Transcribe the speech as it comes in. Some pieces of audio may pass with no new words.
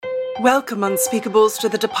Welcome, Unspeakables, to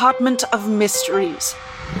the Department of Mysteries.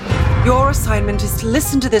 Your assignment is to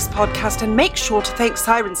listen to this podcast and make sure to thank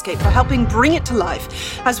Syrinscape for helping bring it to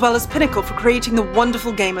life, as well as Pinnacle for creating the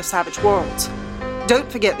wonderful game of Savage Worlds.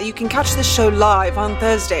 Don't forget that you can catch this show live on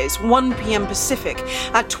Thursdays, 1 p.m. Pacific,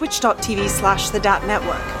 at twitch.tv/the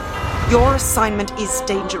Network. Your assignment is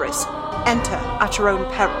dangerous. Enter at your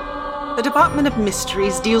own peril. The Department of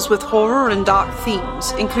Mysteries deals with horror and dark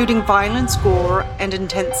themes, including violence, gore, and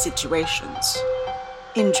intense situations.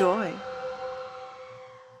 Enjoy.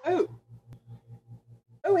 Oh,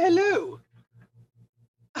 hello.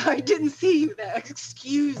 I didn't see you there.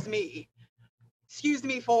 Excuse me. Excuse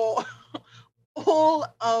me for all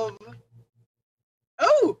of...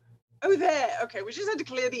 Oh, there. Okay, we just had to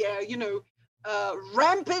clear the air,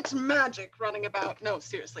 rampant magic running about. No,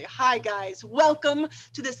 seriously. Hi, guys. Welcome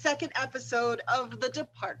to the second episode of the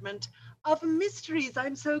Department of Mysteries.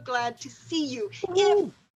 I'm so glad to see you.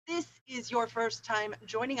 If this is your first time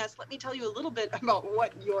joining us, let me tell you a little bit about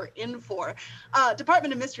what you're in for.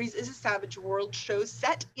 Department of Mysteries is a Savage World show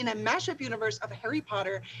set in a mashup universe of Harry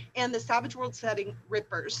Potter and the Savage World setting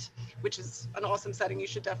Rippers, which is an awesome setting you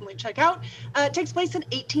should definitely check out. It takes place in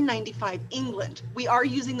 1895 England. We are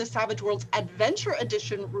using the Savage Worlds Adventure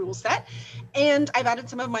Edition rule set, and I've added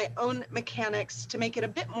some of my own mechanics to make it a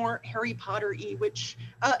bit more Harry Potter-y, which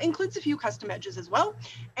includes a few custom edges as well.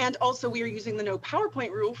 And also we are using the no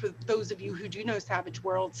PowerPoint rule for those of you who do know Savage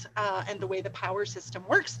Worlds and the way the power system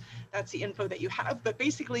works. That's the info that you have, but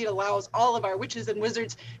basically it allows all of our witches and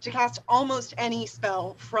wizards to cast almost any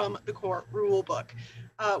spell from the core rule book.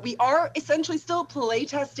 We are essentially still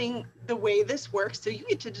playtesting the way this works, so you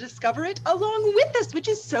get to discover it along with us, which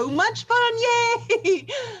is so much fun. Yay!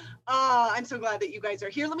 I'm so glad that you guys are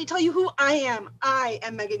here. Let me tell you who I am. I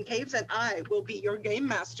am Megan Caves, and I will be your game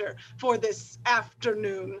master for this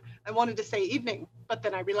afternoon. I wanted to say evening, but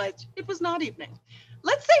then I realized it was not evening.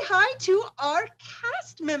 Let's say hi to our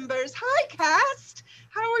cast members. Hi, cast.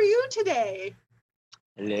 How are you today?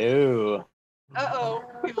 Hello. Uh-oh,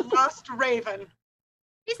 we've lost Raven.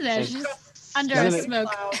 She's there. She's under a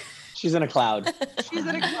smoke. She's in a cloud. She's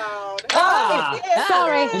in a cloud.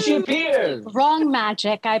 Sorry. And she appears. Wrong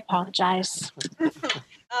magic. I apologize.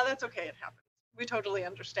 That's okay. It happens. We totally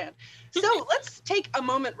understand. So let's take a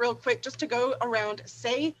moment real quick just to go around,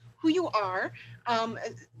 say who you are,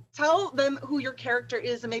 tell them who your character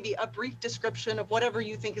is, and maybe a brief description of whatever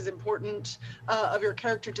you think is important of your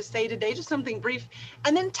character to say today, just something brief.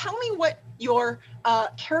 And then tell me what your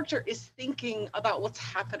character is thinking about what's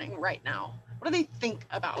happening right now. What do they think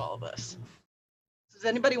about all this? Does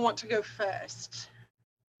anybody want to go first?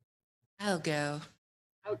 I'll go.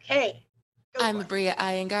 Okay. I'm Bria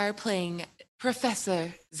Iyengar playing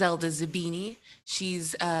Professor Zelda Zabini.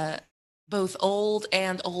 She's both old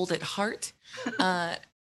and old at heart.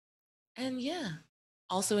 And yeah,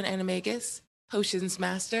 also an animagus, potions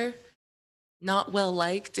master, not well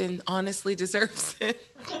liked and honestly deserves it.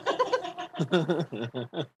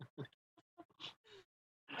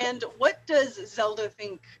 And what does Zelda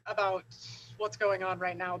think about what's going on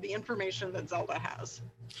right now, the information that Zelda has?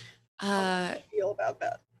 How do you feel about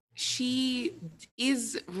that? She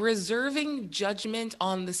is reserving judgment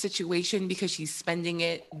on the situation because she's spending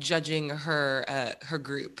it judging her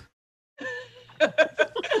group.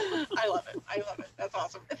 I love it. That's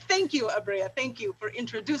awesome. Thank you, Abrea. Thank you for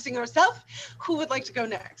introducing yourself. Who would like to go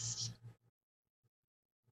next?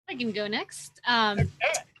 I can go next.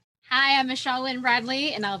 Hi, I'm Michelle Lynn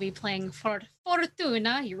Bradley, and I'll be playing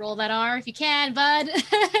Fortuna. You roll that R if you can, bud.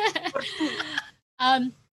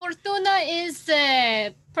 Fortuna is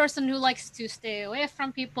a person who likes to stay away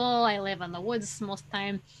from people. I live in the woods most of the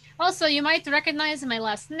time. Also, you might recognize my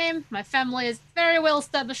last name. My family is very well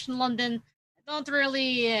established in London. I don't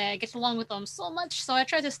really get along with them so much, so I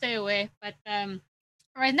try to stay away. But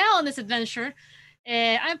right now on this adventure,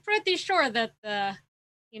 I'm pretty sure that,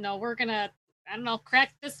 we're gonna,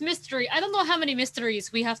 crack this mystery. I don't know how many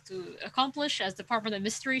mysteries we have to accomplish as Department of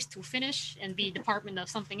Mysteries to finish and be Department of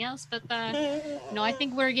something else. But, I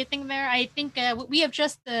think we're getting there. I think we have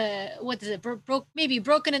just,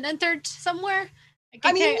 broken and entered somewhere.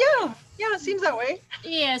 Yeah, it seems that way.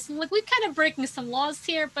 Yes, we're kind of breaking some laws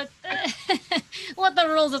here, but what the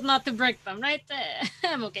rules is not to break them, right?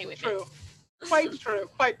 I'm okay with it. Quite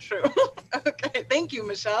true. Okay, thank you,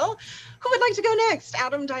 Michelle. Who would like to go next?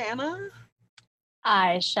 Adam, Diana?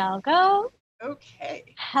 I shall go. Okay.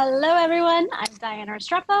 Hello, everyone. I'm Diana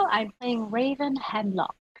Restrepo. I'm playing Raven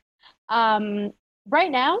Hemlock.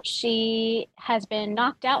 Right now, she has been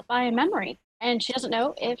knocked out by a memory, and she doesn't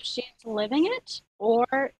know if she's living it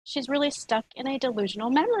or she's really stuck in a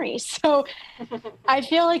delusional memory. So I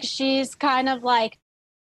feel like she's kind of like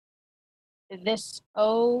this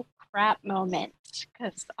oh crap moment,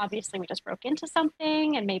 because obviously we just broke into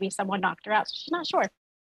something and maybe someone knocked her out, so she's not sure.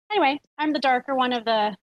 Anyway, I'm the darker one of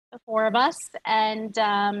the four of us, and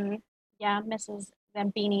yeah, Mrs.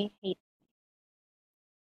 Zambini hates.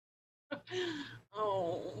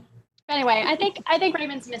 Oh. But anyway, I think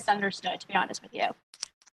Raven's misunderstood, to be honest with you,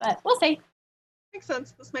 but we'll see. Makes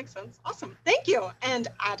sense. This makes sense. Awesome. Thank you. And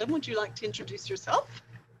Adam, would you like to introduce yourself?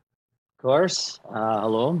 Of course.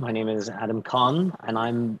 Hello, my name is Adam Khan, and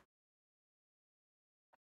I'm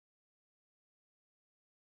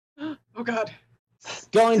Oh God.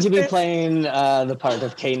 going to be playing the part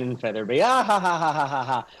of Kanan Featherby. Ah ha ha ha ha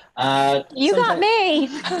ha ha. You got me.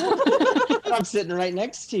 I'm sitting right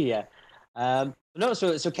next to you. No,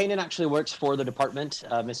 so Kanan actually works for the Department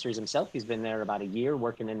of Mysteries himself. He's been there about a year,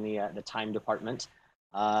 working in the time department.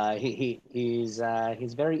 He's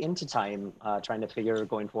very into time, trying to figure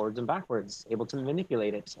going forwards and backwards, able to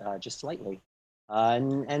manipulate it just slightly.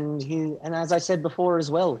 And as I said before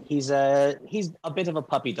as well, he's a bit of a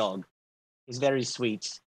puppy dog. He's very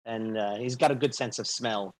sweet, and he's got a good sense of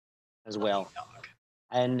smell as well.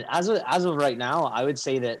 And as of right now, I would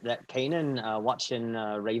say that Kanan, watching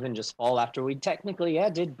Raven just fall after we technically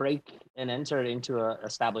did break and enter into a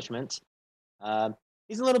establishment,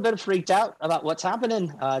 he's a little bit freaked out about what's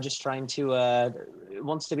happening. Just trying to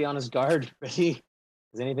wants to be on his guard, ready.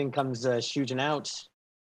 If anything comes shooting out,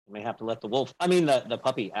 you may have to let the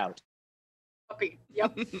puppy out. Puppy.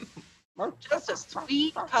 Yep. Just a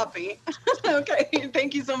sweet puppy. Okay.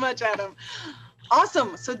 Thank you so much, Adam.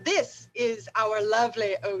 Awesome. So this is our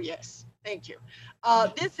lovely, oh yes, thank you.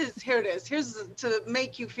 Here it is. Here's to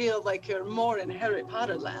make you feel like you're more in Harry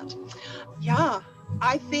Potter land. Yeah,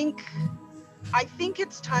 I think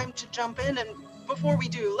it's time to jump in, and before we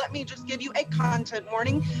do, let me just give you a content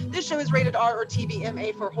warning. This show is rated R or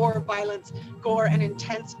TVMA for horror, violence, gore, and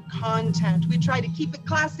intense content. We try to keep it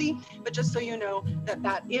classy, but just so you know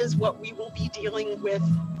that is what we will be dealing with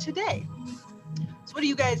today. So what do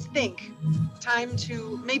you guys think? Time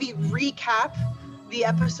to maybe recap the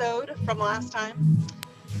episode from last time?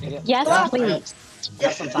 Yes, please.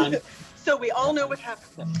 Yes, sometime. So we all know what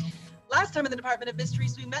happened. Last time in the Department of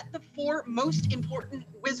Mysteries, we met the four most important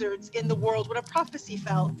wizards in the world when a prophecy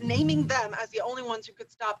fell, naming them as the only ones who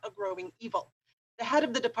could stop a growing evil. The head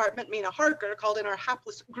of the department, Mina Harker, called in our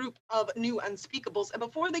hapless group of new unspeakables, and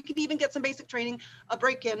before they could even get some basic training, a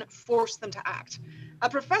break-in forced them to act. A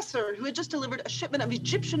professor who had just delivered a shipment of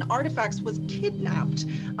Egyptian artifacts was kidnapped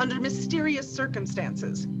under mysterious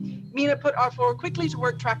circumstances. Mina put our four quickly to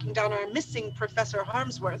work tracking down our missing Professor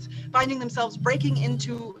Harmsworth, finding themselves breaking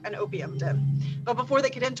into an opium den. But before they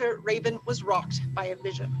could enter, Raven was rocked by a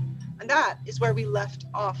vision. And that is where we left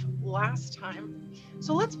off last time.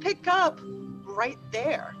 So let's pick up right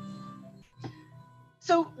there.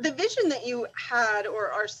 So the vision that you had or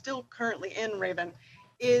are still currently in, Raven,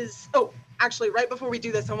 is, actually, right before we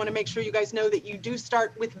do this, I want to make sure you guys know that you do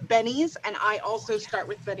start with bennies, and I also start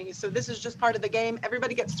with bennies. So this is just part of the game.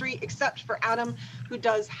 Everybody gets 3 except for Adam, who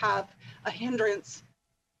does have a hindrance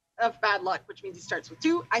of bad luck, which means he starts with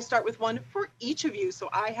 2. I start with 1 for each of you. So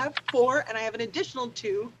I have 4, and I have an additional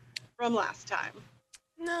 2 from last time.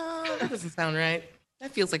 No, that doesn't sound right.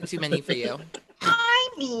 That feels like too many for you. I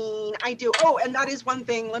mean, I do. Oh, and that is one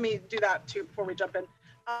thing. Let me do that too before we jump in.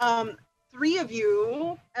 3 of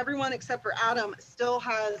you, everyone except for Adam, still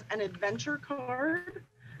has an adventure card.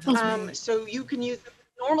 So you can use them.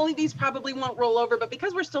 Normally these probably won't roll over, but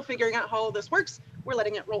because we're still figuring out how all this works, we're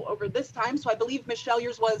letting it roll over this time. So I believe, Michelle,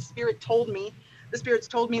 yours was Spirit Told Me. The Spirits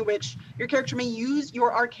Told Me, which your character may use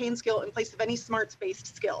your arcane skill in place of any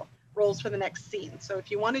smarts-based skill rolls for the next scene. So if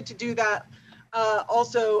you wanted to do that,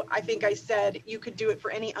 also, I think I said you could do it for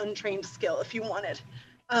any untrained skill if you wanted,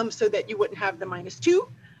 so that you wouldn't have the -2.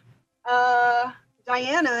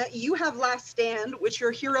 Diana, you have Last Stand, which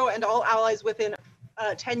your hero and all allies within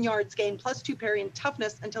 10 yards gain +2 parry and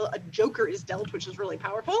toughness until a joker is dealt, which is really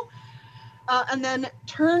powerful. And then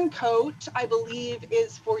Turncoat, I believe,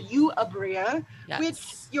 is for you, Abria, Yes.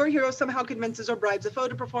 which your hero somehow convinces or bribes a foe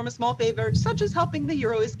to perform a small favor, such as helping the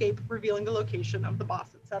hero escape, revealing the location of the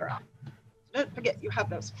boss, etc. Don't forget, you have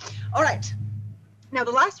those. All right. Now,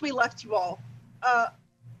 the last we left you all,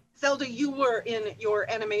 Zelda, you were in your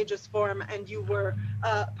animagus form, and you were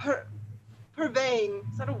purveying,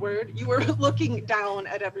 is that a word? You were looking down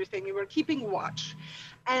at everything. You were keeping watch.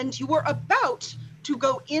 And you were about to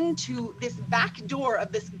go into this back door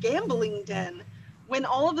of this gambling den when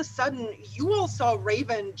all of a sudden you all saw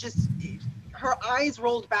Raven just, her eyes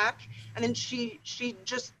rolled back, and then she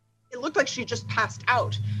just, it looked like she just passed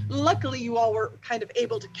out. Luckily, you all were kind of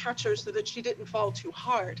able to catch her so that she didn't fall too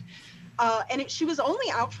hard. And she was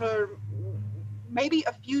only out for maybe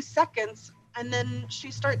a few seconds, and then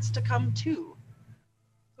she starts to come to.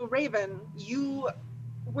 So Raven, you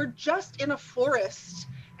were just in a forest,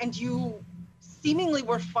 and you seemingly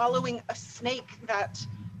were following a snake that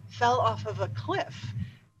fell off of a cliff.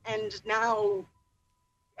 And now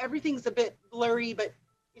everything's a bit blurry, but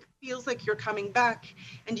it feels like you're coming back,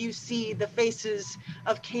 and you see the faces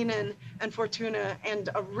of Kanan and Fortuna and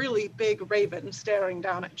a really big raven staring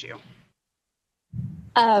down at you.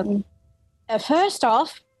 First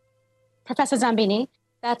off, Professor Zambini,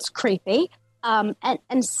 that's creepy.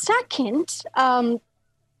 And second,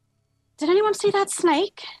 did anyone see that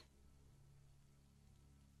snake?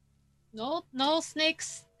 No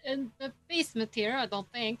snakes in the basement here, I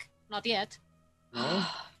don't think. Not yet. No,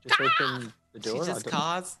 just open the door. She just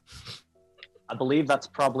caused. I believe that's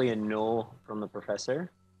probably a no from the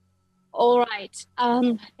professor. All right.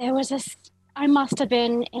 There was I must have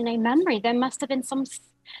been in a memory. There must have been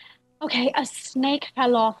okay, a snake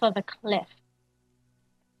fell off of a cliff.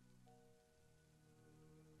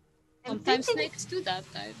 Sometimes snakes do that.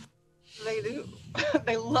 They do.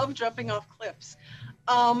 They love jumping off cliffs.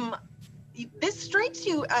 This strikes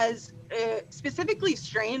you as specifically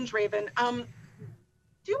strange, Raven.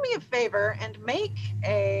 Do me a favor and make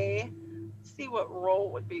see what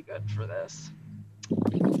roll would be good for this.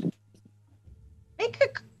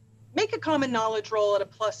 Make a common knowledge roll at a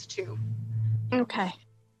 +2. Okay.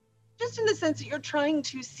 Just in the sense that you're trying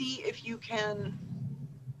to see if you can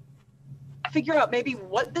figure out maybe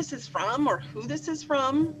what this is from or who this is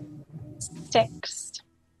from. 6.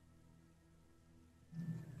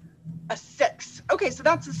 A 6. Okay, so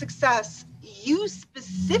that's a success. You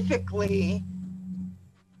specifically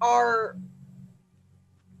are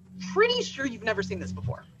pretty sure you've never seen this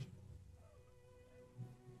before.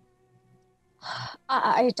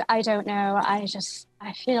 I don't know. I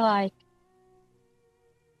feel like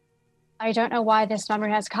I don't know why this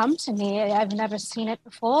memory has come to me. I've never seen it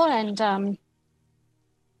before, and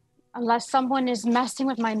unless someone is messing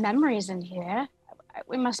with my memories in here,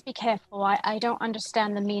 we must be careful. I don't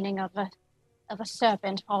understand the meaning of a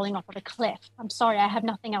serpent falling off of a cliff. I'm sorry, I have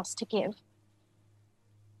nothing else to give.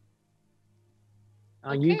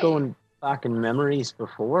 Are you going back in memories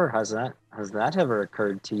before? Has that ever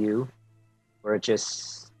occurred to you, where it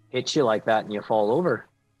just hits you like that and you fall over?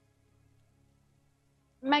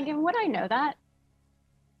 Megan, would I know that?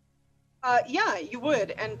 Yeah, you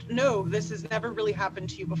would. And no, this has never really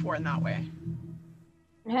happened to you before in that way.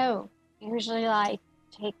 No. Usually I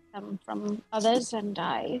take them from others and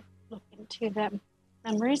I look into their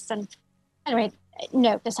memories. And anyway,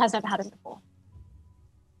 no, this has never happened before.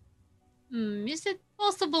 Is it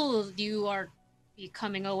possible you are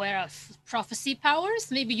becoming aware of prophecy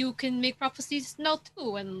powers? Maybe you can make prophecies now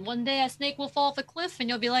too, and one day a snake will fall off a cliff and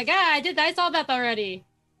you'll be like, I saw that already.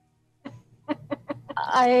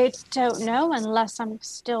 I don't know unless I'm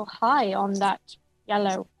still high on that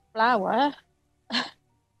yellow flower.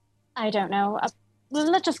 I don't know. Well,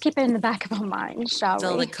 let's just keep it in the back of our mind, shall we?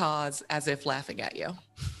 Zelda caws as if laughing at you.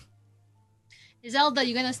 Zelda,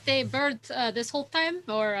 you gonna stay bird this whole time?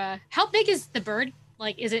 Or how big is the bird?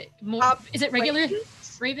 Like, is it more? Is it regular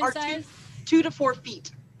raven size? 2 to 4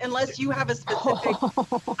 feet, unless you have a specific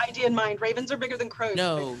idea in mind. Ravens are bigger than crows.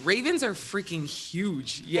 No, ravens are freaking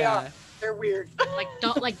huge. Yeah, they're weird.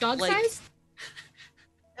 Like dog size?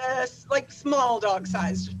 Like small dog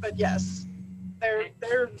sized, but yes, they're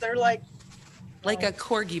like a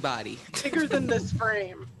corgi body. bigger than this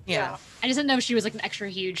frame. Yeah. I just didn't know if she was like an extra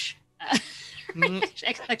huge.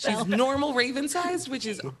 She's normal raven sized, which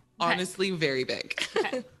is honestly very big.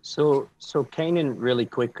 Okay. So Kanan really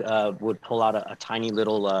quick would pull out a tiny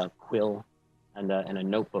little quill and a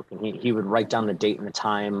notebook, and he would write down the date and the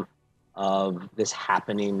time of this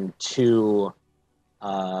happening to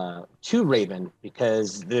Raven,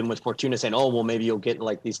 because then with Fortuna saying, oh, well, maybe you'll get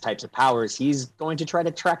like these types of powers, he's going to try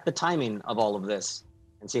to track the timing of all of this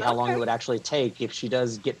and see how long it would actually take if she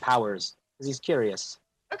does get powers, because he's curious.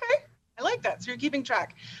 Okay, I like that. So you're keeping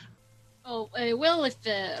track. Oh, well, if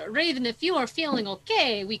Raven, if you are feeling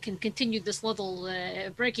okay, we can continue this little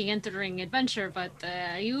breaking, adventure, but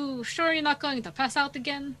are you sure you're not going to pass out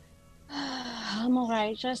again? I'm all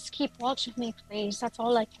right. Just keep watch of me, please. That's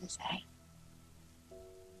all I can say.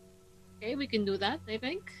 Okay, we can do that, I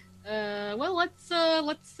think. Well, let's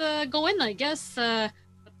go in, I guess. But,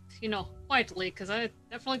 quietly, because I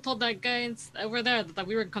definitely told that guy over there that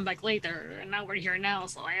we were gonna come back later, and now we're here now,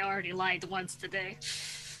 so I already lied once today.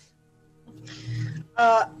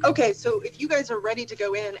 Okay, so if you guys are ready to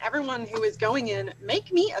go in, everyone who is going in,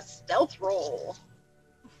 make me a stealth roll.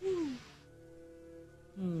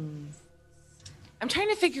 I'm trying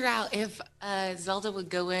to figure out if Zelda would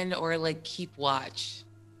go in or like keep watch.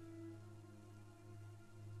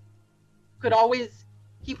 Could always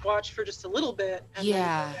keep watch for just a little bit. And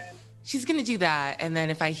Yeah. Then go in. She's gonna do that, and then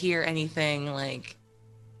if I hear anything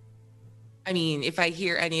if I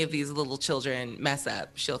hear any of these little children mess up,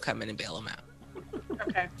 she'll come in and bail them out.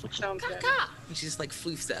 Okay, sounds good. And she just like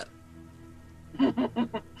floofs up.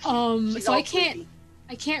 She's So all I can't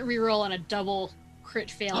sleepy. reroll on a double crit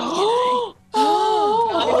fail. Can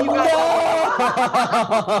Not if you got-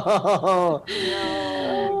 Oh!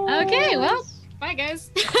 I? Okay, well, bye guys.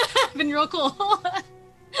 Been real cool.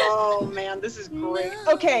 Oh man, this is great.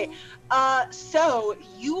 Okay, so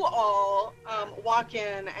you all walk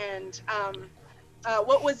in, and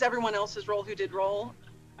what was everyone else's roll? Who did roll?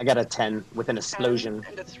 I got a 10 with an explosion.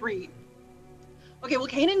 10 and a 3. Okay, well,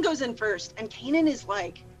 Kanan goes in first, and Kanan is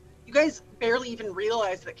like, you guys barely even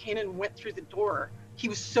realize that Kanan went through the door. He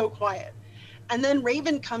was so quiet. And then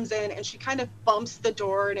Raven comes in, and she kind of bumps the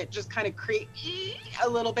door, and it just kind of creaks a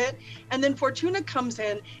little bit. And then Fortuna comes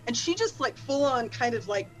in, and she just like full on kind of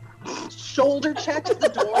like shoulder checks the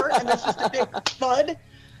door, and there's just a big thud.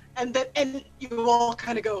 And you all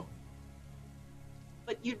kind of go,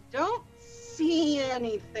 but you don't see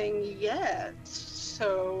anything yet,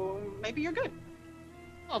 so maybe you're good.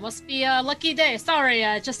 Oh, must be a lucky day. Sorry,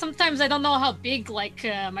 just sometimes I don't know how big like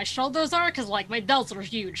my shoulders are, cause like my delts are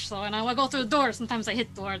huge. So when I go through the door, sometimes I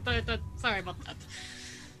hit door. Sorry about that.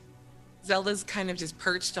 Zelda's kind of just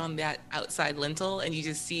perched on that outside lintel, and you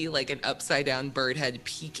just see like an upside down bird head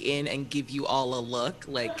peek in and give you all a look.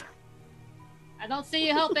 Like, I don't see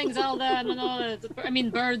you helping, Zelda. No, I mean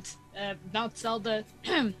bird, not Zelda.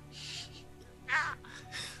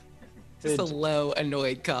 just a low,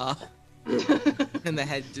 annoyed caw. And the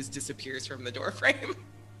head just disappears from the door frame.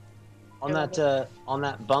 On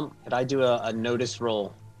that bump, could I do a notice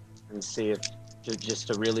roll and see if just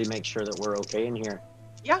to really make sure that we're okay in here?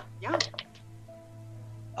 Yeah.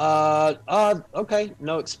 Okay,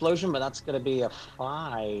 no explosion, but that's gonna be a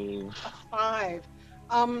 5. A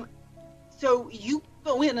 5. So you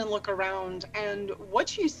go in and look around, and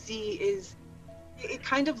what you see is it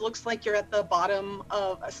kind of looks like you're at the bottom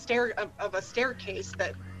of a staircase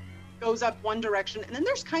that goes up one direction, and then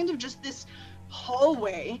there's kind of just this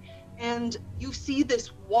hallway, and you see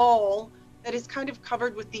this wall that is kind of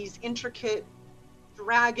covered with these intricate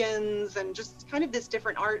dragons and just kind of this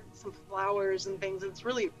different art, some flowers and things. It's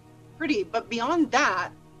really pretty, but beyond that,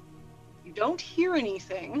 you don't hear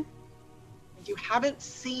anything, and you haven't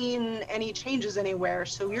seen any changes anywhere,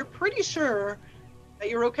 so you're pretty sure that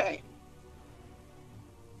you're okay.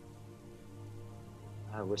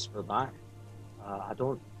 I whisper back. I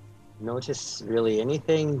don't notice really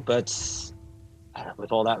anything, but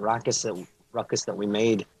with all that ruckus that we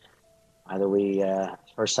made, either we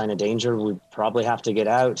first sign of danger, we probably have to get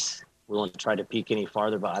out. We won't try to peek any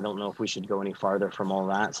farther, but I don't know if we should go any farther from all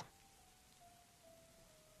that.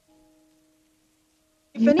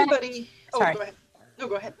 If anybody, Sorry. Go ahead. No,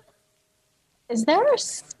 go ahead. Is there a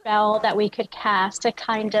spell that we could cast to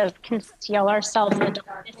kind of conceal ourselves in the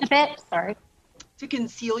darkness a bit? Sorry. To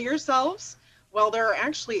conceal yourselves? Well, there are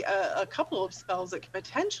actually a couple of spells that could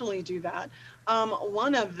potentially do that.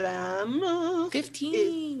 One of them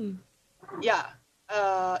 15. Yep.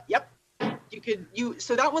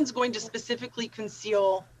 So that one's going to specifically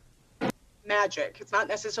conceal magic. It's not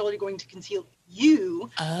necessarily going to conceal you.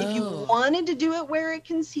 If you Oh. wanted to do it where it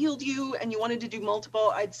concealed you and you wanted to do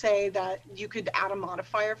multiple, I'd say that you could add a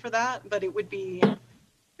modifier for that, but it would be a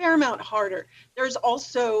fair amount harder. There's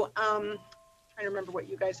also, trying to remember what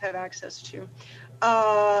you guys have access to.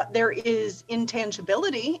 There is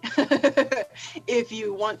intangibility if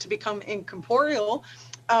you want to become incorporeal,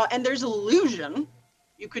 and there's illusion.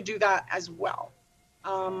 You could do that as well.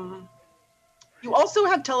 You also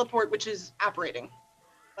have teleport, which is apparating,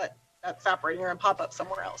 but that's apparating. You're gonna pop up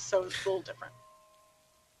somewhere else, so it's a little different.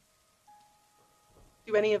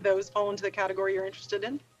 Do any of those fall into the category you're interested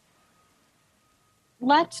in?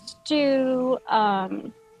 Let's do.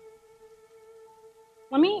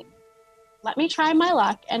 Let me try my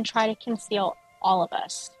luck and try to conceal all of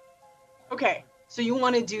us. Okay, so you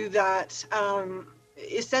want to do that.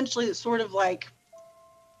 Essentially, it's sort of like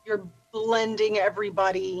you're blending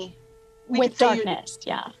everybody. We With could say you're- darkness,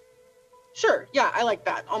 yeah. Sure, yeah, I like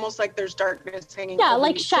that. Almost like there's darkness hanging. Yeah, over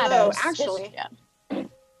like you. shadows. So actually, Yeah.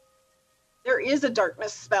 there is a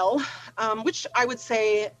darkness spell, which I would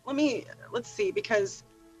say, let's see, because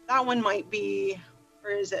that one might be,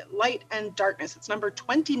 where is it? Light and darkness. It's number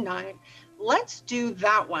 29. Let's do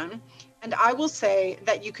that one. And I will say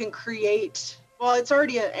that you can create, well, it's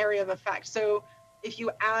already an area of effect. So If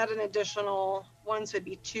you add an additional one, so it'd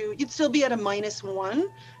be 2, you'd still be at a -1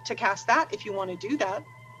 to cast that if you want to do that.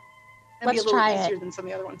 That'd be a Let's little try easier it. than some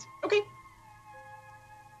of the other ones. Okay.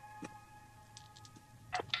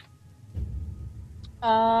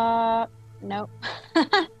 Nope.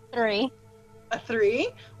 3. A 3?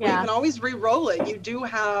 Well, Yeah. you can always re-roll it. You do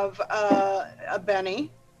have a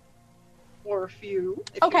Benny or a few.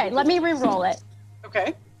 if you Okay, would let me like. re-roll it.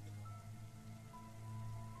 Okay.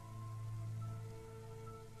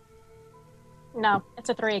 No, it's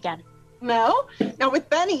a 3 again. No. Now with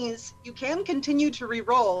bennies, you can continue to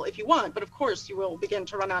re-roll if you want, but of course you will begin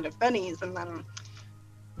to run out of bennies, and then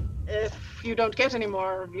if you don't get any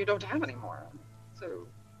more, you don't have any more. So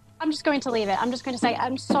I'm just going to leave it. I'm just going to say,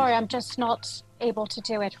 I'm sorry, I'm just not able to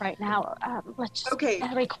do it right now. Let's just Okay. be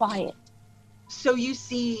very quiet. So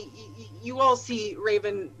you all see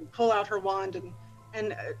Raven pull out her wand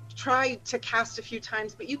and try to cast a few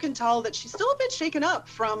times, but you can tell that she's still a bit shaken up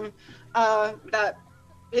from that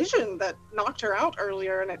vision that knocked her out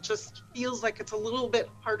earlier, and it just feels like it's a little bit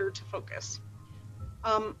harder to focus.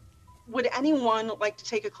 Would anyone like to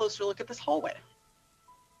take a closer look at this hallway?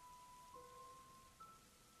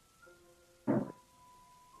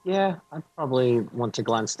 Yeah, I'd probably want to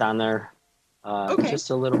glance down there Okay. just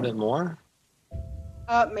a little bit more.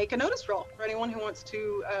 Make a notice roll for anyone who wants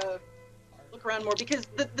to look around more, because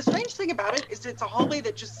the strange thing about it is it's a hallway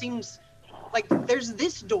that just seems like there's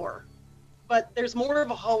this door, but there's more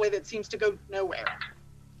of a hallway that seems to go nowhere.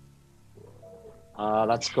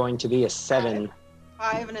 That's going to be a 7.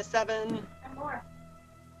 5 and a 7. A 4?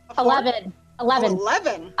 11. 11. Oh,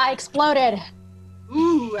 11. I exploded.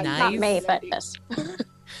 Ooh, I Nice. Not me, but lady. this.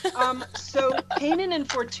 So Kanan and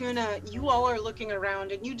Fortuna, you all are looking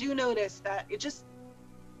around, and you do notice that it just,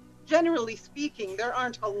 generally speaking, there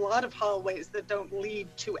aren't a lot of hallways that don't lead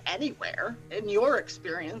to anywhere in your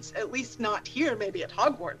experience, at least not here, maybe at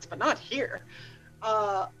Hogwarts, but not here.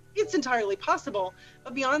 It's entirely possible,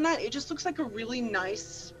 but beyond that, it just looks like a really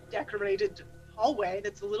nice decorated hallway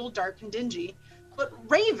that's a little dark and dingy. But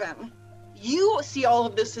Raven, you see all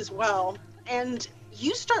of this as well, and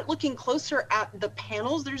you start looking closer at the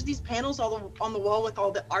panels. There's these panels all on the wall with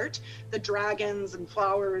all the art, the dragons and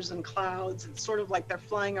flowers and clouds. It's sort of like they're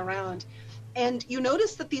flying around. And you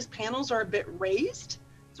notice that these panels are a bit raised.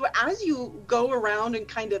 So as you go around and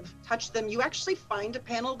kind of touch them, you actually find a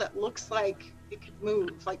panel that looks like it could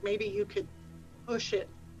move. Like maybe you could push it.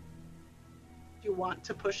 Do you want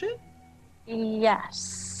to push it?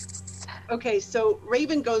 Yes. Okay, so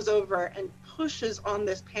Raven goes over and pushes on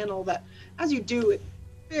this panel that, as you do, it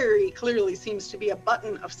very clearly seems to be a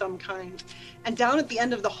button of some kind. And down at the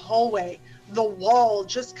end of the hallway, the wall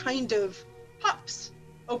just kind of pops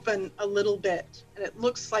open a little bit. And it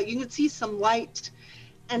looks like you can see some light.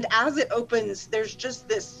 And as it opens, there's just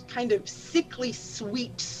this kind of sickly,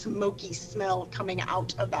 sweet, smoky smell coming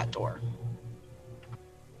out of that door.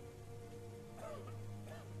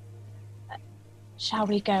 Shall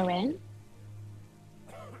we go in?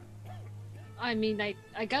 I mean,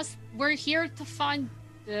 I guess we're here to find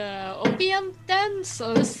the opium then,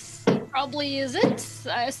 so this probably is it,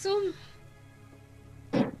 I assume.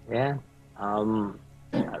 Yeah.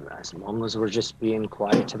 As long as we're just being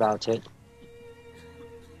quiet about it.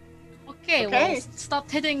 Okay, Okay. well,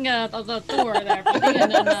 stop hitting the door there, baby,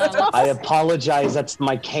 and then, I apologize. That's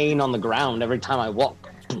my cane on the ground every time I walk.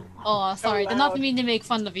 oh, sorry, did loud. not mean to make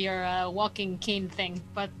fun of your walking cane thing,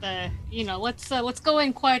 but let's go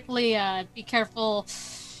in quietly. Be careful.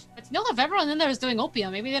 But you know, if everyone in there is doing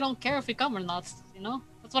opium, maybe they don't care if we come or not. You know,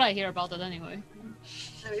 that's what I hear about it anyway.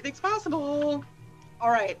 Anything's possible.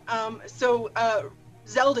 All right. So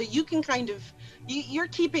Zelda, you can kind of you're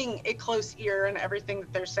keeping a close ear and everything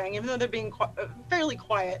that they're saying, even though they're being fairly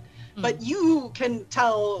quiet. Mm. But you can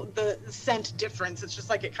tell the scent difference. It's just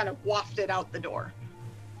like it kind of wafted out the door.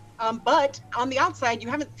 But on the outside, you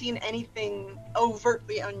haven't seen anything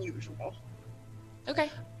overtly unusual. Okay.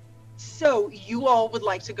 So you all would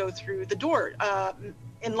like to go through the door,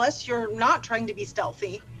 unless you're not trying to be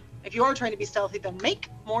stealthy. If you are trying to be stealthy, then make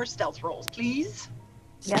more stealth rolls, please.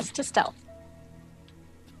 Yes to stealth.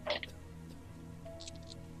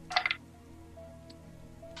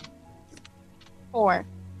 Four.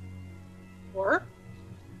 4,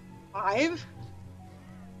 5.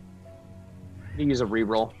 You use a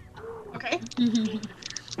reroll. Okay.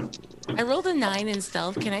 I rolled a 9 in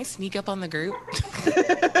stealth. Can I sneak up on the group?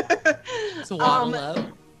 Just waddle up.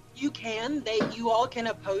 You can. You all can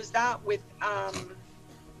oppose that with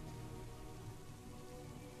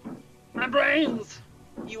my brains.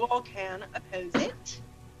 You all can oppose it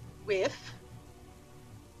with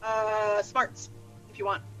smarts if you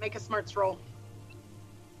want. Make a smarts roll.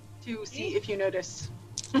 to see if you notice.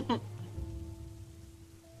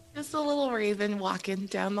 Just a little raven walking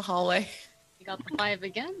down the hallway. You got the 5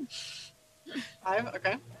 again. 5,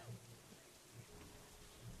 okay.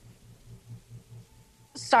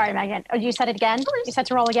 Sorry, Megan. Oh, you said it again? You said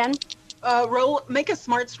to roll again? Make a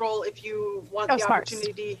smarts roll if you want the smarts.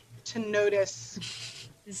 opportunity to notice.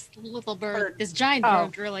 This little bird. This giant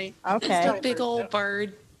bird, really. Okay. Just a big old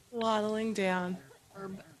bird waddling down.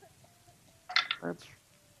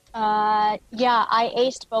 Yeah, I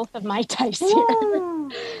aced both of my dice here.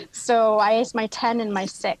 So I aced my 10 and my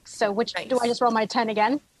 6. So which do I just roll my 10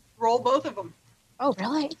 again? Roll both of them. Oh,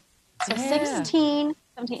 really? So Yeah. 16,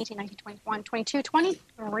 17, 18, 19, 21, 22,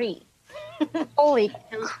 23. Holy.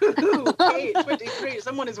 Okay, 23.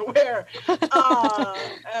 Someone is aware.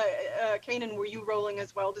 Kanan, were you rolling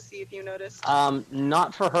as well to see if you noticed?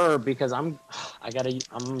 Not for her because I'm gonna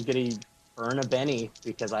burn a Benny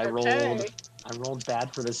because I rolled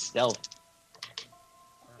bad for this stealth.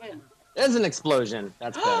 Yeah. There's an explosion.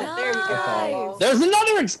 That's better. There you go. Nice. There's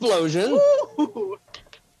another explosion. Ooh.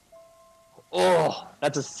 Oh,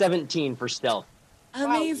 that's a 17 for stealth.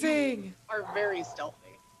 Amazing. Are very stealthy.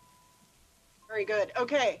 Very good.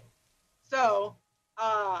 Okay. So,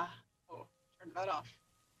 turn that off.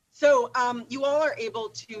 So, you all are able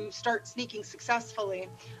to start sneaking successfully.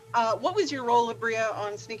 What was your roll, Abria,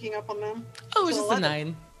 on sneaking up on them? Oh, it's So just a 11.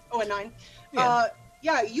 9. Oh, a 9. Yeah.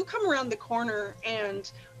 Yeah, you come around the corner,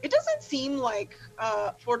 and it doesn't seem like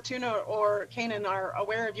Fortuna or Kanan are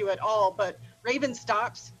aware of you at all, but Raven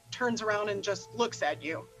stops, turns around, and just looks at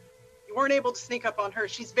you. You weren't able to sneak up on her.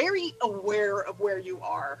 She's very aware of where you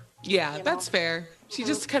are. Yeah, You that's know? fair. She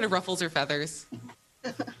just kind of ruffles her feathers.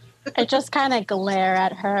 I just kind of glare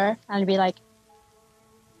at her and be like,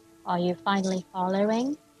 are you finally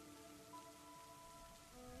following?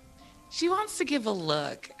 She wants to give a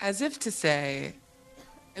look as if to say,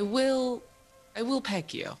 I will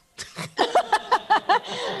peck you.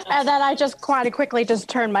 And then I just quite quickly just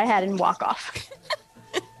turn my head and walk off.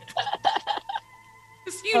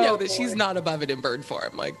 Because you know Oh, that she's boy. not above it in bird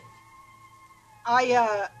form. Like,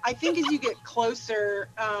 I think as you get closer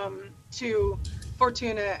to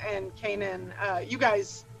Fortuna and Kanan, you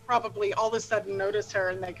guys probably all of a sudden notice her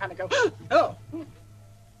and they kind of go, oh,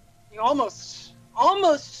 you almost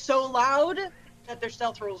so loud that their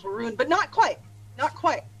stealth rolls were ruined, but not quite.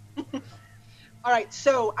 All right,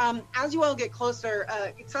 so as you all get closer,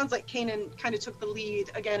 it sounds like Kanan kind of took the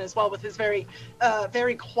lead again as well with his very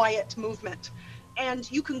quiet movement.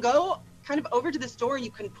 And you can go kind of over to this door and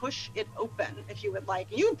you can push it open if you would like.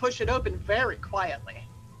 You can push it open very quietly.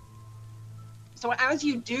 So as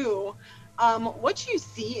you do, what you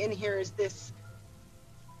see in here is this,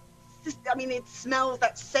 I mean, it smells,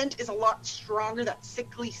 that scent is a lot stronger, that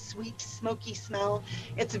sickly, sweet, smoky smell.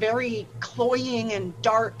 It's very cloying and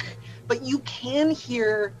dark, but you can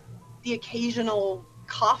hear the occasional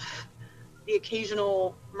cough, the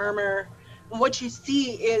occasional murmur. And what you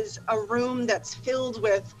see is a room that's filled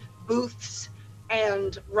with booths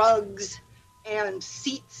and rugs and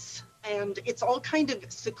seats, and it's all kind of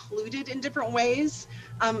secluded in different ways.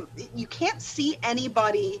 You can't see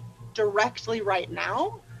anybody directly right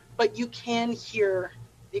now, but you can hear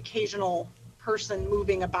the occasional person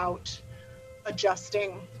moving about,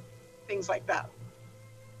 adjusting, things like that.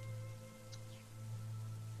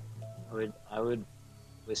 I would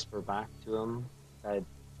whisper back to him that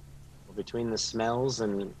between the smells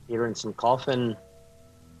and hearing some coughing,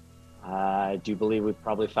 I do believe we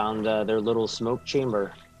probably found their little smoke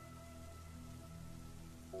chamber.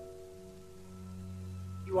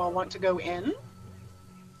 You all want to go in?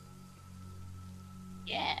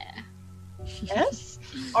 Yeah. Yes?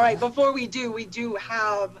 All right, before we do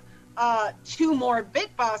have 2 more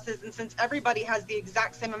bit bosses, and since everybody has the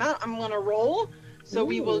exact same amount, I'm going to roll. So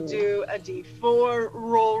we will do a d4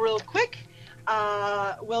 roll real quick.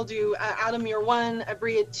 We'll do Adam, you're 1,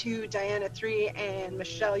 Abria 2, Diana 3, and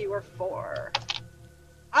Michelle, you are 4.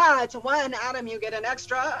 It's a 1. Adam, you get an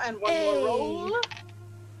extra, and 1 more roll.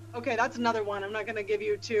 Okay, that's another 1. I'm not going to give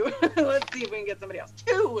you 2. Let's see if we can get somebody else.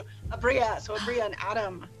 2, Abria. So Abria and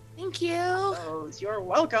Adam. thank you. Those, you're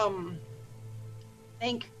welcome.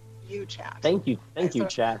 Thank you, chat. Thank you, So-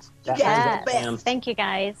 chat. Yes. Yes. best. Thank you,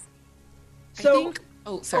 guys. So, I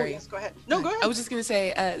think, sorry. yes, go ahead. No, go ahead. I was just gonna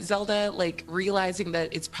say, Zelda, like realizing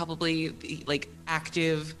that it's probably the like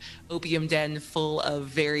active opium den full of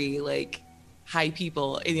very like high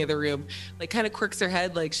people in the other room, like kind of quirks her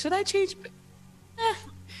head, like, should I change?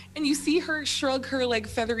 And you see her shrug her like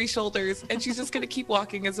feathery shoulders, and she's just gonna keep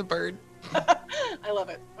walking as a bird. I love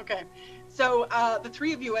it. Okay. So the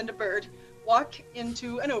 3 of you and a bird walk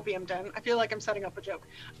into an opium den. I feel like I'm setting up a joke.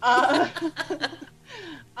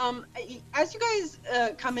 As you guys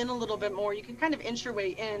come in a little bit more, you can kind of inch your way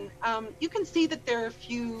in. You can see that there are a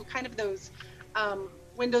few kind of those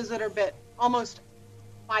windows that are a bit almost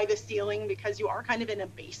by the ceiling because you are kind of in a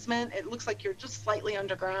basement. It looks like you're just slightly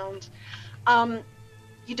underground.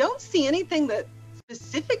 You don't see anything that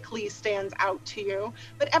specifically stands out to you,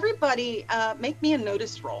 but everybody make me a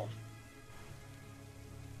notice roll.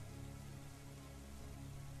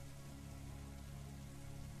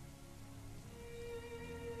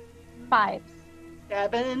 5.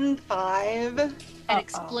 7, 5. And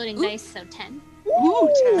exploding dice, so 10.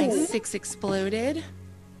 Ooh, 10. My 6 exploded.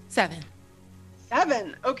 7.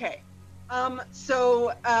 7. Okay.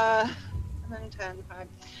 So 7, 10,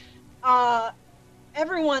 5.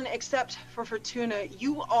 Everyone except for Fortuna,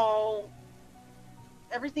 you all,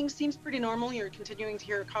 everything seems pretty normal. You're continuing to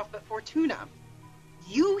hear a cough, but Fortuna,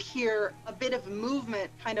 you hear a bit of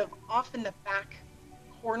movement kind of off in the back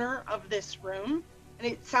corner of this room. And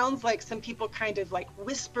it sounds like some people kind of like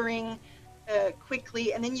whispering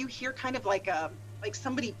quickly. And then you hear kind of like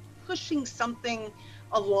somebody pushing something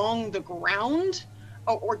along the ground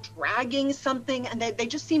or dragging something. And they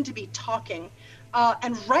just seem to be talking.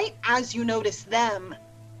 And right as you notice them,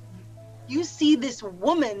 you see this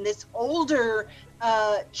woman, this older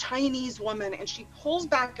Chinese woman, and she pulls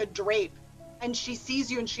back a drape and she sees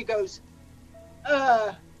you and she goes,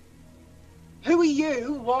 who are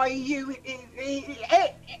you? Why are you?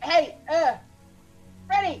 Hey,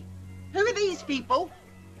 Freddy, who are these people?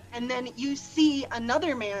 And then you see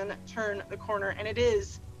another man turn the corner, and it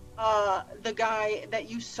is the guy that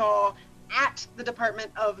you saw at the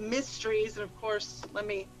Department of Mysteries. And of course, let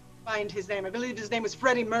me find his name. I believe his name was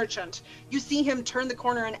Freddie Merchant. You see him turn the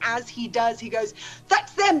corner, and as he does, he goes,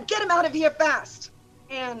 "That's them! Get him out of here fast!"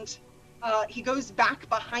 And he goes back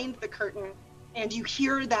behind the curtain. And you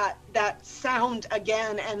hear that sound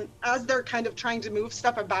again, and as they're kind of trying to move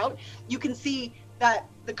stuff about, you can see that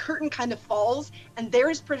the curtain kind of falls, and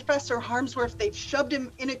there's Professor Harmsworth. They've shoved him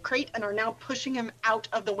in a crate and are now pushing him out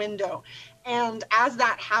of the window. And as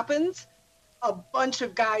that happens, a bunch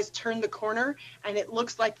of guys turn the corner, and it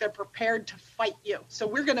looks like they're prepared to fight you. So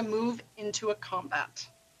we're going to move into a combat.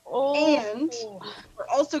 Oh. And we're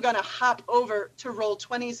also going to hop over to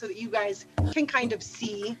Roll20 so that you guys can kind of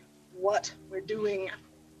see what we're doing.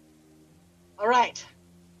 All right.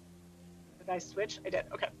 Did I switch? I did.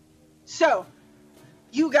 Okay. So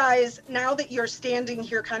you guys, now that you're standing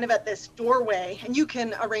here kind of at this doorway, and you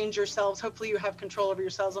can arrange yourselves, hopefully you have control over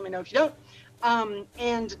yourselves, let me know if you don't.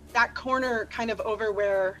 And that corner kind of over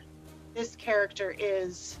where this character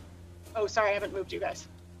is, oh, sorry, I haven't moved you guys.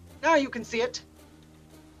 Now you can see it.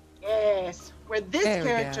 Yes. Where this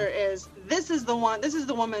character is, this is the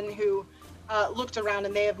woman who looked around,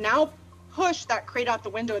 and they have now pushed that crate out the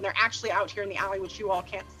window, and they're actually out here in the alley, which you all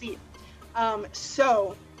can't see.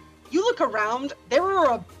 So you look around, there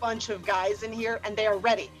are a bunch of guys in here, and they are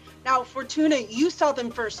ready. Now, Fortuna, you saw them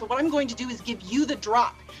first, so what I'm going to do is give you the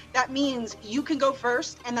drop. That means you can go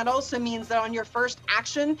first, and that also means that on your first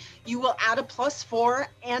action, you will add a +4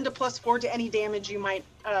 and a +4 to any damage you might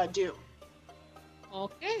do.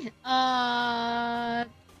 Okay.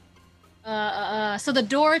 So the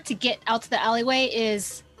door to get out to the alleyway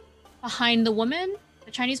is behind the woman,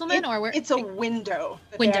 the Chinese woman, or where? It's a window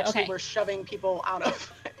that Window, they actually okay. were shoving people out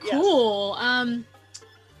of. Yes. Cool.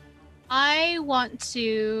 I want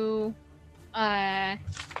to. On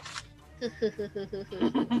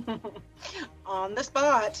the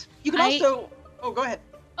spot. You can also. Oh, go ahead.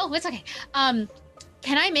 Oh, it's okay. Can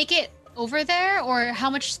I make it over there, or how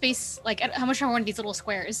much space? Like, how much are one of these little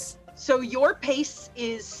squares? So your pace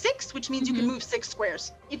is 6, which means you can move 6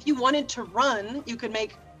 squares. If you wanted to run, you could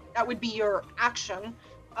make, that would be your action,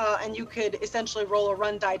 and you could essentially roll a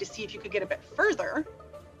run die to see if you could get a bit further.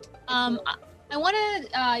 I want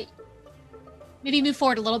to maybe move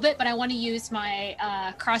forward a little bit, but I want to use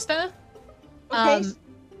my crossbow. Okay.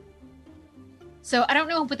 So I don't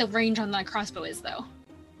know what the range on the crossbow is, though.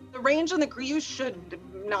 The range on the you should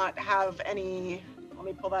not have any. Let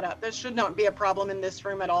me pull that up. There should not be a problem in this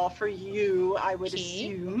room at all for you, I would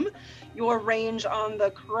assume. Your range on the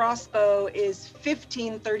crossbow is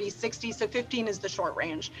 15, 30, 60, so 15 is the short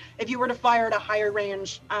range. If you were to fire at a higher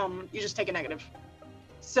range, you just take a negative.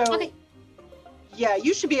 So, yeah,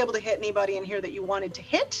 you should be able to hit anybody in here that you wanted to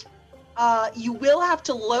hit. You will have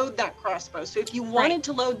to load that crossbow. So if you wanted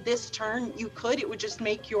to load this turn, you could. It would just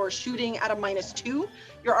make your shooting at a -2.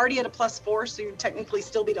 You're already at a +4, so you'd technically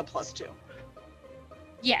still be at a +2.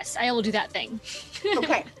 Yes, I will do that thing.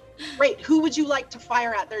 Okay. Great. Who would you like to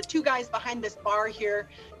fire at? There are 2 guys behind this bar here.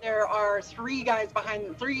 There are 3 guys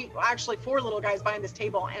behind, 4 little guys behind this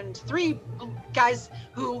table, and 3 guys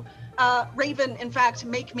who, Raven, in fact,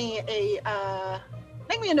 make me a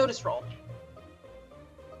notice roll.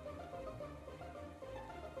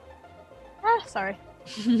 Sorry.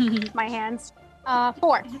 My hands.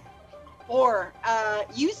 4. 4.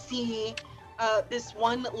 You see this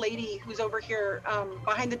one lady who's over here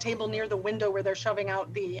behind the table near the window where they're shoving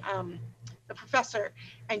out the professor,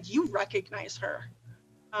 and you recognize her.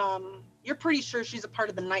 You're pretty sure she's a part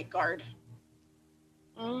of the Night Guard.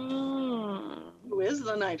 Who is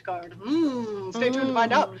the Night Guard? Stay tuned to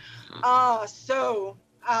find out.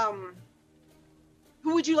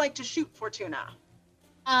 Who would you like to shoot, Fortuna?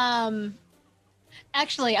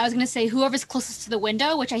 Actually, I was gonna say whoever's closest to the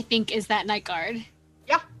window, which I think is that Night Guard.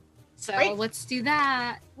 Yeah. So Great. let's do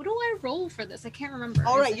that. What do I roll for this? I can't remember.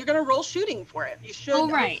 All right, you're gonna roll shooting for it. You should. Oh,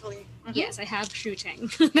 right. hopefully- Yes, I have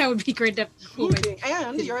shooting. That would be great to. Shooting.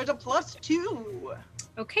 And you're at a +2.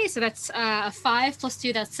 Okay, so that's 5 +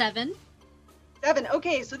 2. That's 7. 7.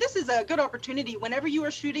 Okay, so this is a good opportunity. Whenever you are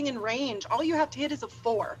shooting in range, all you have to hit is a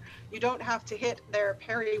 4. You don't have to hit their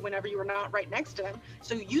parry whenever you are not right next to them.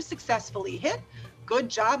 So you successfully hit. Good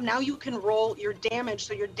job. Now you can roll your damage.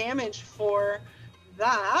 So your damage for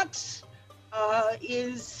that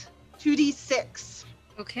is 2d6.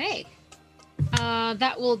 Okay.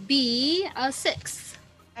 That will be a 6.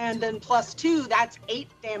 And then +2, that's 8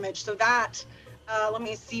 damage. So that, let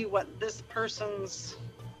me see what this person's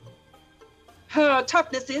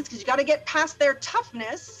toughness is, because you got to get past their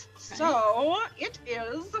toughness. Okay. So it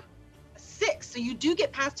is a 6. So you do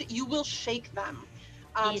get past it. You will shake them.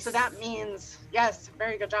 Yes. So that means, yes,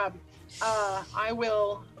 very good job. I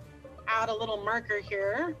will add a little marker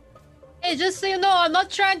here. Hey, just so you know, I'm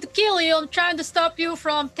not trying to kill you. I'm trying to stop you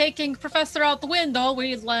from taking Professor out the window.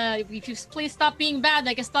 If you please stop being bad,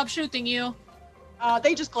 I can stop shooting you.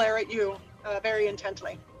 They just glare at you very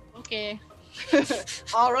intently. Okay.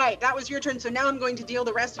 All right, that was your turn. So now I'm going to deal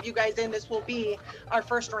the rest of you guys in. This will be our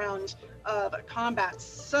first round of combat.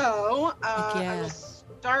 So I will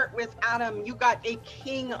start with Adam. You got a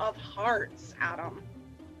King of Hearts, Adam.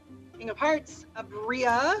 King of Hearts.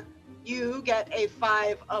 Abria, you get a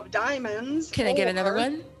 5 of diamonds. Can I get another or-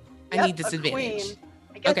 one? I Yep, need a disadvantage. queen.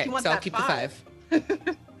 I guess Okay, you want so I'll that keep the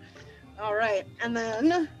 5. All right, and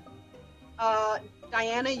then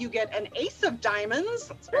Diana, you get an ace of diamonds.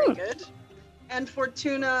 That's very good. And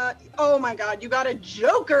Fortuna, oh my God, you got a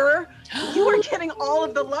joker. You are getting all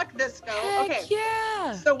of the luck this go. Okay. Heck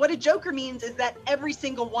yeah. So what a joker means is that every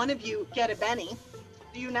single one of you get a Benny.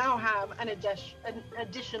 So you now have an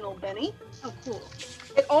additional Benny. Oh, cool.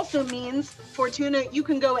 It also means, Fortuna, you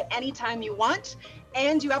can go at any time you want,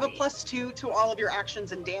 and you have a +2 to all of your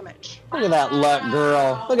actions and damage. Look at that luck,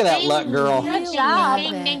 girl. Look at that luck, girl. Good job.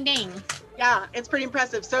 Ding, ding, ding. Yeah, it's pretty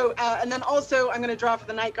impressive. So, and then also I'm going to draw for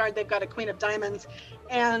the Night Guard. They've got a Queen of Diamonds,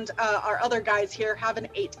 and our other guys here have an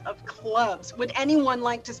 8 of Clubs. Would anyone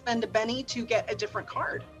like to spend a Benny to get a different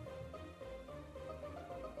card?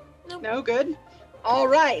 Nope. No, good. All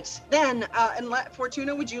right, then,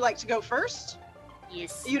 Fortuna, would you like to go first?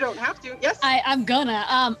 Yes. You don't have to. Yes. I'm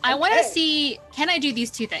gonna. I want to Okay. see. Can I do these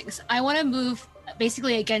 2 things? I want to move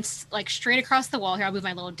basically against, like, straight across the wall here. I'll move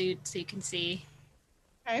my little dude so you can see.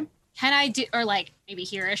 Okay. Can I do, or like maybe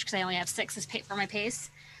here-ish, because I only have 6 for my pace.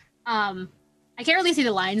 I can't really see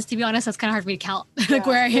the lines, to be honest. That's kind of hard for me to count, like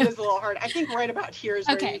where I It am. is a little hard. I think right about here is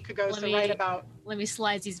where Okay, you could go. let So me- right about Let me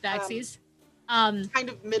slide these backsies. kind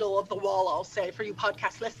of middle of the wall, I'll say, for you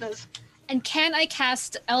podcast listeners. And can I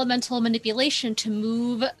cast elemental manipulation to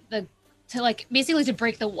move basically to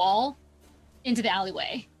break the wall into the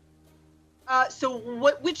alleyway? So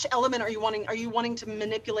which element are you wanting? Are you wanting to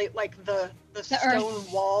manipulate like the stone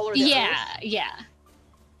earth. wall or the Yeah, earth? yeah.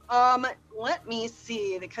 Let me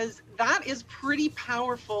see, because that is pretty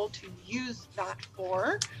powerful to use that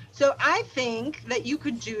for. So I think that you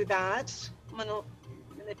could do that.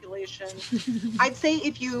 Manipulation. I'd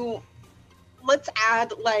say let's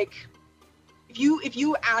add like, if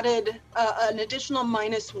you added an additional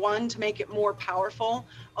 -1 to make it more powerful,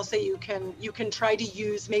 I'll say you can try to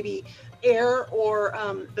use maybe air or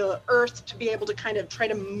the earth to be able to kind of try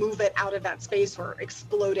to move it out of that space or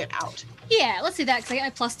explode it out. Yeah, let's do that, because I got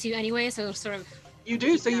my +2 anyway, so sort of, You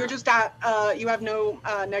do, so you're just at, you have no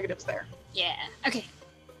negatives there. yeah. Okay,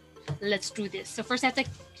 let's do this. So first I have to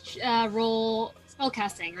roll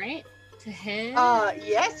spellcasting, right? To hit.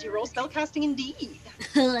 Yes, you roll spellcasting indeed.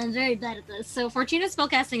 I'm very bad at this. So Fortuna's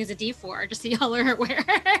spellcasting is a D4, just so y'all are aware.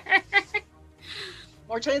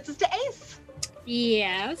 More chances to ace.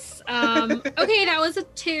 Yes. Okay, that was a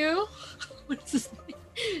 2. What is this?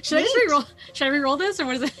 Should I just reroll? Should I reroll this, or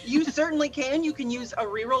what is it? You certainly can. You can use a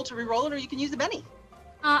reroll to reroll it, or you can use a Benny.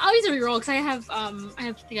 I'll use a reroll because I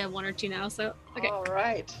think I have 1 or 2 now. So okay. All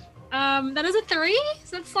right. That is a 3,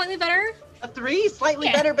 so that's slightly better. A 3, slightly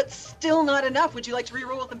Yeah. better, but still not enough. Would you like to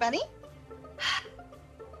reroll with a Benny?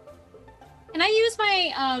 Can I use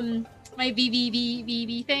my my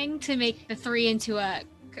BBBBB thing to make the 3 into a,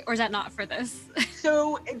 or is that not for this?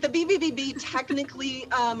 So the BBBB technically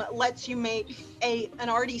lets you make a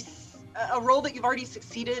roll that you've already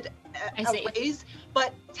succeeded I a see. raise,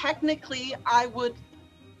 but technically I'll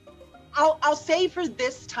say for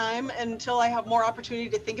this time, until I have more opportunity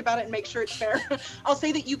to think about it and make sure it's fair, I'll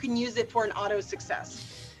say that you can use it for an auto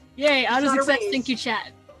success. Yay! It's Auto not a success. raise. Thank you,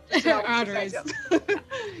 chat. It's an auto Auto success, raise. yes.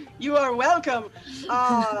 You are welcome.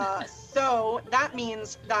 So that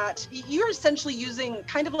means that you're essentially using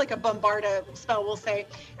kind of like a bombarda spell, we'll say,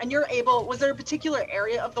 and you're able. Was there a particular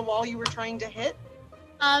area of the wall you were trying to hit?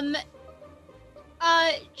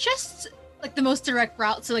 Just like the most direct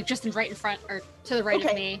route, so like just right in front or to the right of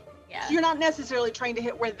Okay. me. Yeah. So you're not necessarily trying to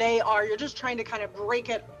hit where they are. You're just trying to kind of break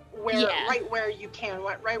it right where you can,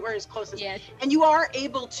 right where is closest. Yeah. And you are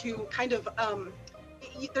able to kind of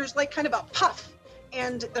there's like kind of a puff,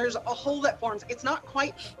 and there's a hole that forms. It's not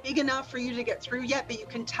quite big enough for you to get through yet, but you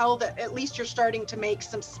can tell that at least you're starting to make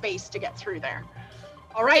some space to get through there.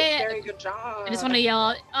 All right, Yeah. very good job. I just want to yell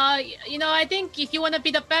out, I think if you want to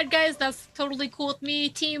beat up bad guys, that's totally cool with me,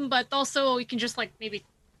 team. But also, you can just like maybe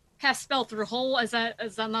cast spell through hole. Is that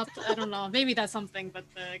not? I don't know. Maybe that's something. But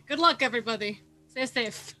good luck, everybody. Stay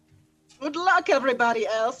safe. Good luck, everybody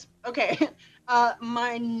else. Okay,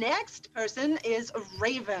 my next person is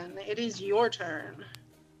Raven. It is your turn.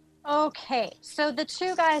 Okay, so the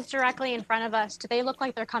 2 guys directly in front of us, do they look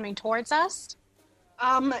like they're coming towards us?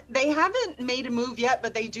 They haven't made a move yet,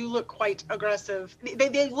 but they do look quite aggressive.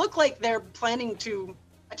 They look like they're planning to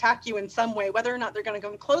attack you in some way. Whether or not they're going to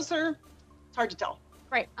come closer, it's hard to tell.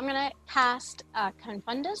 Great, I'm gonna cast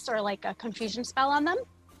Confundus, or like a confusion spell on them.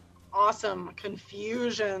 Awesome.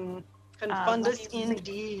 Confusion. Confundus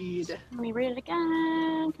indeed. Let me read it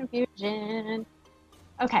again. Confusion.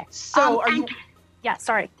 Okay. So are you... Yeah,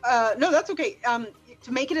 sorry. No, that's okay.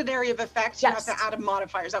 To make it an area of effect, you Yes. have to add a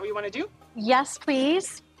modifier. Is that what you want to do? Yes,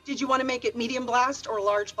 please. Did you want to make it medium blast or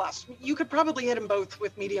large blast? You could probably hit them both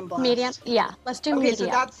with medium blast. Medium. Yeah, let's do Okay, medium. so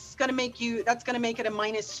that's gonna make it a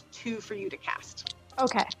 -2 for you to cast.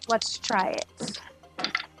 Okay, let's try it.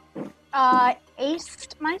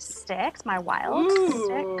 Aced my 6, my wild.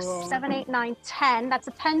 Ooh. 6, 7, 8, 9, 10. That's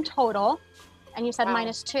a 10 total. And you said Wow.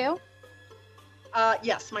 -2,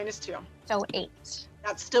 Yes, -2. so 8.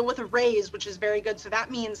 That's still with a raise, which is very good. So that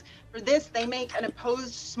means for this, they make an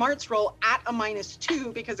opposed smarts roll at a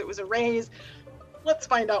 -2 because it was a raise. Let's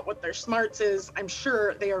find out what their smarts is. I'm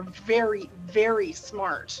sure they are very, very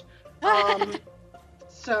smart.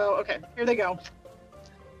 So, okay, here they go.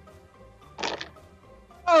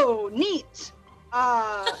 Oh, neat.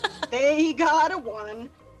 They got a 1.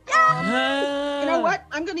 You know what?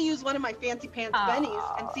 I'm going to use one of my fancy pants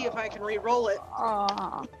bennies and see if I can re-roll it.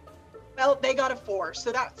 Aw. Well, they got a 4,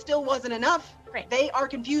 so that still wasn't enough. Great. They are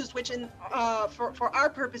confused, which for our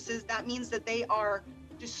purposes, that means that they are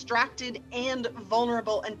distracted and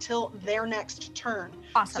vulnerable until their next turn.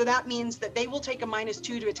 Awesome. So that means that they will take a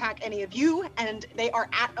 -2 to attack any of you, and they are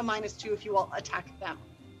at a -2 if you will attack them.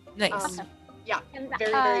 Nice. Yeah, And,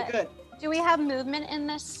 very, very good. Do we have movement in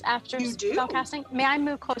this after You do. spellcasting? May I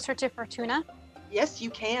move closer to Fortuna? Yes,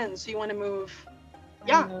 you can. So you want to move. I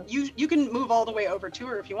Yeah, move- you can move all the way over to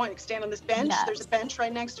her if you want. You can stand on this bench. Yes. There's a bench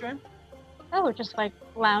right next to her. Oh, just like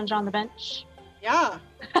lounge on the bench. Yeah,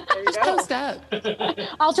 there you Just go. post up.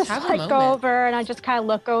 I'll just Have a like go moment. over and I just kind of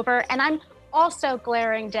look over, and I'm also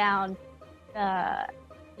glaring down the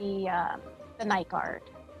night guard.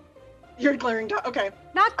 You're glaring down. Okay.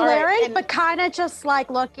 Not All right, glaring, and- but kind of just like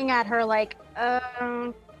looking at her like,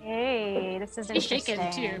 okay, this is He's interesting.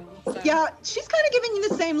 shaken too. So. Yeah, she's kind of giving you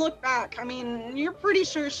the same look back. I mean, you're pretty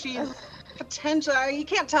sure she's potentially, you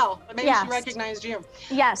can't tell, but maybe Yes. she recognized you.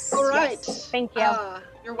 Yes. All right. yes. Thank you.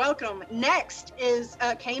 You're welcome. Next is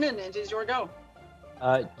Kanan. It is your go.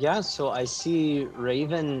 Yeah, so I see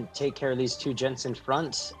Raven take care of these 2 gents in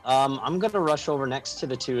front. I'm going to rush over next to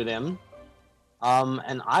the 2 of them.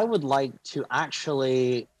 And I would like to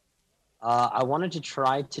actually, I wanted to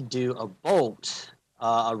try to do a bolt,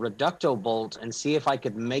 a reducto bolt, and see if I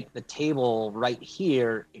could make the table right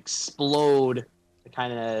here explode to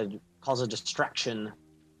kind of cause a distraction.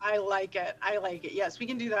 I like it. I like it. Yes, we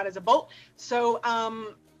can do that as a bolt. So,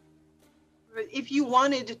 if you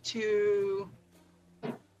wanted to,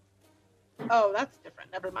 oh, that's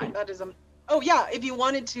different. Never mind. That is Oh yeah, if you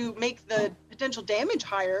wanted to make the potential damage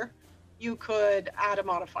higher, you could add a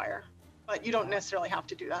modifier, but you don't necessarily have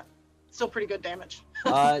to do that. Still pretty good damage.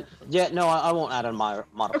 Yeah, no, I won't add a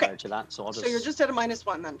modifier to that, so I'll just. So you're just at a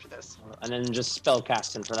 -1 then for this. And then just spell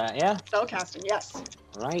casting for that, yeah. Spell casting, yes.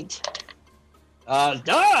 All right.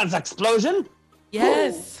 That's explosion!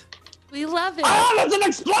 Yes. We love it. Oh, there's an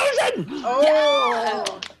explosion! Oh.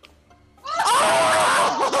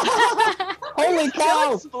 Holy Still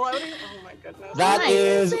cow! exploding? Oh my goodness. That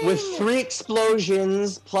is, Amazing. with 3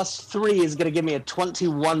 explosions plus 3 is going to give me a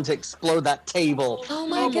 21 to explode that table. Oh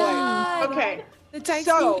my Oh boy. god. Okay. The dice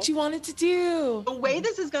So- knew what you wanted to do. The way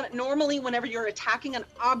this is gonna normally, whenever you're attacking an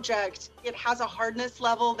object, it has a hardness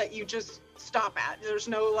level that you just stop at. There's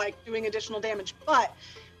no like doing additional damage. But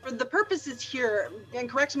for the purposes here, and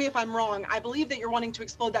correct me if I'm wrong, I believe that you're wanting to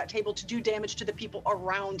explode that table to do damage to the people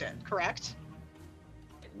around it, correct?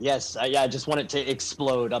 Yes, yeah, I just want it to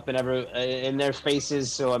explode up in their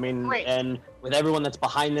faces. So I mean, Great. and with everyone that's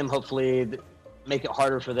behind them, hopefully make it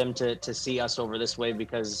harder for them to see us over this way.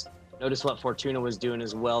 Because notice what Fortuna was doing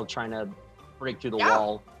as well, trying to break through the Yeah.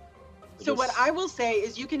 wall. So what I will say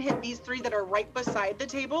is you can hit these 3 that are right beside the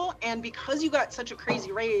table, and because you got such a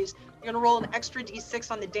crazy raise, you're gonna roll an extra d6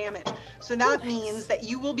 on the damage. So that Nice. means that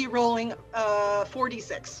you will be rolling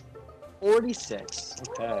 4d6. 46.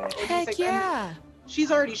 Okay. 4d6, Heck and yeah.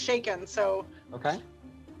 she's already shaken, so Okay.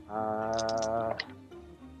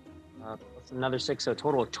 That's another 6, so a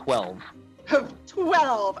total of 12.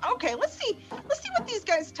 12. Okay, let's see what these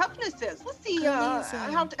guys' toughness is. Let's see Amazing.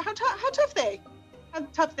 how tough they. How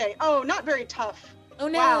tough they. Oh, not very tough. Oh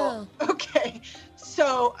no. Wow. Okay.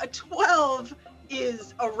 So a 12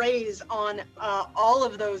 is a raise on all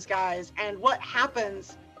of those guys, and what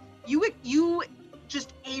happens? You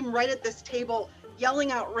just aim right at this table,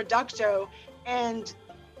 yelling out Reducto, and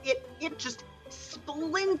it just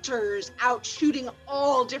splinters out, shooting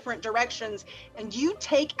all different directions, and you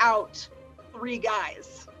take out 3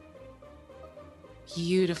 guys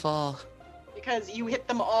Beautiful. because you hit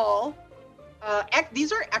them all.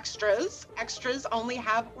 These are extras. Extras only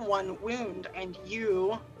have 1 wound, and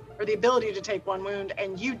or the ability to take 1 wound,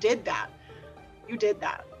 and you did that.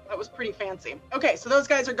 That was pretty fancy. Okay, so those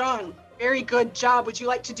guys are gone. Very good job. Would you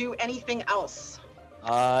like to do anything else?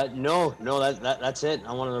 No, that's it.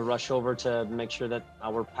 I wanted to rush over to make sure that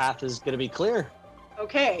our path is going to be clear.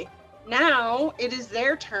 Okay, now it is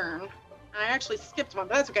their turn. I actually skipped one,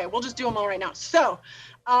 but that's okay. We'll just do them all right now. So,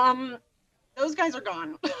 those guys are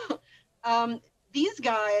gone. This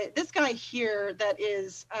guy here that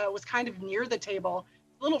was kind of near the table,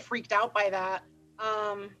 a little freaked out by that.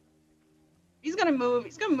 He's gonna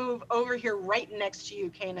move over here right next to you,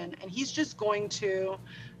 Kanan, and he's just going to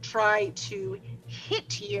try to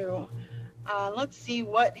hit you. Let's see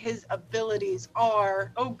what his abilities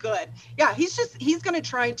are. Oh, good. Yeah, he's gonna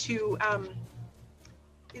try to.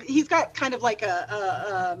 He's got kind of like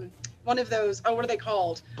a one of those. Oh, what are they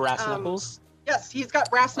called? Brass knuckles. Yes, he's got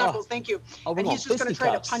brass knuckles. Thank you. Oh, And he's just gonna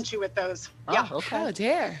try to fisticuffs. punch you with those. Oh, Yeah. okay. How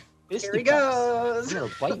dare. Here he Fisticuffs. goes. I'm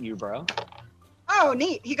gonna bite you, bro. Oh,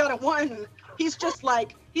 neat. He got a 1. He's just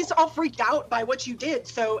like, he's all freaked out by what you did.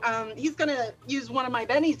 So he's going to use one of my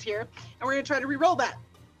bennies here, and we're going to try to re-roll that.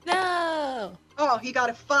 No. Oh, he got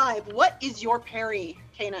a 5. What is your parry,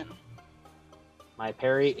 Kanan? My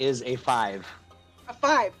parry is a 5. A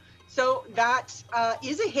 5. So that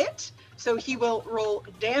is a hit. So he will roll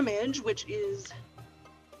damage, which is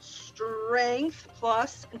strength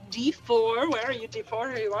plus D4. Where are you,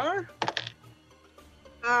 D4? Here you are.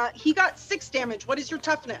 He got 6 damage. What is your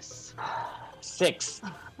toughness? 6.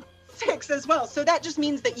 6 as well. So that just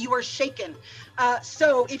means that you are shaken.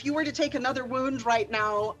 So if you were to take another wound right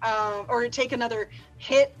now, or take another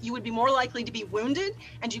hit, you would be more likely to be wounded,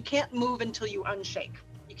 and you can't move until you unshake.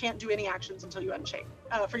 You can't do any actions until you unshake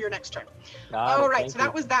for your next turn. All right, so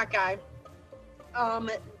that was that guy.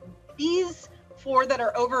 These 4 that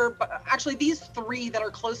are over, actually these 3 that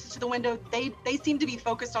are closest to the window, they seem to be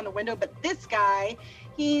focused on the window, but this guy,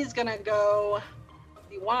 he's gonna go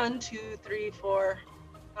 1, 2, 3, 4,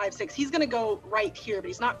 5, 6. He's gonna go right here, but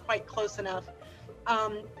he's not quite close enough.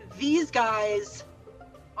 These guys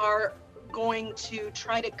are going to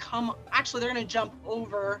try to come, actually they're gonna jump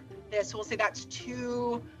over this. So we'll say that's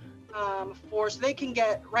 2, 4, so they can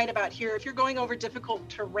get right about here. If you're going over difficult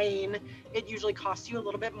terrain, it usually costs you a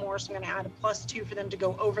little bit more, so I'm gonna add a +2 for them to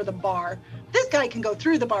go over the bar. This guy can go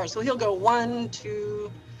through the bar, so he'll go 1,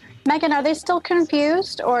 2. Megan, are they still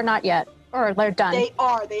confused or not yet? Or they're done? They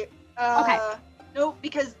are. Okay. No,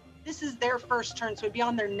 because this is their first turn, so it'd be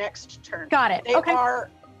on their next turn. Got it. They Okay.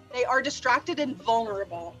 are distracted and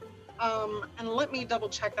vulnerable. And let me double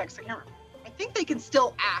check that because I think they can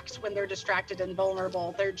still act when they're distracted and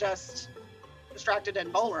vulnerable. They're just distracted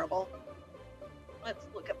and vulnerable. Let's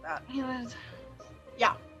look at that.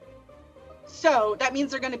 Yeah. So that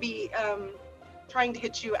means they're going to be trying to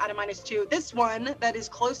hit you at a -2. This one that is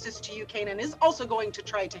closest to you, Kanan, is also going to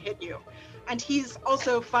try to hit you. And he's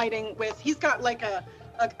also fighting with, he's got like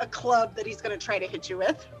a club that he's going to try to hit you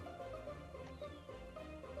with.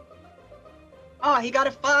 Oh, he got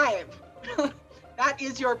a 5. That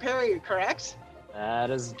is your parry, correct?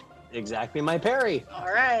 That is exactly my parry.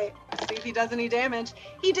 All right, let's see if he does any damage.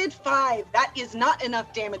 He did 5. That is not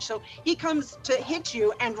enough damage. So he comes to hit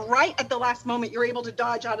you, and right at the last moment, you're able to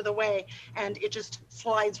dodge out of the way, and it just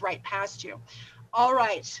slides right past you. All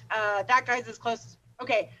right, that guy's as close.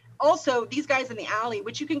 Okay, also, these guys in the alley,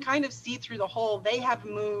 which you can kind of see through the hole, they have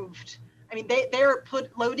moved. I mean, they're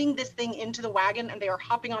loading this thing into the wagon, and they are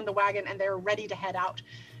hopping on the wagon, and they're ready to head out.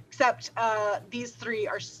 Except these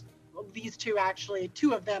two actually,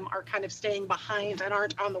 2 of them are kind of staying behind and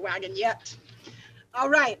aren't on the wagon yet. All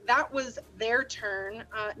right, that was their turn.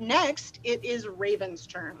 Next, it is Raven's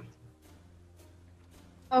turn.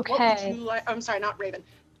 Okay. What would you like? I'm sorry, not Raven.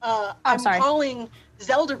 I'm sorry. calling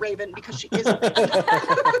Zelda Raven because she is a Raven.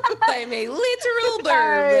 I'm a literal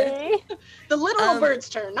bird. Sorry. The literal bird's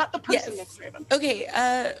turn, not the person Yes. next to Raven.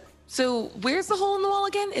 Okay, so where's the hole in the wall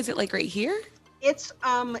again? Is it like right here? It's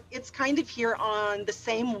kind of here on the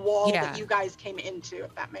same wall Yeah. that you guys came into,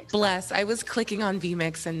 if that makes sense. Bless. I was clicking on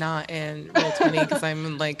VMix and not in Roll20 because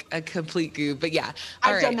I'm like a complete goob. But yeah, all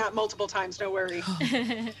I've right. done that multiple times, no worry.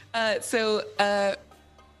 So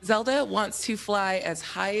Zelda wants to fly as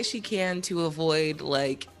high as she can to avoid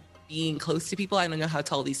like being close to people. I don't know how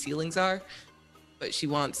tall these ceilings are, but she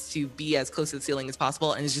wants to be as close to the ceiling as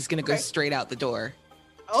possible and is just gonna go Okay. straight out the door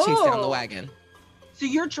to chase down the wagon. So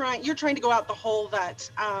you're trying to go out the hole that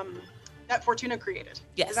that Fortuna created.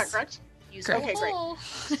 Yes. Is that correct? Use Correct. Okay, great. hole.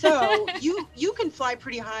 So you can fly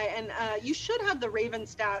pretty high, and you should have the Raven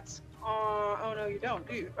stats. Oh no, you don't,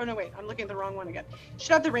 do you? Oh no, wait, I'm looking at the wrong one again. You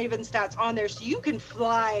should have the Raven stats on there, so you can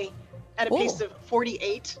fly at a pace Oh. of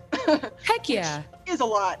 48. Heck yeah. Is a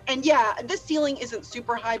lot. And yeah, this ceiling isn't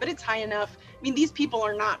super high, but it's high enough. I mean, these people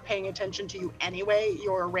are not paying attention to you anyway.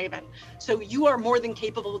 You're a Raven. So you are more than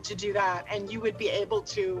capable to do that, and you would be able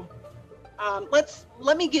to let's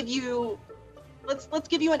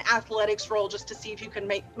give you an athletics roll just to see if you can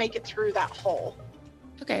make it through that hole.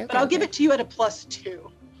 Okay. But I'll give it to you at a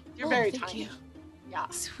 +2. You're Oh, very thank tiny. you. Yeah.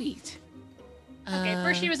 Sweet. Okay,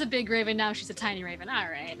 first she was a big raven, now she's a tiny raven. All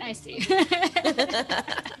right, I see.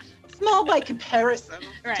 Small by comparison to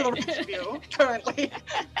the Right. rest of you currently.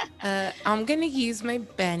 I'm gonna use my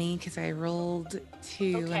Benny because I rolled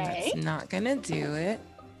 2 and Okay. that's not gonna do it.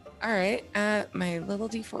 All right, my little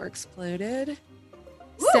D4 exploded.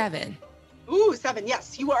 Woo! 7. Ooh, 7.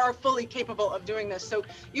 Yes, you are fully capable of doing this. So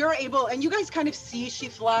you're able, and you guys kind of see she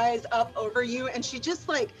flies up over you, and she just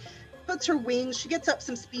like puts her wings, she gets up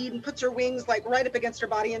some speed and puts her wings like right up against her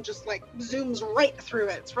body and just like zooms right through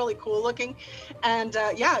it. It's really cool looking. And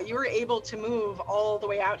yeah, you were able to move all the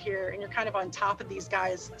way out here, and you're kind of on top of these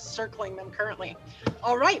guys, circling them currently.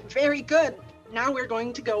 All right, very good. Now we're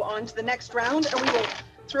going to go on to the next round, and we will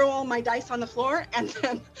throw all my dice on the floor, and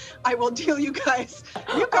then I will deal you guys.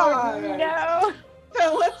 You guys. No.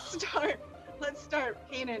 So let's start.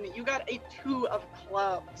 Kanan, you got a 2 of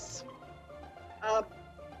clubs.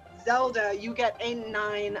 Zelda, you get a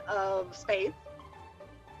 9 of spades.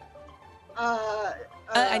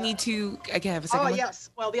 I need to. I can have a second Oh one.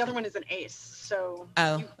 yes. Well, the other one is an ace, so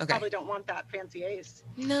Oh, you okay. probably don't want that fancy ace.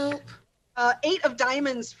 Nope. 8 of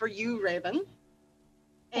diamonds for you, Raven.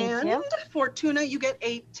 Thank And you. Fortuna, you get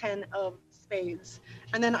a 10 of spades.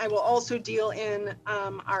 And then I will also deal in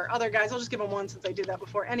our other guys. I'll just give them 1 since I did that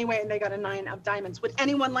before anyway, and they got a 9 of diamonds. Would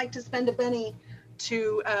anyone like to spend a Benny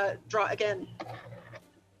to draw again?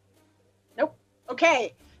 Nope.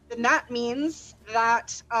 Okay, then that means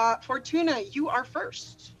that Fortuna, you are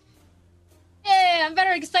first. Yay, I'm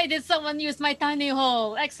very excited someone used my tiny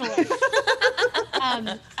hole. Excellent.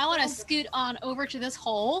 I want to scoot on over to this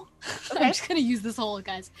hole. Okay. I'm just going to use this hole,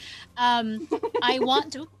 guys. I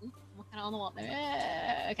want to... Ooh, what kind of on the wall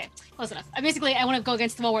there? Okay, close enough. Basically, I want to go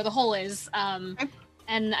against the wall where the hole is.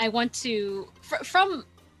 And I want to... From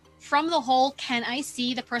the hole, can I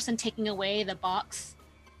see the person taking away the box?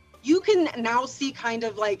 You can now see kind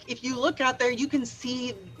of like, if you look out there, you can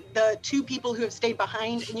see the 2 people who have stayed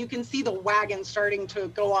behind, and you can see the wagon starting to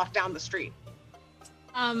go off down the street.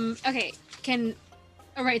 Okay,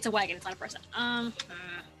 oh right, it's a wagon, it's not a person.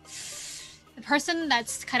 The person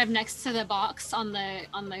that's kind of next to the box on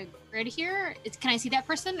the grid here, can I see that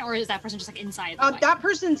person, or is that person just like inside the wagon? That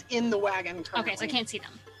person's in the wagon currently. Okay, so I can't see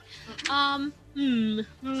them.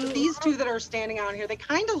 These two that are standing out here, they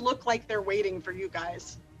kind of look like they're waiting for you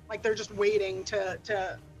guys. Like they're just waiting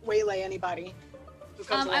to waylay anybody who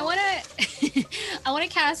comes I along. I wanna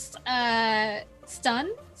cast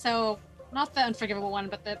stun. So not the unforgivable one,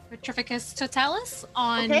 but the Petrificus Totalis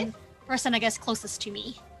on Okay. person I guess closest to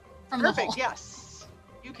me from Perfect, the hole. yes.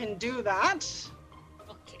 You can do that.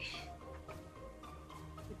 Okay.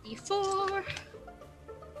 D4.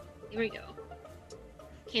 Here we go.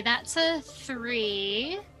 Okay, that's a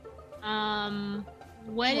 3.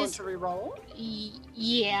 What You want is? to re-roll?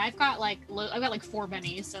 Yeah, I've got like 4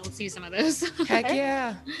 bennies, so let's use some of those. Heck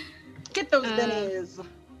yeah. Get those Uh, bennies.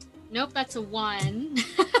 Nope, that's a 1.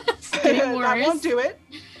 It's getting That worse. won't do it.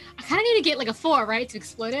 I kind of need to get like a 4, right, to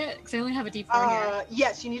explode it, because I only have a D4 here.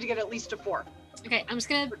 Yes, you need to get at least a 4. Okay, I'm just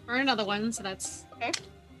gonna burn another one, so that's. Okay.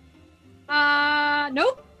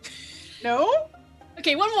 Nope. No?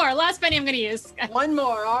 Okay, one more. Last penny I'm gonna use. One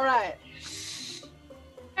more, all right.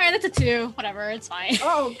 Alright, that's a 2. Whatever, it's fine.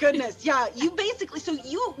 Oh goodness, yeah. You basically, so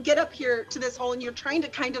you get up here to this hole and you're trying to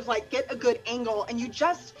kind of like get a good angle and you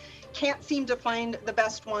just can't seem to find the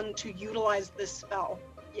best one to utilize this spell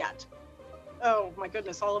yet. Oh my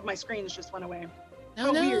goodness, all of my screens just went away. Oh,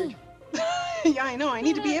 Oh, no. weird. Yeah, I know. I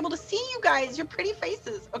need to be able to see you guys, your pretty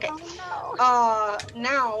faces. Okay. Oh, no.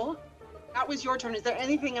 Now, that was your turn. Is there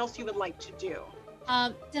anything else you would like to do?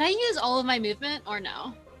 Did I use all of my movement or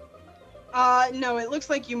no? No, it looks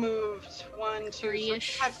like you moved 1, 2, 3.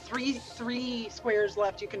 Three-ish. You have three squares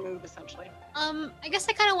left you can move, essentially. I guess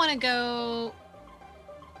I kind of want to go.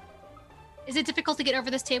 Is it difficult to get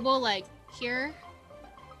over this table, like here?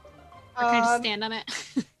 Or can I just stand on it?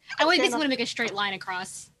 I would stand just on- want to make a straight line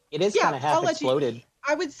across. It is Yeah, kind of half I'll let you- exploded.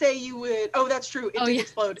 I would say you would. Oh, that's true. It Oh, did yeah.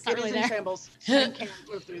 explode. It's not It is really in there. shambles. You can't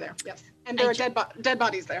move through there. Yes, and there I are ju- dead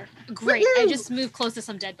bodies there. Great. I Woohoo! just moved close to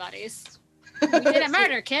some dead bodies. We did a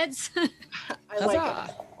murder, kids. I like it.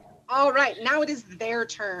 Huzzah. All right, now it is their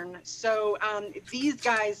turn. So these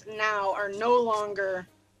guys now are no longer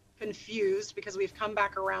confused because we've come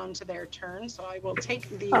back around to their turn. So I will take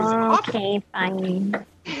these off. Okay, fine.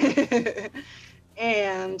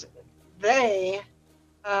 And they,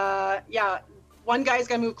 one guy's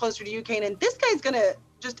gonna move closer to you, Kanan. This guy's gonna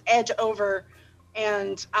just edge over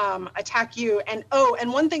and attack you. And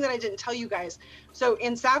and one thing that I didn't tell you guys. So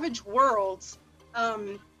in Savage Worlds,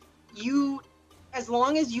 you, as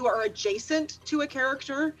long as you are adjacent to a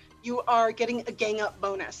character, you are getting a gang up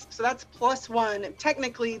bonus. So that's +1.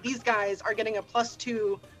 Technically, these guys are getting a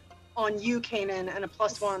 +2 on you, Kanan, and a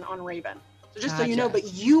 +1 on Raven. So just so you know, Gotcha.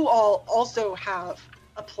 but you all also have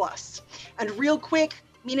a plus. And real quick,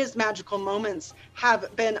 Mina's magical moments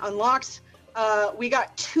have been unlocked. We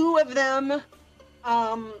got 2 of them,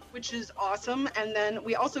 which is awesome. And then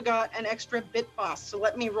we also got an extra bit boss. So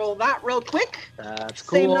let me roll that real quick. That's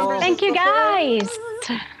Same cool. numbers. Thank you, guys.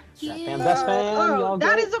 That fan, best fan. Oh, y'all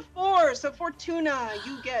that great. is a 4. So Fortuna,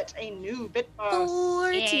 you get a new bit boss.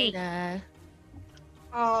 Fortuna.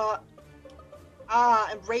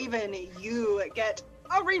 And Raven, you get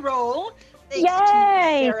a reroll. Thanks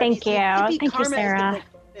Yay! to Sarah. Thank you. Zippy Thank you, Karma is the Sarah. big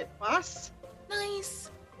bit boss.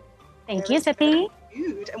 Nice. Thank Very you, Zippy.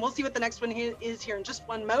 Good. And we'll see what the next one is here in just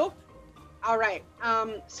one mo. All right.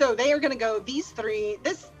 So they are going to go, these 3.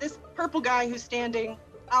 This purple guy who's standing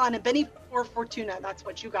on a Benny for Fortuna. That's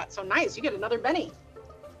what you got. So nice. You get another Benny.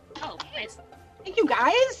 Oh, nice. Thank you,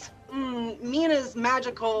 guys. Mina's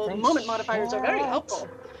magical Thanks, moment modifiers are very chat. helpful.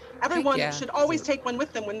 Everyone yeah. should always take one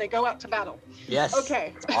with them when they go out to battle. Yes.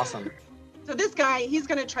 Okay. It's awesome. So this guy, he's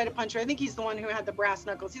going to try to punch you. I think he's the one who had the brass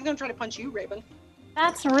knuckles. He's going to try to punch you, Raven.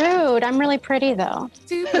 That's rude. I'm really pretty though.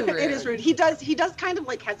 Super rude. It is rude. He does kind of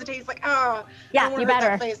like hesitate. He's like, I Yeah, don't you want to hurt better.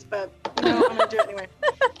 that place, but I'm going to do it anyway.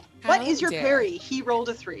 What How is your dare. parry? He rolled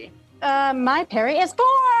a 3. My parry is 4.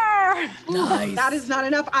 Nice. That is not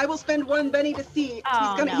enough. I will spend 1 Benny to see.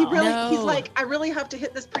 Oh, He's no. he's No. like, I really have to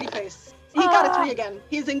hit this pretty face. He got a Ah. 3 again.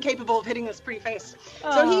 He's incapable of hitting this pretty face.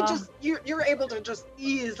 So he just, you're able to just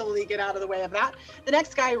easily get out of the way of that. The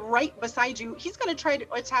next guy right beside you, he's going to try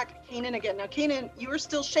to attack Kanan again. Now, Kanan, you are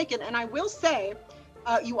still shaken, and I will say,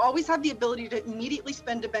 you always have the ability to immediately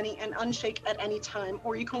spend a Benny and unshake at any time,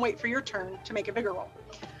 or you can wait for your turn to make a bigger roll.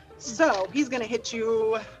 So he's going to hit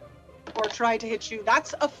you, or try to hit you.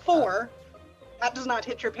 That's a 4. That does not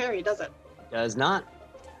hit your parry, does it? Does not.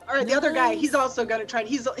 All right, the other guy, Nice. he's also gonna try.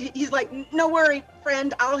 He's like, no worry,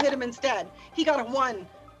 friend, I'll hit him instead. He got a 1.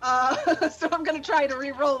 So I'm gonna try to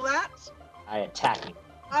re-roll that. I attack you.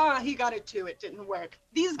 He got a 2. It didn't work.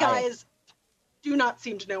 These All guys do not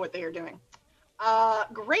seem to know what they are doing.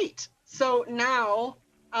 Great. So now,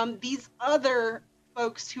 these other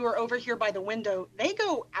folks who are over here by the window, they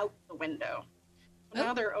go out the window.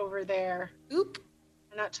 Now they're over there. Oop.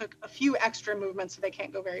 And that took a few extra movements, so they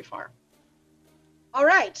can't go very far. All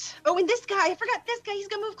right. Oh, and this guy, I forgot this guy. He's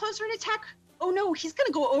going to move closer and attack. Oh, no, he's going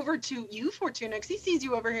to go over to you, Fortuna, because he sees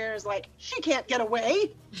you over here and is like, she can't get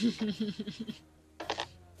away. He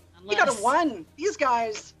got a 1. These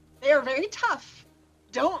guys, they are very tough.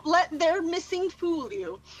 Don't let their missing fool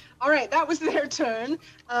you. All right, that was their turn.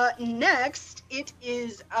 Next, it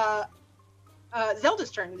is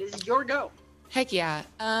Zelda's turn. It is your go. Heck yeah.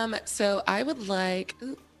 So I would like.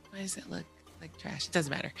 Ooh, why does it look like trash? It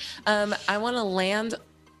doesn't matter. I want to land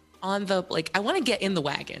on the I want to get in the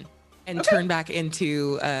wagon and turn back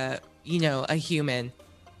into a human.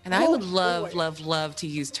 And I would love to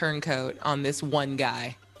use turncoat on this one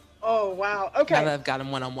guy. Oh wow. Okay. Now that I've got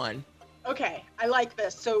him one-on-one. Okay, I like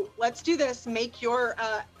this. So let's do this. Make your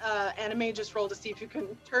animagus roll to see if you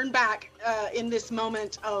can turn back in this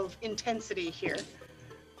moment of intensity here.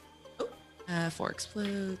 4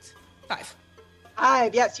 explodes. 5.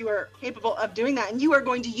 5. Yes, you are capable of doing that, and you are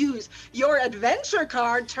going to use your adventure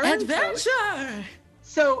card. Adventure.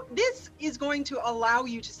 So this is going to allow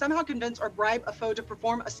you to somehow convince or bribe a foe to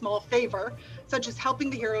perform a small favor, such as helping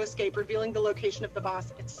the hero escape, revealing the location of the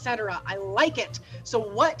boss, etc. I like it.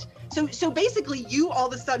 So basically you all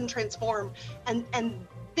of a sudden transform, and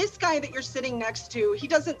this guy that you're sitting next to, he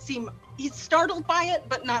doesn't seem, he's startled by it,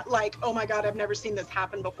 but not like, oh my God, I've never seen this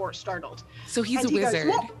happen before, startled. So he's and a wizard.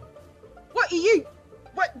 Goes, what are you?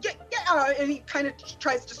 What? Get out. And he kind of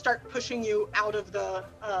tries to start pushing you out of the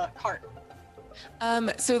cart.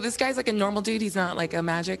 So this guy's like a normal dude. He's not like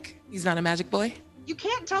he's not a magic boy. You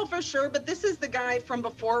can't tell for sure, but this is the guy from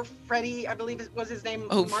before Freddie, I believe was his name.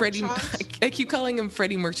 Oh, Freddie. I keep calling him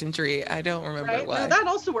Freddie Merchantry. I don't remember why. No, that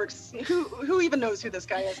also works. Who even knows who this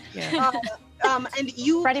guy is? Yeah. And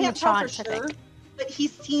you Freddie can't tell for Merchant, sure, but he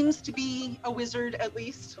seems to be a wizard at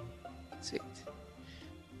least. Sweet.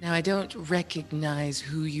 Now, I don't recognize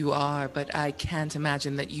who you are, but I can't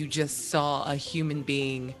imagine that you just saw a human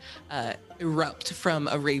being erupt from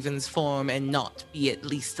a raven's form and not be at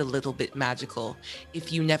least a little bit magical.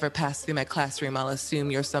 If you never pass through my classroom, I'll assume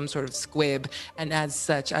you're some sort of squib, and as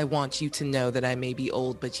such, I want you to know that I may be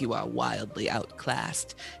old, but you are wildly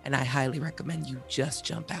outclassed, and I highly recommend you just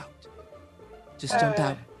jump out. Just jump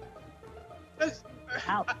out.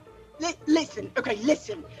 Listen.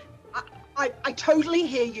 I totally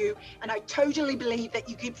hear you, and I totally believe that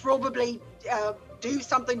you could probably do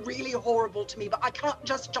something really horrible to me, but I can't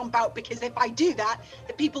just jump out, because if I do that,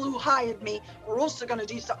 the people who hired me are also going to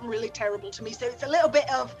do something really terrible to me. So it's a little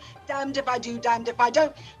bit of damned if I do, damned if I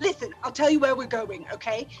don't. Listen, I'll tell you where we're going,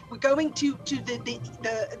 okay? We're going to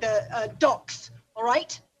the docks, all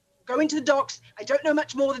right? Going to the docks. I don't know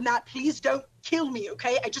much more than that. Please don't kill me,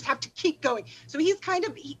 okay? I just have to keep going. So he's kind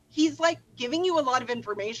of, he's like giving you a lot of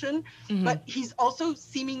information, but he's also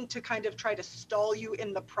seeming to kind of try to stall you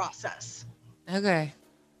in the process. Okay.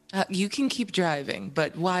 You can keep driving,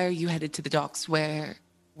 but why are you headed to the docks?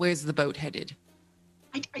 Where's the boat headed?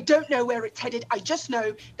 I don't know where it's headed. I just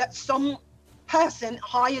know that some person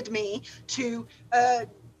hired me to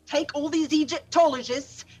take all these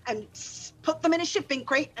Egyptologists and put them in a shipping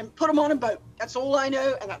crate and put them on a boat. That's all I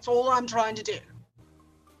know, and that's all I'm trying to do.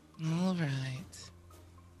 All right.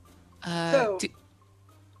 Go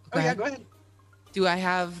ahead. Do I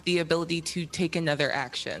have the ability to take another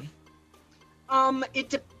action? It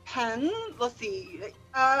depends. Let's see.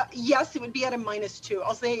 Yes, it would be at a -2.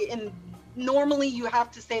 I'll say normally you have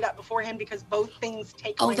to say that beforehand because both things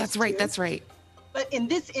take Oh, that's right. That's right. But in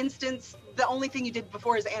this instance, the only thing you did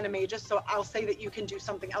before is animagus, so I'll say that you can do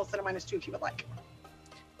something else at a -2 if you would like.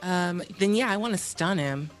 Then yeah, I want to stun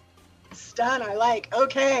him. Stun, I like.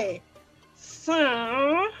 Okay. So,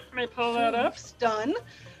 let me pull that up. Stun.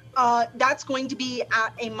 That's going to be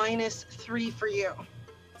at a -3 for you.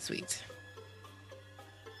 Sweet.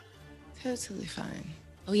 Totally fine.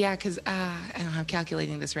 Oh yeah, because I don't have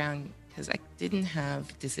calculating this round because I didn't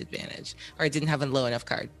have disadvantage, or I didn't have a low enough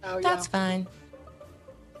card. Oh, yeah. That's fine.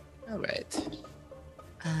 All right.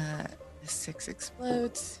 6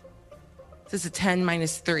 explodes. This is a 10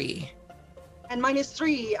 -3. And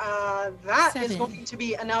 -3, that is 7. going to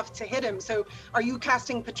be enough to hit him. So are you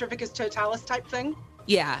casting Petrificus Totalis type thing?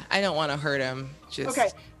 Yeah, I don't want to hurt him.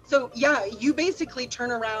 Okay. So yeah, you basically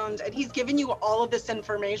turn around and he's giving you all of this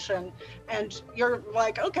information and you're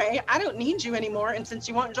like, okay, I don't need you anymore. And since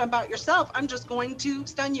you won't jump out yourself, I'm just going to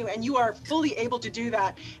stun you. And you are fully able to do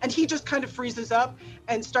that. And he just kind of freezes up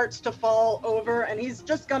and starts to fall over, and he's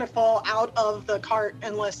just going to fall out of the cart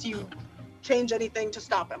unless you change anything to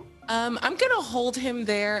stop him. I'm going to hold him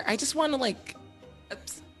there. I just want to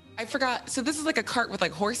I forgot. So this is like a cart with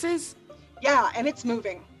like horses? Yeah, and it's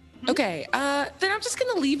moving. Okay, then I'm just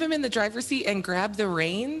gonna leave him in the driver's seat and grab the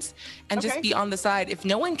reins and just Okay. be on the side. If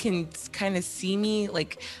no one can kind of see me,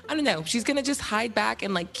 like, I don't know, she's gonna just hide back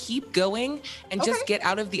and like keep going and just Okay. get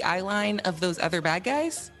out of the eye line of those other bad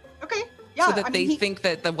guys Okay. Yeah. so that I they mean, he, think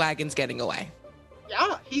that the wagon's getting away.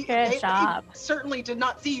 yeah. Good job. He certainly did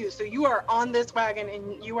not see you. So you are on this wagon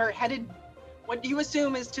and you are headed, what you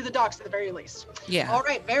assume is to the docks at the very least. Yeah. All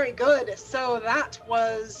right. Very good. So that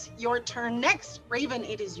was your turn. Next, Raven,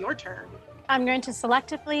 it is your turn. I'm going to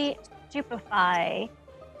selectively stupefy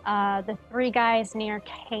the 3 guys near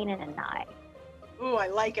Kanan and I. Ooh, I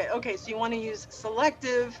like it. Okay, so you want to use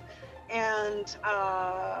selective and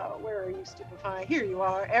where are you, stupefy? Here you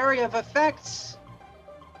are. Area of effect.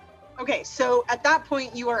 Okay, so at that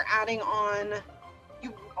point you are adding on,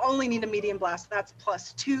 you only need a medium blast, that's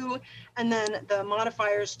 +2, and then the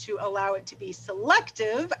modifiers to allow it to be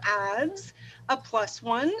selective adds a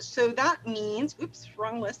 +1. So that means, oops,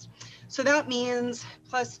 wrong list. So that means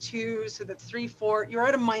 +2, so that's 3, 4. You're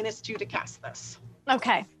at a -2 to cast this.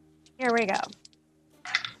 Okay, here we go.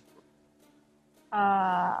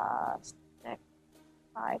 6,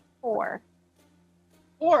 5, 4.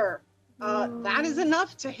 Or that is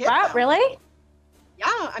enough to hit Wow, them. really? Yeah,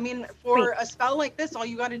 I mean, for a spell like this, all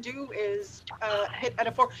you got to do is hit at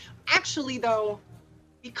a 4. Actually, though,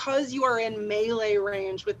 because you are in melee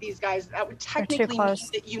range with these guys, that would technically mean close.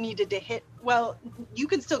 that you needed to hit. Well, you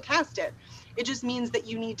can still cast it. It just means that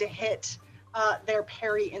you need to hit their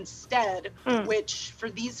parry instead, Mm. which for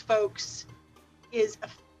these folks is a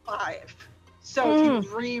 5. So if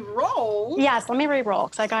you re-roll, Yes, let me re-roll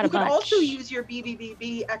because I got you a can bunch. also use your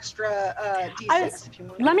BBBB extra D6 if you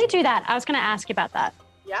want. Let me do that. I was going to ask you about that.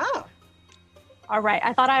 Yeah. All right,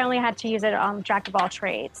 I thought I only had to use it on Jack of all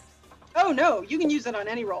trades. Oh no, you can use it on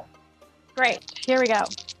any roll. Great, here we go.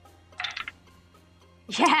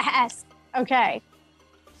 Yes. Okay.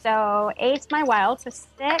 So 8's my wild, so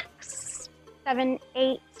 6, 7,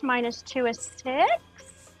 8 minus 2 is 6.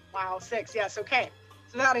 Wow, 6. Yes, okay.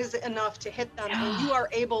 So that is enough to hit them, and you are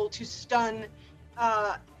able to stun.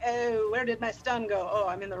 Oh, where did my stun go? Oh,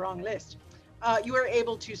 I'm in the wrong list. You are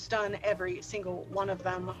able to stun every single one of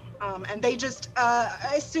them, and they just.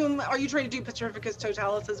 I assume. Are you trying to do Petrificus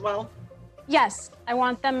Totalis as well? Yes, I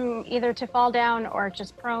want them either to fall down or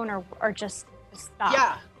just prone or just stop.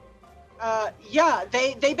 Yeah. Yeah.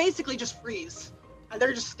 They basically just freeze.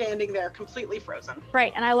 They're just standing there, completely frozen.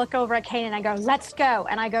 Right, and I look over at Kane and I go, "Let's go!"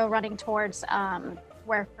 And I go running towards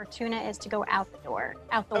where Fortuna is to go out the door,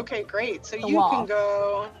 out the. Okay, great. So the you wall. can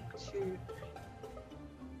go to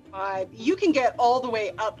 5. You can get all the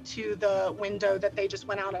way up to the window that they just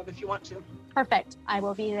went out of if you want to. Perfect. I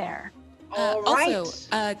will be there. All right.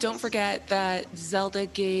 Also, don't forget that Zelda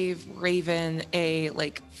gave Raven a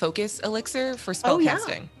like focus elixir for Oh, yeah.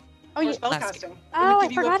 spellcasting. Oh, For you, spellcasting. oh, I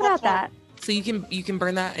give you a forgot plus about that. So you can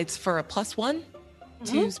burn that. It's for a +1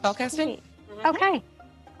 to spellcasting. Sweet. Okay,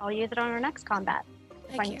 I'll use it on our next combat.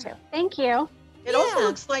 if I Thank need you. to. Thank you. It also Yeah.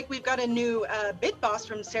 looks like we've got a new bit boss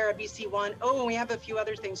from Sarah BC1. Oh, and we have a few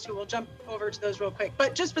other things too. We'll jump over to those real quick.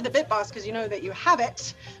 But just for the bit boss, because you know that you have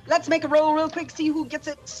it, let's make a roll real quick, see who gets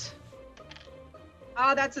it.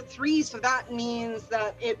 That's a 3, so that means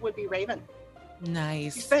that it would be Raven. You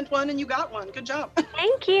Nice. spent 1 and you got 1. Good job.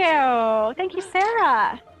 Thank you. Thank you,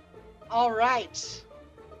 Sarah. All right.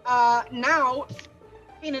 Now,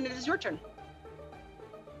 Kanan, it is your turn.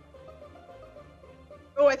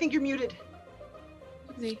 Oh, I think you're muted.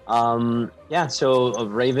 Yeah, so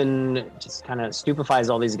Raven just kind of stupefies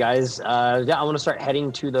all these guys. Yeah, I want to start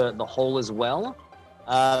heading to the hole as well.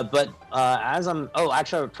 But as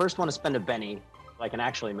actually, I first want to spend a Benny so I can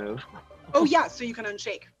actually move. Oh, yeah, so you can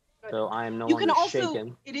unshake. So I am no You longer can also,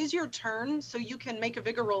 shaken. it is your turn, so you can make a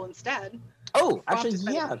vigor roll instead. Oh, I'll have actually, to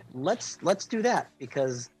spend a yeah, Benny. let's do that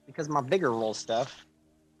because my bigger roll stuff.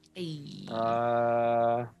 Hey.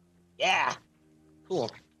 Yeah,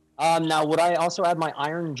 cool. Now would I also add my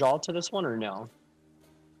Iron Jaw to this one or no?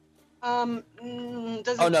 Does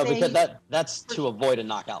Oh it no, say- because that's to avoid a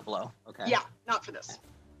knockout blow. Okay. Yeah, not for this.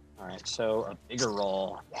 All right, so a bigger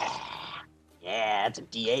roll. Yeah, that's a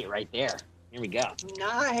D8 right there. Here we go.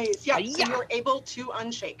 Nice. Yeah, so Yeah. you're able to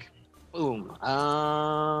unshake. Boom.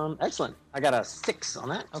 Excellent. I got a 6 on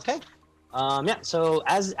that. Okay. Yeah. So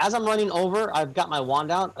as I'm running over, I've got my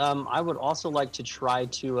wand out. I would also like to try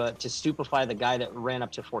to stupefy the guy that ran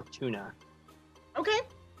up to Fortuna. Okay.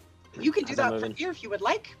 You can do As I'm that from moving. here if you would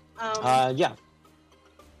like. Yeah.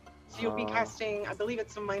 So you'll be casting, I believe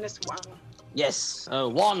it's a -1. Yes.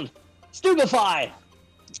 Wand. Stupefy.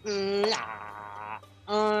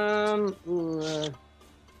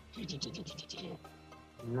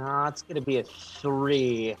 No, it's gonna be a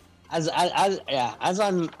 3. As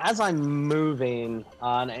I'm moving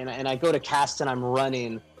and I go to cast and I'm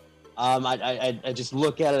running, I just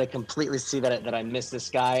look at it. I completely see that I missed this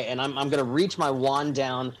guy, and I'm gonna reach my wand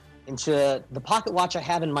down into the pocket watch I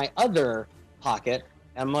have in my other pocket.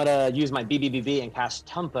 And I'm gonna use my BBBB and cast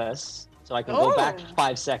Tumpus, so I can go back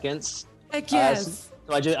 5 seconds. Heck yes.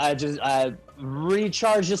 So I just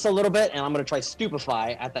recharge just a little bit, and I'm gonna try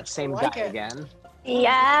Stupefy at that same like guy it. again.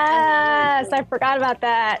 Yes, I forgot about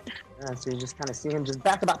that. So you just kind of see him just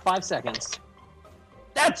back about 5 seconds.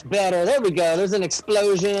 That's better. There we go. There's an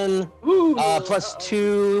explosion. Ooh, Plus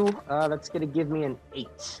 2. That's gonna give me an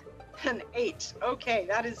 8. An 8. Okay,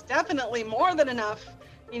 that is definitely more than enough.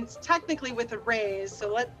 Means technically with a raise,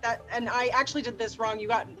 so let that. And I actually did this wrong. You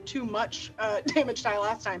got too much damage die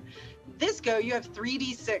last time. This go, you have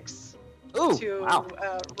 3d6 to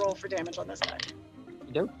roll for damage on this side.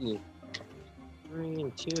 Okie dokie. 3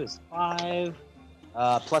 and 2 is 5.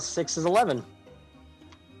 Plus 6 is 11.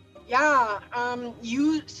 Yeah,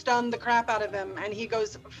 you stun the crap out of him, and he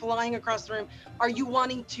goes flying across the room. Are you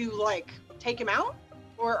wanting to like take him out,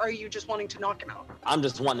 or are you just wanting to knock him out? I'm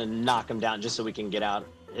just wanting to knock him down just so we can get out.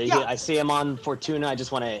 Yeah. I see him on Fortuna. I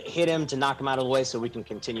just want to hit him to knock him out of the way so we can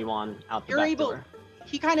continue on out the back door.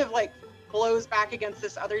 He kind of like blows back against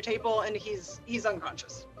this other table, and he's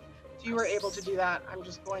unconscious. So you were able to do that. I'm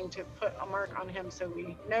just going to put a mark on him so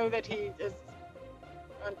we know that he is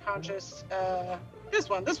unconscious. This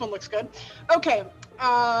one looks good. Okay,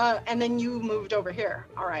 and then you moved over here.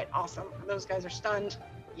 All right, awesome. Those guys are stunned.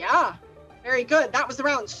 Yeah, very good. That was the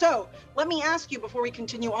round. So let me ask you before we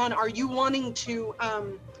continue on, are you wanting to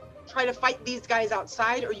try to fight these guys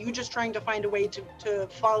outside, or are you just trying to find a way to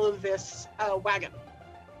follow this wagon?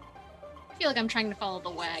 I feel like I'm trying to follow the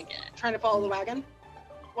wagon. Trying to follow the wagon?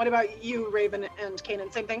 What about you, Raven and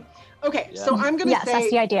Kanan? Same thing? Okay, Yeah. so I'm going to say... Yes, that's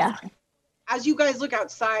the idea. As you guys look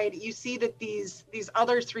outside, you see that these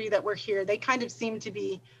other three that were here, they kind of seem to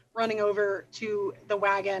be running over to the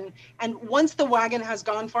wagon. And once the wagon has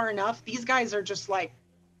gone far enough, these guys are just like,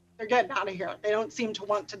 they're getting out of here. They don't seem to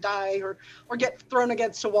want to die or get thrown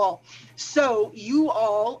against a wall. So you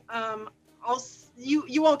all,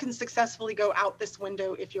 you all can successfully go out this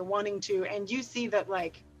window if you're wanting to, and you see that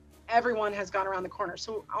like everyone has gone around the corner.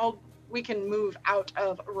 So we can move out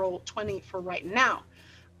of roll 20 for right now.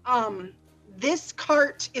 This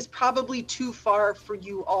cart is probably too far for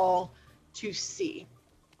you all to see.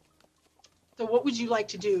 So what would you like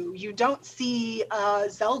to do? You don't see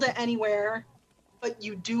Zelda anywhere, but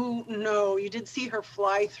you did see her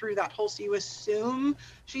fly through that hole, so you assume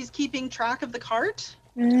she's keeping track of the cart?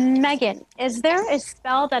 Megan, is there a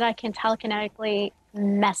spell that I can telekinetically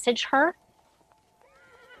message her?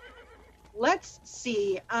 Let's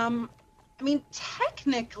see. I mean,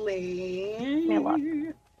 technically... Let me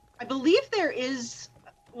look. I believe there is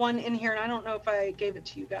one in here, and I don't know if I gave it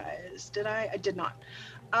to you guys. Did I? I did not.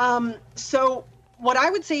 So what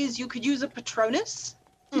I would say is you could use a Patronus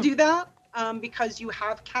to do that, because you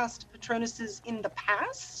have cast Patronuses in the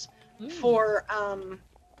past for,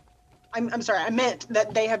 I'm sorry, I meant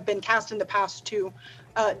that they have been cast in the past to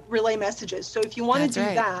relay messages. So if you want to do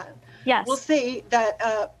that, yes, we'll say that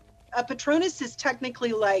a Patronus is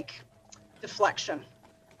technically like deflection.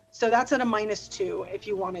 So that's at a -2 if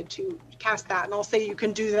you wanted to cast that. And I'll say you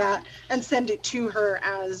can do that and send it to her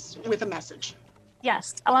as with a message.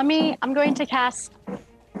 Yes. I'm going to cast,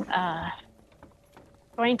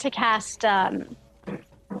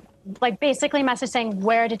 like basically message saying,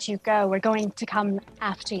 where did you go? We're going to come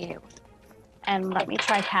after you. And let me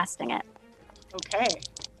try casting it. Okay.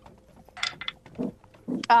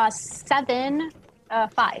 7,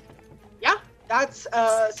 5. Yeah, that's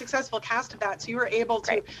a successful cast of that. So you were able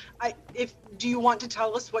to, do you want to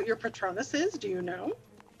tell us what your Patronus is? Do you know?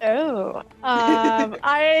 Oh,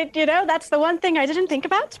 that's the one thing I didn't think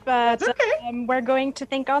about, but That's okay. we're going to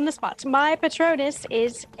think on the spot. My Patronus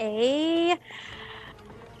is a,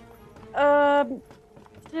 I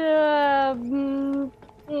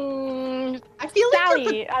feel like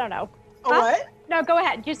Sally. I don't know. Oh, what? No, go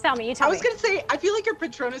ahead. You tell me. I was going to say, I feel like your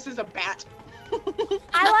Patronus is a bat.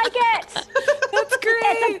 I like it. That's great.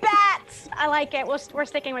 It's a bat. I like it. We're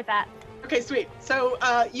sticking with that. Okay, sweet. So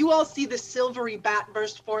you all see the silvery bat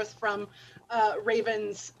burst forth from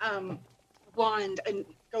Raven's wand and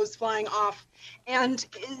goes flying off. And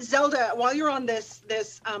Zelda, while you're on this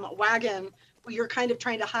wagon, where you're kind of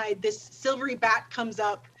trying to hide, this silvery bat comes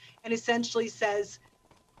up and essentially says,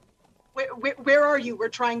 where are you? We're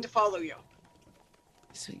trying to follow you.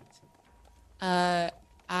 Sweet.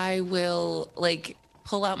 I will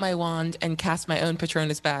pull out my wand and cast my own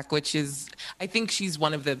Patronus back, which is, I think she's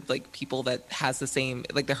one of the like people that has the same,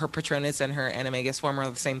 like her Patronus and her Animagus form are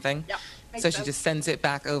the same thing. Yeah. So she just sends it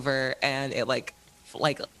back over, and it like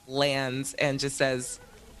lands and just says,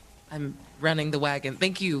 "I'm running the wagon.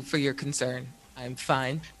 Thank you for your concern. I'm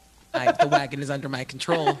fine. The wagon is under my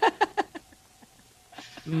control.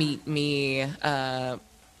 Meet me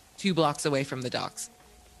 2 blocks away from the docks.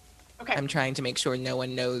 Okay. I'm trying to make sure no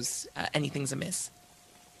one knows anything's amiss."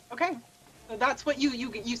 Okay. So that's what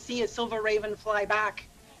you see as Silver Raven fly back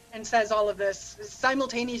and says all of this,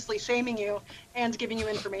 simultaneously shaming you and giving you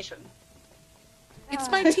information.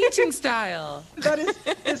 It's my teaching style. That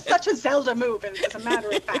is such a Zelda move, as a matter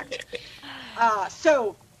of fact.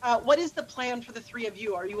 So what is the plan for the 3 of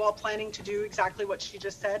you? Are you all planning to do exactly what she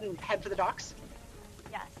just said and head for the docks?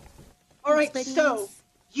 Yes. All right, so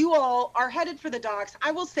you all are headed for the docks.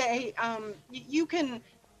 I will say you can,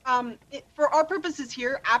 for our purposes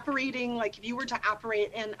here, apparating, like if you were to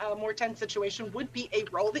apparate in a more tense situation, would be a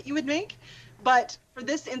roll that you would make. But for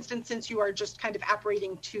this instance, since you are just kind of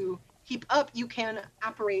apparating to keep up, you can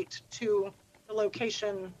apparate to the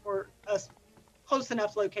location or a close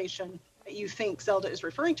enough location that you think Zelda is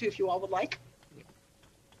referring to, if you all would like.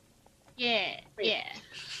 Yeah, Great. yeah.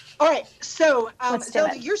 All right, so Let's do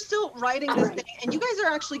Zelda, it. you're still riding this thing, and you guys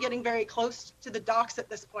are actually getting very close to the docks at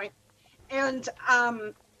this point. And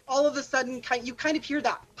all of a sudden, you kind of hear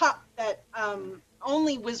that pop that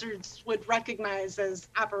only wizards would recognize as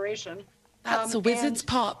apparition. That's a wizard's and-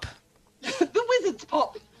 pop. The wizard's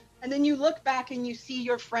pop. And then you look back and you see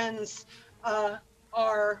your friends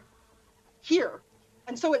are here.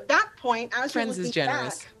 And so at that point, as Friends you're is looking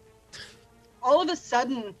generous. back, all of a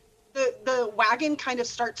sudden, the wagon kind of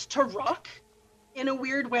starts to rock in a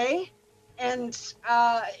weird way. And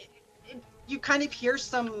you kind of hear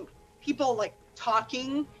some people like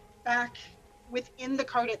talking back within the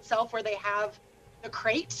cart itself where they have the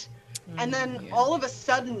crate. And then Yeah. all of a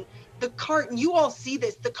sudden, the cart, and you all see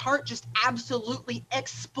this, the cart just absolutely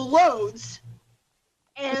explodes.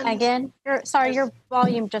 And Again, your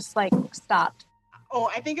volume just like stopped. oh,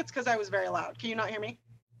 I think it's because I was very loud. Can you not hear me?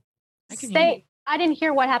 I can hear you. I didn't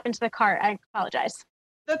hear what happened to the cart. I apologize.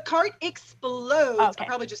 The cart explodes. Okay. I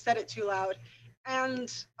probably just said it too loud.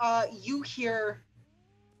 And you hear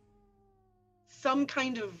some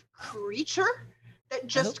kind of creature that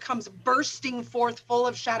just comes bursting forth full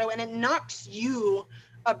of shadow, and it knocks you,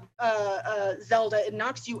 Zelda, it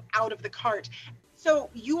knocks you out of the cart. So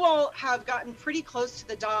you all have gotten pretty close to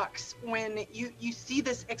the docks when you see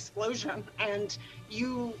this explosion, and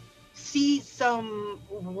you see some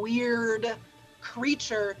weird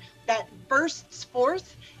creature that bursts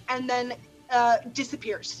forth and then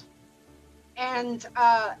disappears. And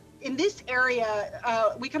in this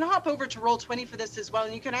area, we can hop over to Roll20 for this as well,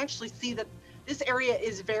 and you can actually see that this area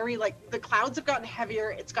is very, like, the clouds have gotten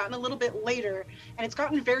heavier, it's gotten a little bit later, and it's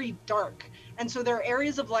gotten very dark. And so there are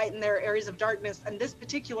areas of light and there are areas of darkness, and this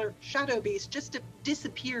particular shadow beast just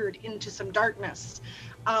disappeared into some darkness.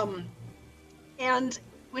 And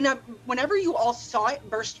whenever you all saw it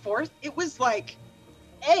burst forth, it was like,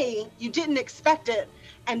 A, you didn't expect it,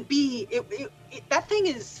 and B, that thing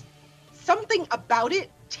is, something about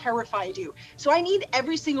it terrified you. So I need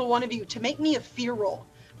every single one of you to make me a fear roll.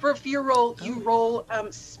 For a fear roll, you roll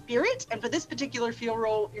spirit, and for this particular fear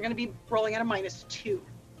roll, you're going to be rolling at a -2.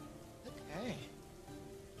 Okay.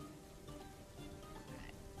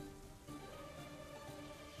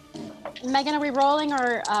 Megan, are we rolling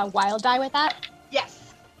or wild die with that?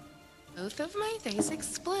 Yes. Both of my dice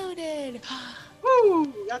exploded.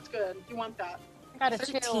 Woo, that's good. You want that. I got a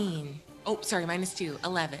 2. 13. Oh, sorry, -2.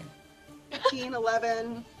 11. 15,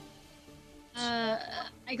 11.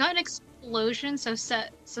 I got an explosion, so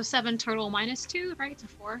 7 total -2, right? To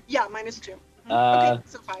 4. Yeah, -2. Uh, Okay,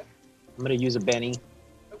 so 5. I'm gonna use a Benny.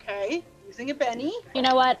 Okay, using a Benny. You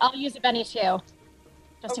know what? I'll use a Benny too.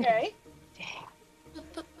 Just in Okay.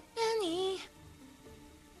 Benny.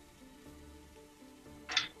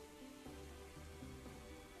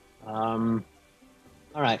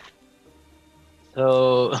 All right.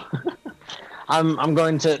 So I'm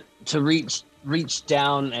going to reach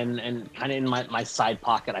down and kind of in my side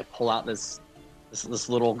pocket I pull out this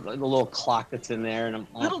little clock that's in there, and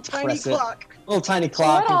I'll Little tiny press it. clock. Little tiny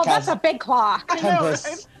clock. Little, and cast that's a big clock. I know, Tempest.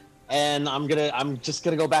 right? And I'm just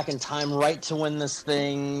gonna go back in time right to when this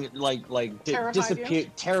thing Terrified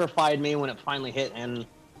disappeared, terrified me when it finally hit, and I'm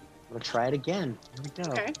gonna try it again. Here we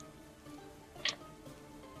go. Okay.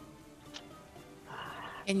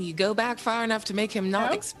 And you go back far enough to make him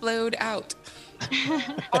not No? explode out.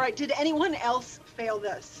 All right, did anyone else fail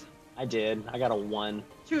this? I did. I got a 1.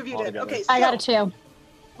 2 of you All did. together. Okay, so I got a 2.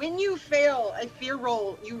 When you fail a fear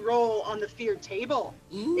roll, you roll on the fear table.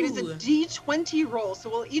 Ooh. It is a d20 roll. So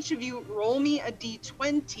will each of you roll me a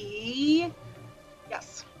d20?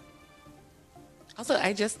 Yes. Also,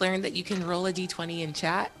 I just learned that you can roll a d20 in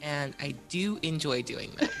chat, and I do enjoy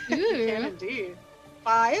doing that. You can indeed.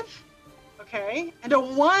 5. Okay. And a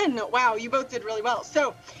 1. Wow, you both did really well.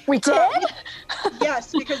 So We did?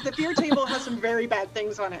 yes, because the fear table has some very bad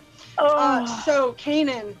things on it. Oh. So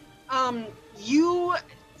Kanan, you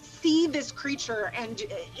see this creature, and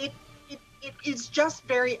it is just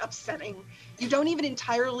very upsetting. You don't even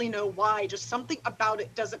entirely know why. Just something about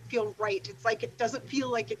it doesn't feel right. It's like it doesn't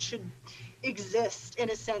feel like it should exist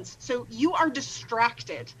in a sense. So you are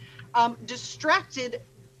distracted. Distracted,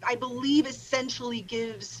 I believe, essentially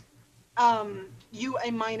gives you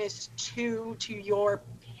a -2 to your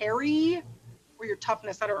parry or your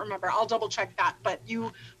toughness. I don't remember. I'll double check that, but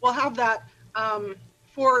you will have that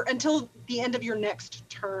for until the end of your next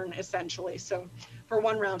turn, essentially. So for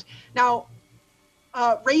 1 round. Now,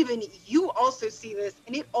 Raven, you also see this,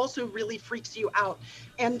 and it also really freaks you out.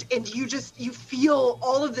 And you feel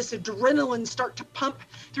all of this adrenaline start to pump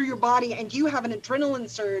through your body, and you have an adrenaline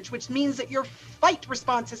surge, which means that your fight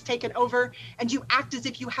response has taken over, and you act as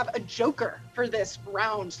if you have a joker for this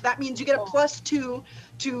round. So that means you get a +2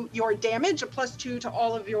 to your damage, a +2 to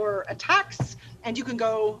all of your attacks, and you can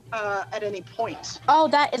go at any point. Oh,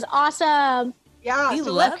 that is awesome. Yeah, We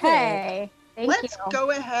so love Okay. let's Thank you. go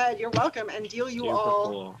ahead. You're welcome, and deal you Super all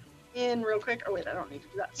cool. in real quick. Oh wait, I don't need to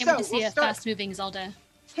do that. Can't wait to So see we'll a start. fast-moving Zelda.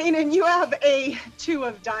 Kanan, you have a 2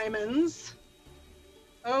 of diamonds.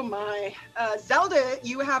 Oh my. Zelda,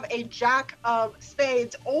 you have a jack of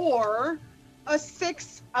spades or a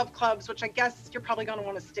 6 of clubs, which I guess you're probably going to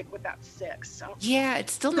want to stick with that 6. So Yeah,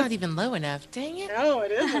 it's still not even low enough. Dang it. no,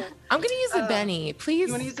 it isn't. I'm gonna use a Benny. Please,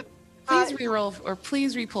 You want to use a? please reroll or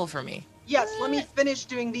please repull for me. Yes, let me finish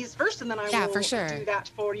doing these first, and then I Yeah, will for sure. do that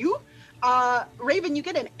for you. Raven, you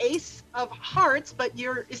get an ace of hearts, but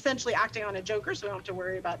you're essentially acting on a joker, so we don't have to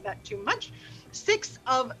worry about that too much. 6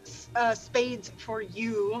 of spades for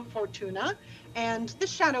you, Fortuna. And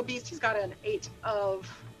this shadow beast, he's got an 8 of...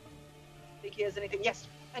 I think he has anything. Yes,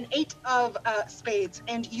 an 8 of spades.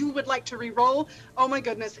 And you would like to re-roll? Oh my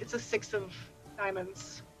goodness, it's a 6 of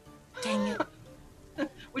diamonds. Dang it.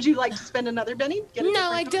 Would you like to spend another Benny? Get a No,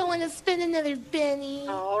 different I number? don't want to spend another Benny.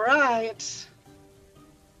 All right.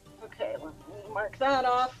 Okay, let me mark that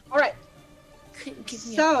off. All right. Couldn't give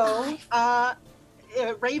me a So, 5.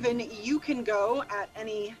 Raven, you can go at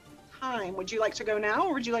any time. Would you like to go now,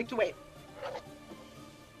 or would you like to wait?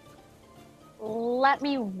 Let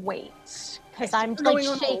me wait, because Yes, I'm you're going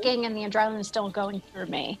like on hold. shaking and the adrenaline's still going through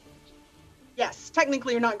me. Yes,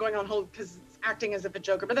 technically you're not going on hold because it's acting as if a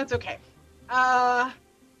joker, but that's okay.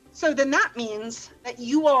 So then that means that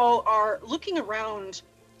you all are looking around,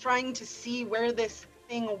 trying to see where this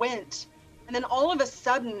thing went, and then all of a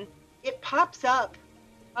sudden it pops up.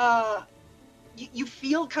 You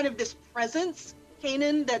feel kind of this presence,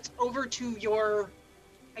 Kanan, that's over to your,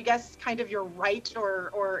 I guess, kind of your right,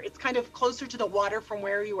 or it's kind of closer to the water from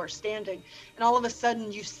where you are standing. And all of a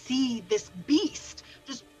sudden you see this beast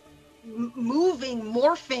just moving,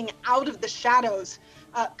 morphing out of the shadows,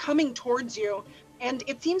 coming towards you. And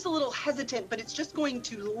it seems a little hesitant, but it's just going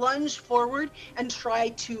to lunge forward and try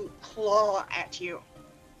to claw at you.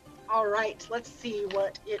 All right, let's see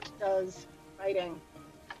what it does fighting.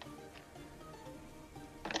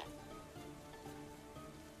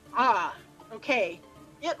 Okay.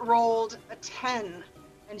 It rolled a 10,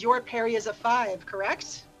 and your parry is a 5,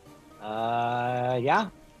 correct? Yeah.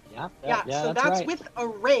 Yeah, so that's right. with a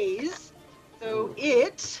raise. So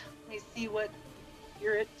it, let me see what,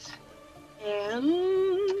 here it,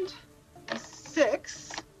 and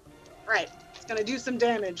 6. Right, it's gonna do some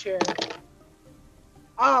damage here.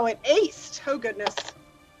 Oh, it aced, oh goodness.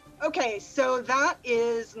 Okay, so that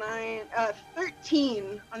is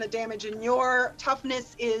 13 on the damage, and your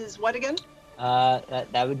toughness is what again?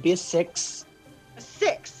 That would be a 6. A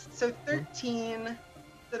 6, so 13,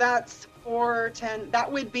 so that's 4, 10,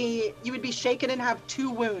 that would be, you would be shaken and have 2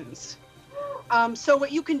 wounds. So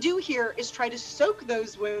what you can do here is try to soak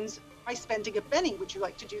those wounds by spending a Benny. Would you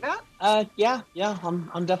like to do that? Yeah,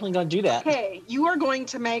 I'm definitely gonna do that. Okay, you are going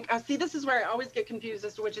to make, see, this is where I always get confused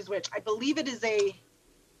as to which is which. I believe it is a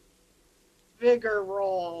vigor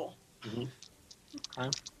roll. Mm-hmm.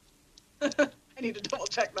 I need to double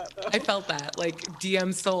check that though. I felt that, like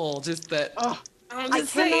DM soul, just that. Oh, I'm I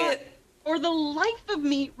just saying cannot, it. for the life of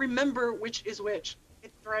me, remember which is which.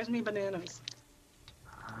 It drives me bananas.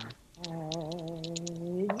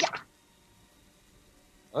 Yeah.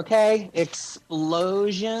 Okay,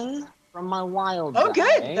 explosion from my wild. Oh,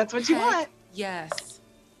 good. die. That's what you Heck want. Yes.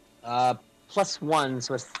 +1,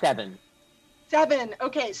 so a 7. 7.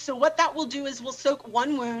 Okay, so what that will do is we'll soak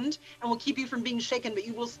 1 wound and we'll keep you from being shaken, but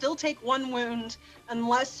you will still take 1 wound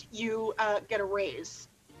unless you get a raise.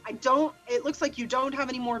 It looks like you don't have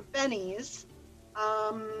any more bennies.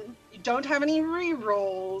 You don't have any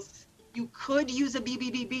re-rolls. You could use a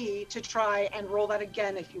BBBB to try and roll that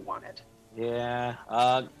again if you wanted. Yeah.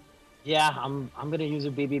 I'm gonna use a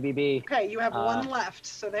BBBB. Okay, you have 1 left,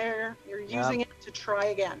 so there you're using it to try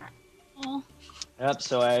again. Oh. Yep.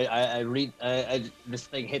 So I this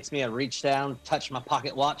thing hits me. I reach down, touch my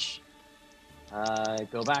pocket watch.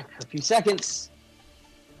 Go back a few seconds.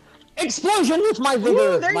 Explosion with my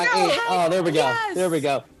vigor. Ooh, there you my go. 8. Oh, there we go. Yes. There we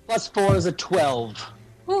go. +4 is a 12.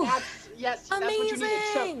 Whew. That's what you needed.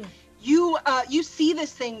 So Amazing. you see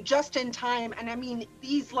this thing just in time, and I mean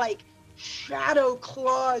these like shadow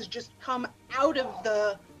claws just come out of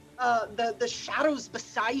the shadows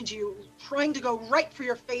beside you, trying to go right for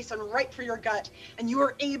your face and right for your gut, and you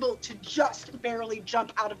are able to just barely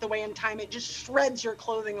jump out of the way in time. It just shreds your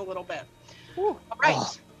clothing a little bit. All right.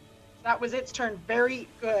 Oh. That was its turn. Very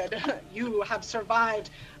good. You have survived.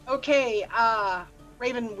 Okay,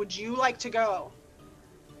 Raven, would you like to go?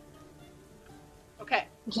 Okay.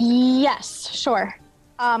 Yes, sure.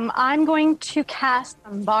 I'm going to cast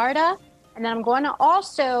Bombarda, and then I'm going to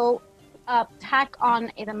also tack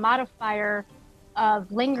on the modifier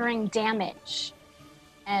of lingering damage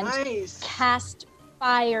and Nice. cast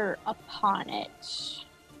fire upon it.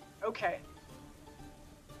 Okay.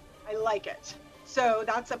 I like it. So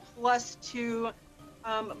that's a +2.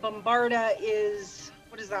 Bombarda is,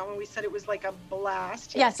 what is that one? We said it was like a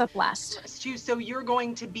blast. Yes, a blast. +2. So you're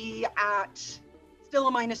going to be at still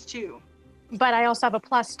a -2. But I also have a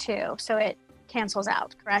 +2, so it cancels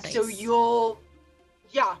out, correct? Nice. So you'll,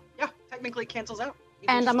 yeah, technically cancels out. You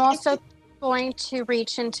And can I'm just also going to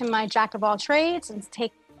reach into my Jack of all trades and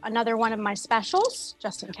take another one of my specials,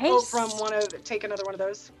 just in case. take another one of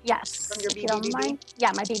those. Yes. from your if you don't BBBB? mind.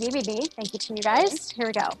 Yeah, my BBBB. Thank you to you guys. Here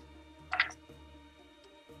we go.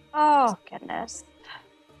 Oh, goodness.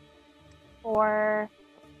 4,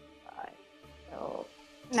 5, so,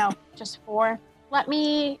 no, just 4. Let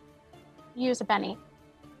me use a Benny.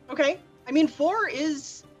 Okay. I mean, 4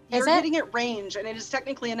 is, you're it? hitting at range, and it is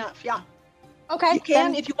technically enough. Yeah. Okay. You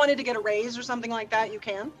can, then- if you wanted to get a raise or something like that, you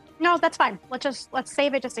can. No, that's fine. Let's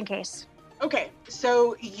save it just in case. Okay,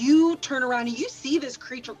 so you turn around and you see this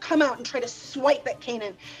creature come out and try to swipe at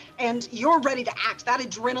Kanan, and you're ready to act. That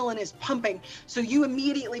adrenaline is pumping. So you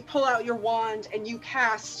immediately pull out your wand and you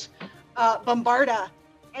cast Bombarda,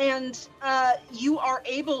 and you are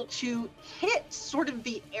able to hit sort of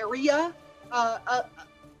the area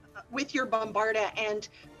with your Bombarda, and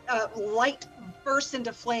light bursts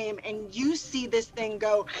into flame, and you see this thing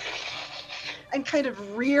go and kind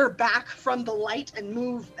of rear back from the light and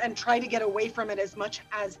move and try to get away from it as much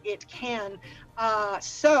as it can.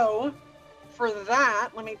 So for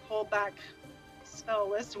that, let me pull back the spell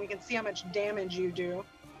list and we can see how much damage you do.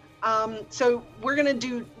 So we're gonna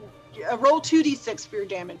do roll 2d6 for your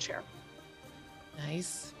damage here.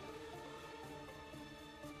 Nice.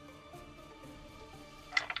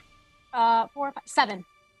 4, 5, 7.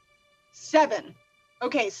 7.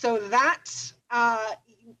 Okay, so that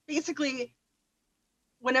basically,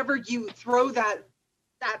 whenever you throw that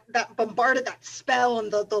Bombarda, that spell,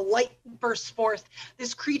 and the light bursts forth,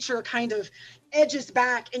 this creature kind of edges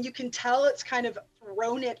back, and you can tell it's kind of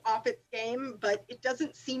thrown it off its game, but it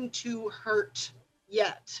doesn't seem to hurt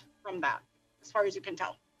yet from that, as far as you can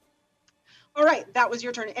tell. All right, that was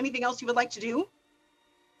your turn. Anything else you would like to do?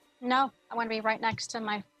 No, I want to be right next to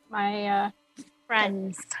my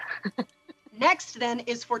friends. Next, then,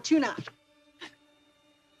 is Fortuna.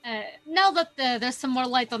 Now that there's some more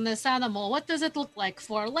light on this animal, what does it look like?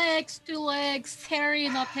 4 legs, 2 legs, hairy,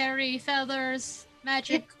 not hairy, feathers,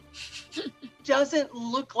 magic? Doesn't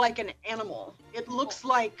look like an animal. It looks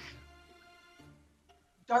like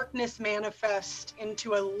darkness manifest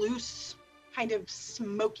into a loose, kind of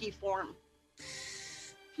smoky form.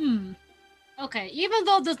 Okay, even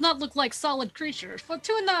though it does not look like solid creature,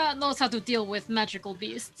 Fortuna knows how to deal with magical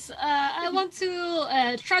beasts. I want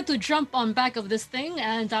to try to jump on back of this thing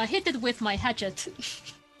and hit it with my hatchet.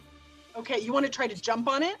 Okay, you want to try to jump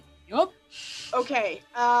on it? Yup. Okay,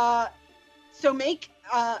 so make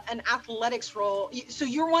an athletics roll. So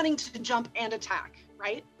you're wanting to jump and attack,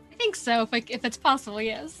 right? I think so, if it's possible,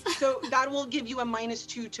 yes. So that will give you a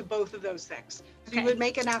 -2 to both of those things. So you Okay. would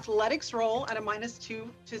make an athletics roll at a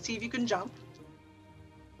 -2 to see if you can jump.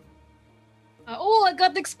 I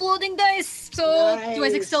got the exploding dice. So do I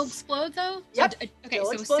Nice. still explode though? Yep, So, okay, still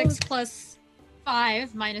so explode. 6 plus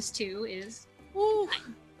 5 minus 2 is. Ooh.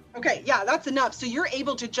 Okay, yeah, that's enough. So you're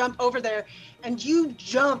able to jump over there, and you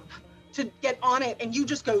jump to get on it, and you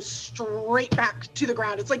just go straight back to the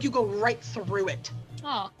ground. It's like you go right through it.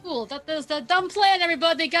 Oh, cool. That is the dumb plan,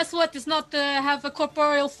 everybody. Guess what? It's not to have a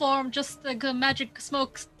corporeal form, just magic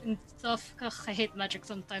smoke and stuff. Ugh, I hate magic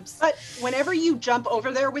sometimes. But whenever you jump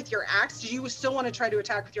over there with your axe, do you still want to try to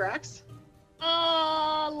attack with your axe?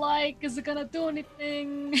 Is it gonna do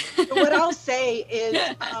anything? So what I'll say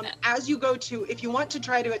is, as you go to, if you want to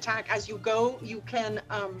try to attack as you go, you can,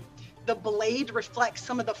 the blade reflects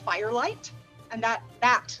some of the firelight, and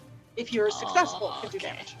that, if you're successful, can do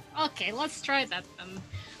damage. Okay, let's try that then.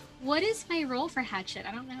 What is my roll for hatchet?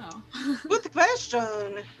 I don't know. Good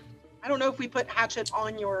question. I don't know if we put hatchet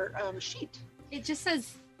on your sheet. It just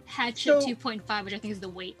says hatchet So- 2.5, which I think is the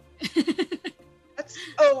weight.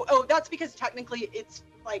 That's because technically it's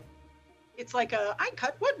like I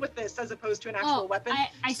cut wood with this as opposed to an actual weapon.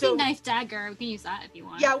 I So- see knife dagger. We can use that if you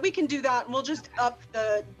want. Yeah, we can do that, and we'll just up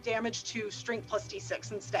the damage to strength plus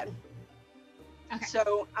d6 instead. Okay.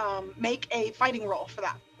 So make a fighting roll for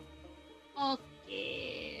that.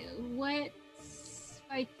 Okay. What's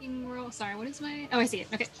fighting roll? Sorry, what is my... Oh, I see it.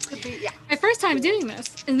 Okay. Could be, yeah. My first time doing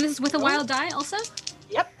this. And this is with a wild die also?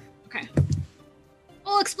 Yep. Okay.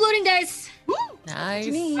 Oh, exploding dice. Woo!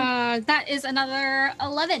 Nice. That is another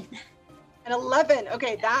 11. An 11.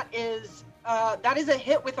 Okay, that is a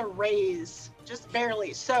hit with a raise, just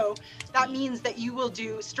barely. So that means that you will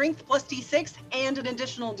do strength plus d6 and an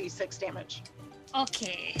additional d6 damage.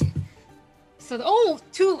 Okay. So,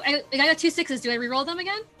 I got 2 6s. Do I reroll them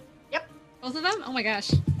again? Yep. Both of them? Oh my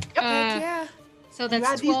gosh. Yep. Yeah. So You that's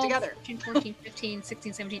add these 12, together. 13, 14, 15,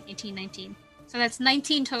 16, 17, 18, 19. So that's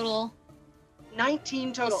 19 total.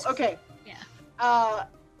 19 total. Okay. Yeah.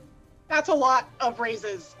 That's a lot of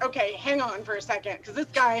raises. Okay, hang on for a second, because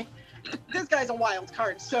this guy's a wild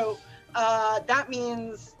card. So that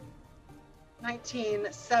means 19,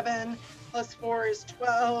 7 plus 4 is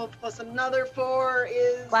 12, plus another 4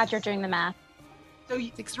 is... Glad you're doing the math. So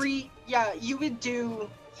 3, yeah, you would do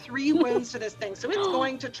 3 wounds to this thing. So it's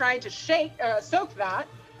going to try to soak that,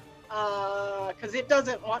 because it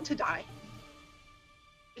doesn't want to die.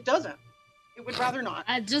 It doesn't. It would rather not.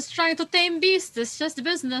 I'm just trying to tame beasts. It's just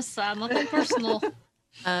business. Nothing personal.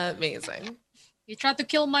 Amazing. You tried to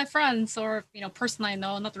kill my friends, or person I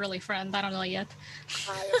know, not really friend. I don't know yet.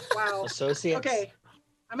 Wow. Associates. Okay,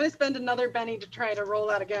 I'm gonna spend another Benny to try to roll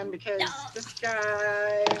that again because this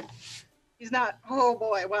guy, he's not. Oh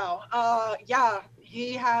boy, wow. Yeah,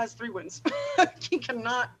 he has 3 wounds. He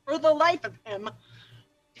cannot, for the life of him,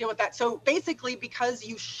 deal with that. So basically, because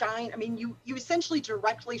you shine, you essentially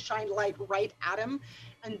directly shine light right at him,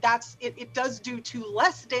 and that's it. It does do 2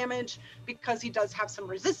 less damage because he does have some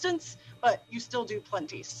resistance, but you still do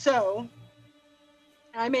plenty. So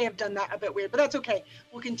I may have done that a bit weird, but that's okay.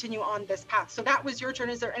 We'll continue on this path. So that was your turn.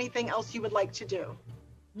 Is there anything else you would like to do?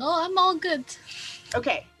 No, I'm all good.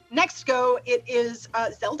 Okay, next go. It is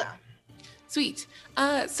Zelda. Sweet.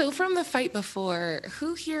 So from the fight before,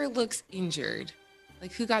 who here looks injured?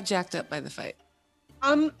 Like, who got jacked up by the fight?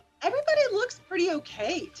 Everybody looks pretty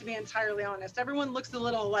okay, to be entirely honest. Everyone looks a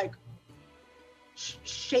little like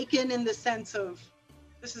shaken in the sense of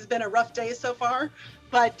this has been a rough day so far,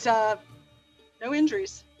 but no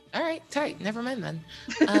injuries. All right, tight. Never mind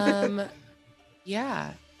then.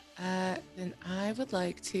 Yeah. Then I would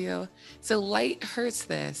like to. So light hurts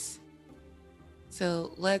this.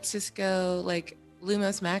 So let's just go like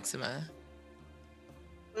Lumos Maxima.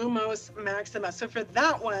 Lumos Maxima. So for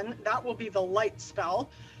that one, that will be the light spell,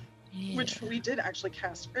 Yeah. which we did actually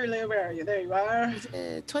cast earlier. Where are you? There you are.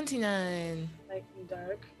 29. Light and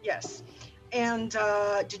dark. Yes. And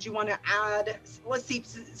did you want to add? Let's see.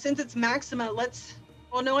 Since it's Maxima,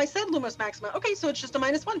 well, no, I said Lumos Maxima. Okay, so it's just a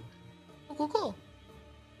 -1. Cool.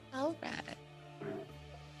 All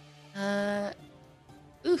right.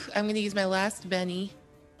 Oof, I'm going to use my last Benny.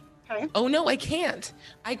 Okay. Oh, no, I can't.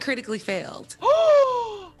 I critically failed.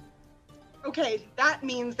 Okay, that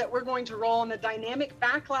means that we're going to roll on the dynamic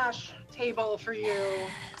backlash table for you.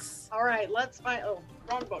 Yes. All right, let's find. Oh,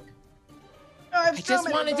 wrong book. I just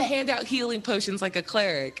wanted to hand out healing potions like a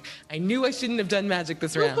cleric. I knew I shouldn't have done magic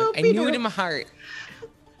this round. I knew it in my heart.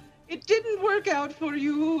 It didn't work out for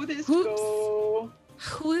you this go.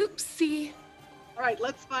 Whoopsie. All right,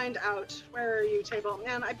 let's find out. Where are you, table?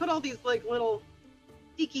 Man, I put all these like little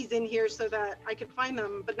stickies in here so that I could find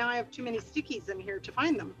them, but now I have too many stickies in here to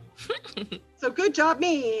find them. So good job,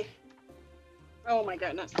 me. Oh my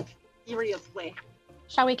goodness. Seriously.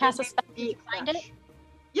 Shall we cast a spell to find it?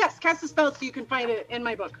 Yes, cast a spell so you can find it in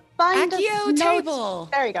my book. Find Accio notes. table.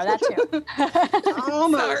 There you go, that too.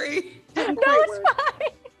 Almost. Sorry. Didn't No, quite it's work. fine.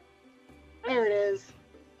 There it is.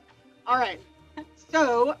 All right.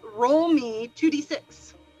 So roll me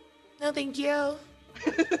 2d6. No, thank you.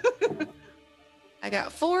 I got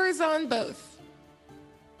 4s on both.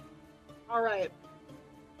 All right.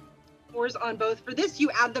 4s on both. For this,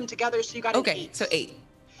 you add them together, so you got an Okay, 8. so 8.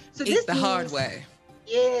 So 8 this the hard means- way.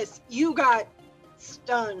 Yes, you got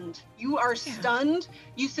stunned. You are stunned.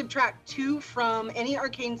 You subtract 2 from any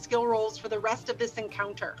arcane skill rolls for the rest of this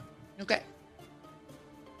encounter. Okay.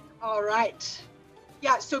 All right.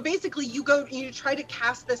 Yeah, so basically you try to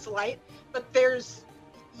cast this light, but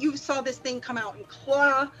you saw this thing come out and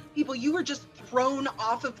claw people. You were just thrown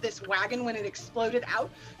off of this wagon when it exploded out.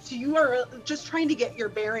 So you are just trying to get your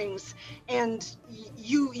bearings, and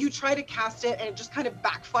you try to cast it and it just kind of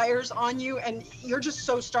backfires on you, and you're just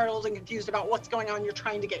so startled and confused about what's going on. You're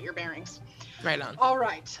trying to get your bearings. Right on. All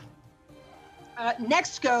right.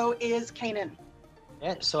 Next go is Kanan.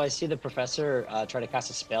 Yeah, so I see the professor try to cast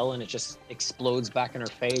a spell and it just explodes back in her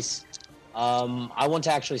face. I want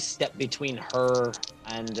to actually step between her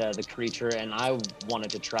and the creature, and I wanted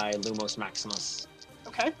to try Lumos Maximus.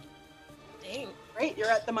 Okay, Dang. great. You're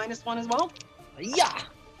at the -1 as well. Yeah.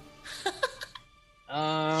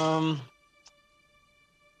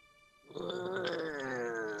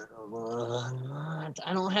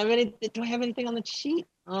 I don't have any. Do I have anything on the sheet?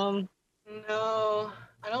 No,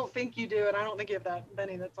 I don't think you do, and I don't think you have that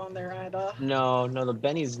Benny that's on there either. No, the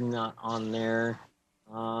Benny's not on there.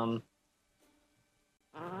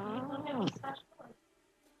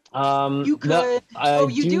 You could. No,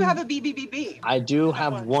 you do have a BBBB. I do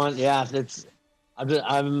have one. one. Yeah, that's.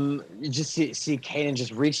 I'm you just see Kanan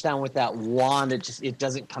just reach down with that wand. It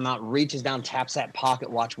doesn't come out. Reaches down, taps that pocket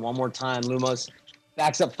watch one more time. Lumos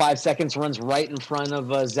backs up 5 seconds, runs right in front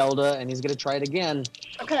of Zelda, and he's gonna try it again.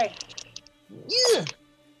 Okay. Yeah.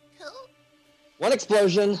 One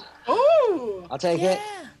explosion. Ooh. I'll take Yeah. it.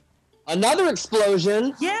 Another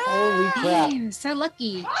explosion. Yeah. Holy crap. Damn, so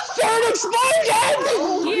lucky. Third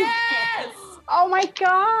explosion! Yes. Oh my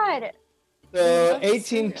god! So That's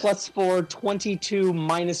 18 so plus 4, 22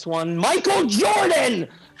 minus 1. Michael Jordan!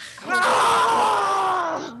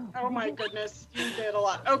 Ah! Oh my goodness, you did a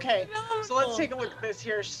lot. Okay, so let's take a look at this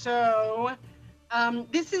here. So,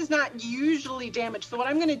 this is not usually damage. So what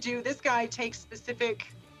I'm going to do, this guy takes specific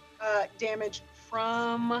damage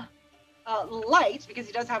from light because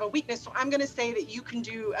he does have a weakness. So I'm going to say that you can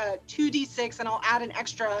do 2d6, and I'll add an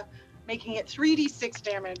extra, making it 3d6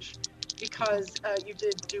 damage because you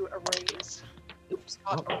did do a raise. Oops,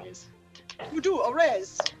 not a raise. You do a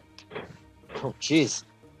raise. Oh, jeez.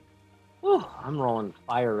 Whew, I'm rolling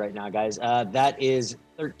fire right now, guys. That is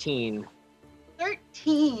 13.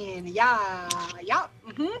 13. Yeah.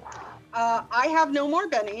 I have no more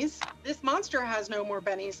bennies. This monster has no more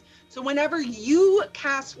bennies. So whenever you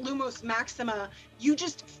cast Lumos Maxima,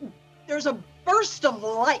 there's a burst of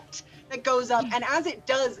light that goes up, and as it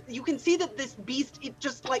does, you can see that this beast, it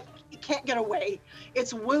can't get away.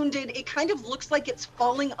 It's wounded. It kind of looks like it's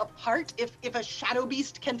falling apart if a shadow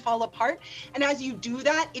beast can fall apart. And as you do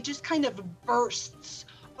that, it just kind of bursts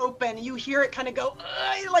open. You hear it kind of go,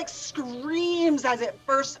 it like screams as it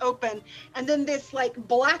bursts open. And then this like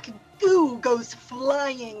black goo goes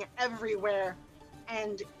flying everywhere.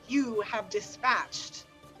 And you have dispatched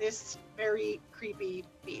this very creepy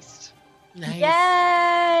beast. Nice.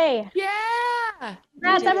 Yay! Yeah.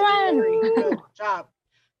 Congrats, You did a everyone! very good job.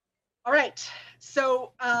 All right.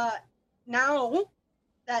 So now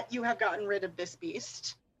that you have gotten rid of this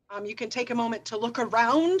beast, you can take a moment to look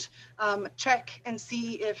around, check and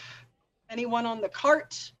see if anyone on the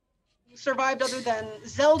cart survived other than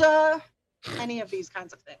Zelda, any of these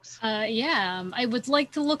kinds of things. I would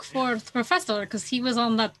like to look for the professor because he was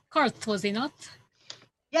on that cart, was he not?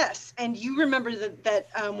 Yes, and you remember that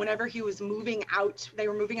whenever he was moving out, they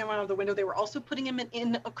were moving him out of the window, they were also putting him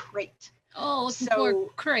in a crate. Oh, So- poor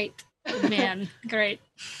crate. Man, great.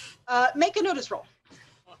 Make a notice roll.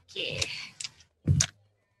 Okay.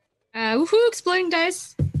 Woohoo, exploding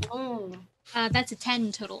dice. Oh. That's a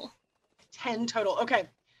 10 total. 10 total. Okay.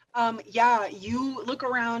 Yeah, you look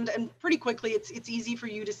around and pretty quickly it's easy for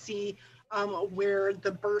you to see where the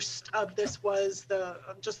burst of this was,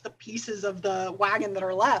 just the pieces of the wagon that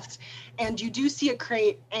are left. And you do see a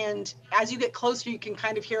crate, and as you get closer you can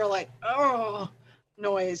kind of hear like, oh,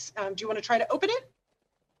 noise. Do you want to try to open it?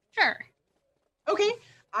 Sure. Okay.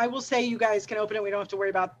 I will say you guys can open it. We don't have to worry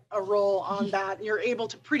about a roll on that. You're able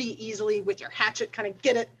to pretty easily with your hatchet kind of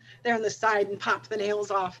get it there on the side and pop the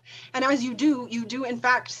nails off. And as you do in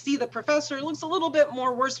fact see the professor. It looks a little bit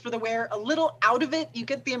more worse for the wear, a little out of it. You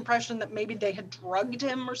get the impression that maybe they had drugged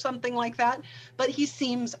him or something like that, but he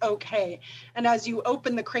seems okay. And as you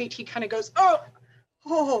open the crate, he kind of goes, oh,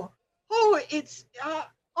 it's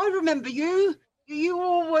I remember you. You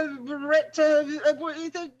all were at,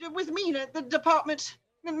 with me at the department,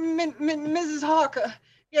 Mrs. Harker.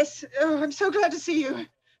 Yes, oh, I'm so glad to see you.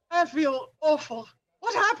 I feel awful.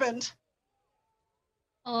 What happened?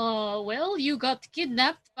 Well, you got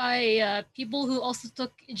kidnapped by people who also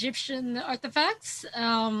took Egyptian artifacts.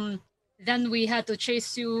 Then we had to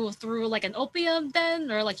chase you through like an opium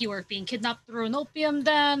den, or like you were being kidnapped through an opium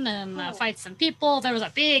den and fight some people. There was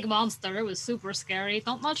a big monster. It was super scary.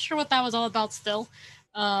 Not sure what that was all about still.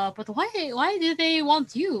 But why did they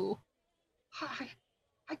want you?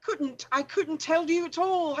 I couldn't tell you at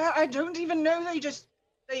all. I don't even know.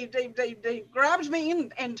 They grabbed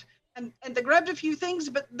me and they grabbed a few things,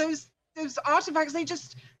 but those artifacts they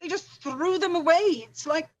just threw them away. It's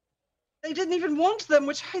like they didn't even want them,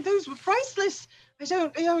 those were priceless. It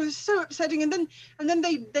was so upsetting. And then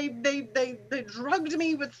they drugged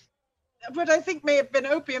me with what I think may have been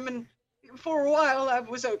opium, and for a while I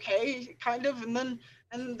was okay, kind of,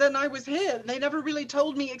 and then I was here. They never really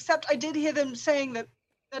told me, except I did hear them saying that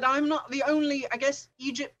I'm not the only, I guess,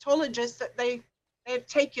 Egyptologist that they have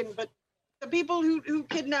taken, but the people who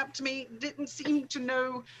kidnapped me didn't seem to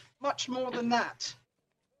know much more than that.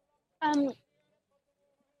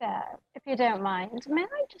 Sir, if you don't mind, may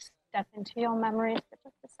I just step into your memories for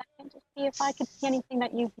just a second to see if I could see anything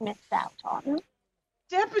that you've missed out on?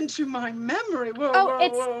 Step into my memory? Whoa,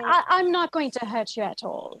 I'm not going to hurt you at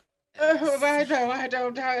all. Oh, I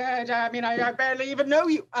don't. I mean, I barely even know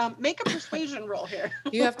you. Make a persuasion roll here.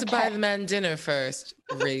 You have to buy the man dinner first,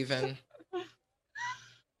 Raven.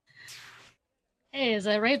 Hey, is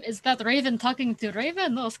that Raven talking to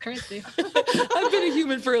Raven? That was crazy. I've been a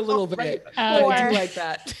human for a little bit. I do like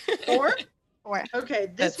that. 4? 4.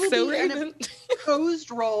 Okay, That's this will so be Raven. an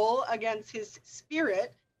opposed roll against his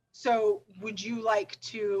spirit. So would you like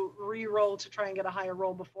to re-roll to try and get a higher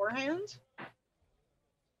roll beforehand?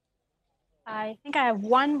 I think I have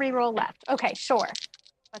 1 reroll left. Okay, sure.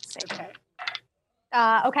 Let's see. Okay.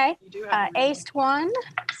 Okay. You do have Ace 1,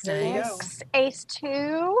 There you go. Ace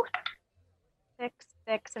 2, 6,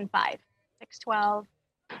 6, and 5. 6, 12,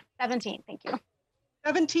 17. Thank you.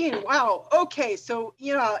 17. Wow. Okay. So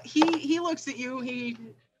yeah, he looks at you. He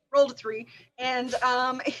rolled a 3, and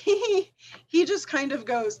he just kind of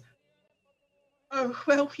goes, "Oh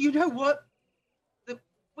well, you know what?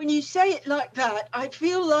 When you say it like that, I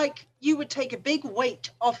feel like you would take a big weight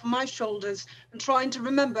off my shoulders and trying to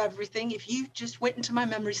remember everything if you just went into my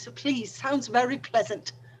memory. So please, sounds very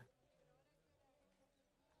pleasant."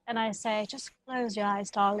 And I say, just close your eyes,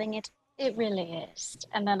 darling. It really is.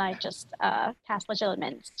 And then I just cast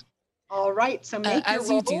Legilimens. All right. So make your as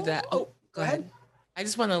roll. you do that, go ahead. I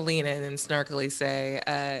just want to lean in and snarkily say,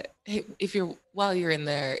 hey, while you're in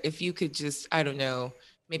there, if you could just, I don't know,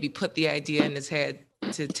 maybe put the idea in his head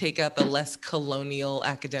to take out the less colonial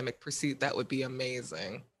academic pursuit, that would be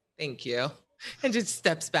amazing. Thank you. And just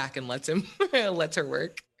steps back and lets her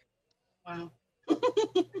work. Wow.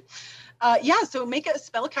 Yeah, so make a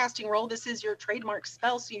spell casting roll. This is your trademark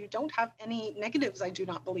spell, so you don't have any negatives, I do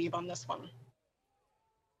not believe, on this one.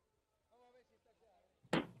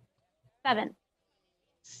 7.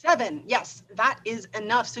 7, yes, that is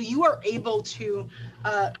enough. So you are able to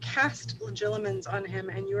cast Legilimens on him,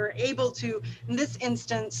 and you are able to, in this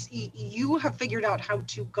instance, you have figured out how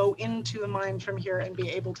to go into a mind from here and be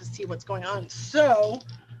able to see what's going on. So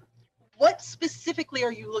what specifically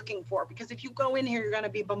are you looking for? Because if you go in here, you're going to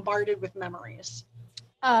be bombarded with memories.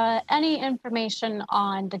 Any information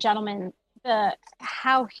on the gentleman,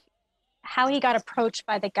 how he got approached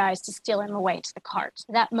by the guys to steal him away to the cart.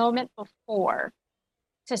 That moment before,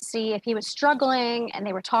 to see if he was struggling and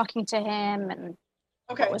they were talking to him and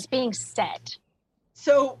what was being said.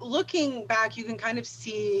 So looking back, you can kind of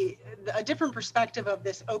see a different perspective of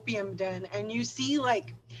this opium den, and you see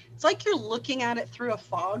it's like you're looking at it through a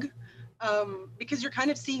fog, because you're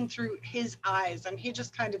kind of seeing through his eyes, and he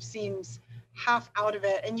just kind of seems half out of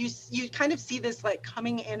it, and you kind of see this like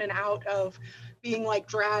coming in and out of being like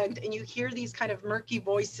dragged, and you hear these kind of murky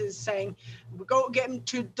voices saying, "We go get them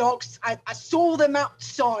to dogs. I saw them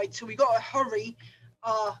outside, so we got to hurry."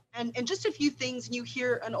 And just a few things, and you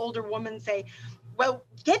hear an older woman say, "Well,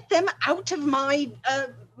 get them out of my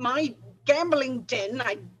gambling den.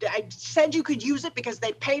 I said you could use it because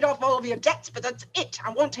they paid off all of your debts, but that's it. I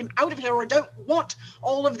want him out of here, or I don't want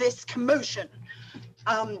all of this commotion."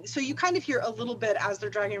 So you kind of hear a little bit as they're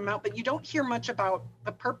dragging him out, but you don't hear much about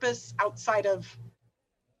the purpose outside of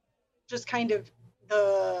just kind of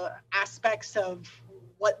the aspects of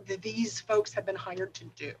what these folks have been hired to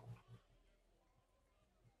do.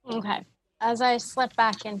 Okay. As I slip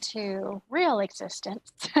back into real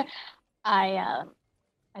existence, I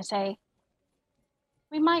say,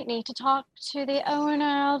 We might need to talk to the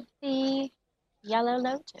owner of the Yellow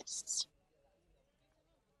Lotus.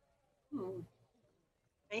 Hmm.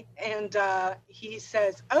 And he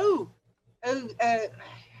says, I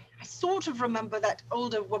sort of remember that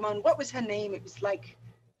older woman. What was her name? It was like,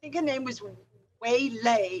 I think her name was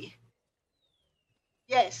Waylay.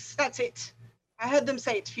 Yes, that's it. I heard them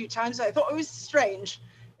say it a few times. I thought it was strange.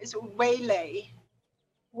 It's Waylay.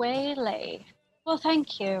 Waylay. Well,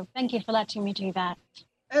 thank you. Thank you for letting me do that.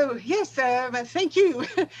 Oh, yes, thank you.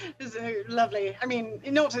 It's lovely. I mean,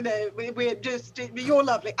 not in a, we're just, you're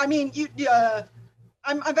lovely. I mean,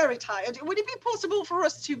 I'm very tired. Would it be possible for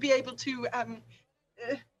us to be able to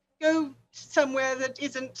go somewhere that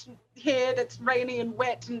isn't here, that's rainy and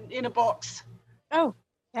wet and in a box? Oh,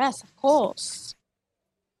 yes, of course.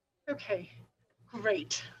 Okay,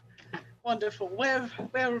 great, wonderful. Where,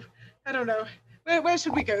 I don't know. Where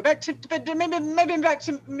should we go? Back to, but maybe back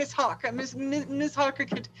to Miss Harker. Miss Harker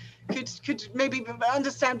could maybe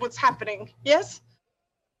understand what's happening. Yes.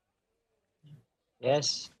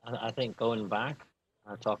 Yes, I think going back,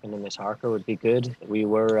 talking to Miss Harker would be good. We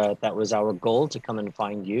were that was our goal, to come and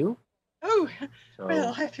find you. Oh, So,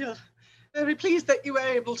 well, I feel very pleased that you were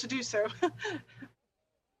able to do so.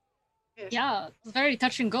 Yes. Yeah, it was a very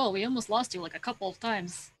touch and go. We almost lost you like a couple of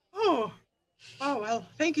times. Oh, well,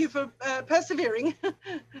 thank you for persevering. Do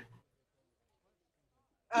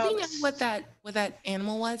you know what that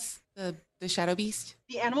animal was? The shadow beast?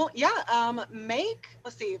 The animal, yeah.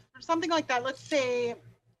 Let's see, for something like that. Let's say,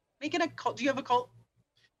 make it a cult. Do you have a cult?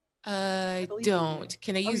 I believe you do. don't.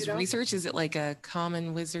 Can I Oh, you use don't? research? Is it like a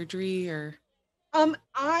common wizardry or?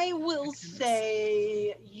 I will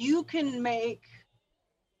say you can make.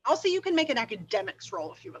 I'll say you can make an academics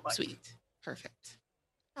roll if you would like. Sweet. Perfect.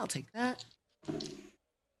 I'll take that.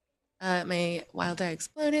 My wild die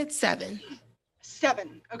exploded. 7.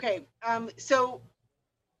 7. Okay. So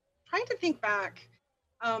trying to think back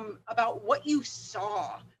about what you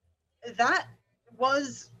saw. That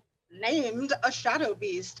was named a shadow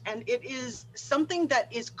beast, and it is something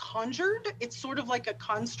that is conjured. It's sort of like a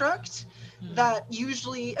construct that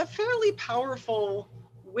usually a fairly powerful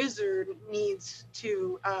wizard needs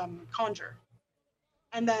to conjure.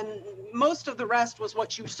 And then most of the rest was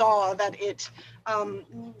what you saw, that it's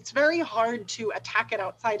very hard to attack it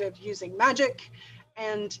outside of using magic,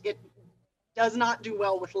 and it does not do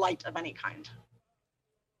well with light of any kind.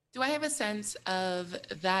 Do I have a sense of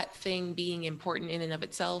that thing being important in and of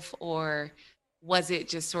itself, or was it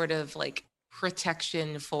just sort of like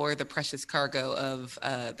protection for the precious cargo of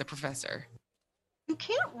the professor? You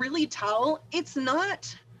can't really tell. It's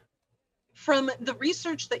not, from the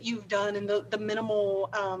research that you've done and the minimal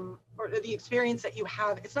or the experience that you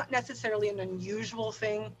have, it's not necessarily an unusual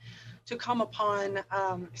thing to come upon,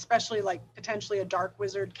 especially like potentially a dark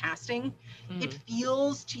wizard casting. It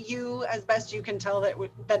feels to you, as best you can tell,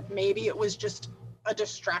 that maybe it was just a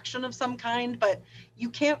distraction of some kind, but you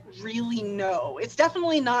can't really know. It's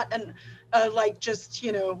definitely not like just,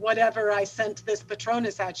 whatever, I sent this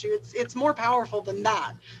Patronus at you. It's more powerful than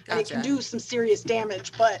that. And it can Gotcha. do some serious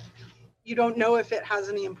damage, but you don't know if it has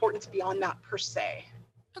any importance beyond that per se.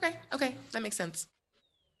 Okay, that makes sense.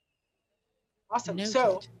 Awesome. Noted.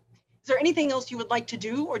 So is there anything else you would like to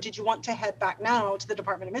do, or did you want to head back now to the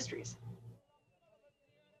Department of Mysteries?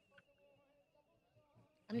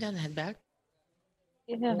 I'm down to head back.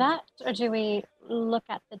 Either that, or do we look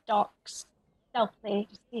at the docks stealthily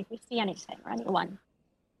to see if we see anything or anyone?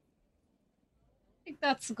 I think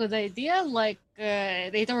that's a good idea. Like,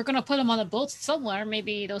 they were gonna put them on a boat somewhere.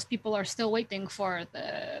 Maybe those people are still waiting for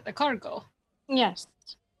the cargo. Yes.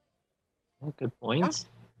 good point.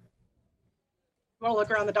 You want to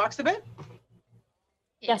look around the docks a bit?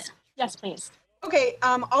 Yes. Yes, please. Okay,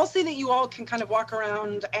 I'll say that you all can kind of walk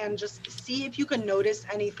around and just see if you can notice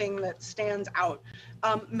anything that stands out.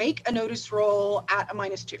 Make a notice roll at a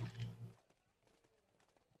 -2.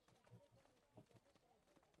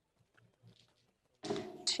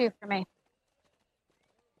 Two for me.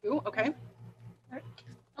 Ooh, okay.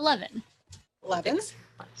 11. 11.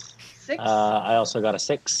 6. I also got a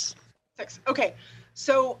 6. 6. Okay.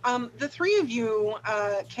 So the three of you,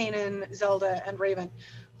 Kanan, Zelda, and Raven,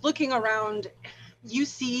 looking around, you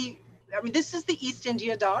see, I mean, this is the East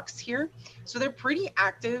India docks here. So they're pretty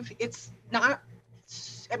active. It's not,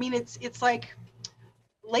 I mean, it's like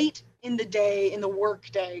late in the day, in the work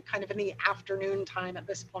day, kind of in the afternoon time at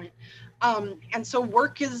this point. And so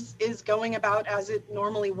work is going about as it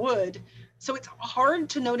normally would. So it's hard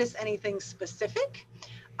to notice anything specific.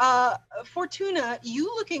 Fortuna, you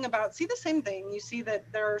looking about, see the same thing. You see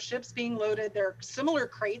that there are ships being loaded. There are similar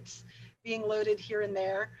crates being loaded here and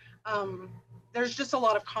there. there's just a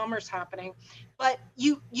lot of commerce happening. But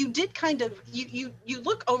you did kind of, you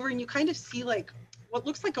look over and you kind of see like what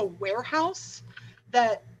looks like a warehouse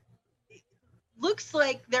that looks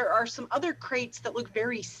like there are some other crates that look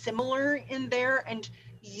very similar in there, and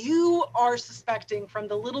you are suspecting from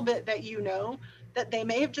the little bit that you know that they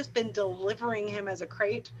may have just been delivering him as a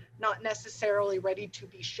crate, not necessarily ready to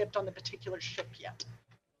be shipped on the particular ship yet.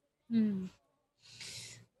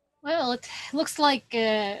 Well, it looks like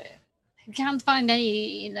can't find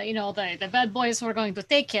any, the bad boys who are going to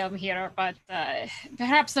take him here, but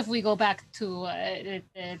perhaps if we go back to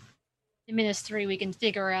the ministry, we can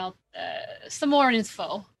figure out some more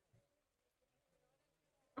info.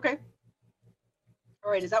 Okay.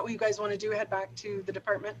 All right, is that what you guys want to do? Head back to the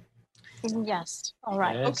department? Yes. All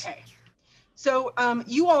right. Yes. Okay. So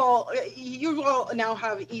you all now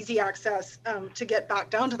have easy access to get back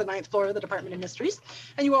down to the 9th floor of the Department of Mysteries,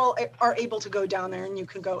 and you all are able to go down there, and you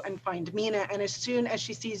can go and find Mina. And as soon as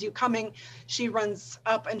she sees you coming, she runs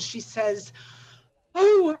up and she says,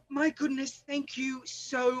 "Oh my goodness, thank you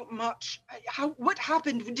so much. What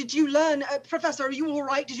happened? Did you learn, Professor? Are you all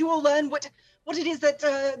right? Did you all learn what it is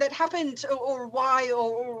that happened, or why,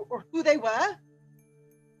 or who they were?"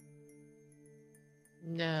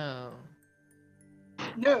 No.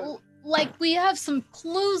 No. Like, we have some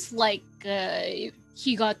clues, like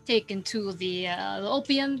he got taken to the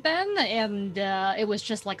opium den, and it was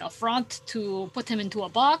just like a front to put him into a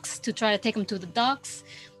box to try to take him to the docks.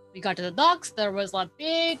 We got to the docks, there was a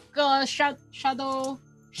big shadow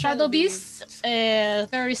beast,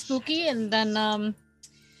 very spooky, and then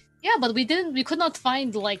but we could not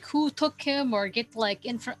find like who took him or get like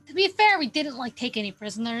to be fair, we didn't like take any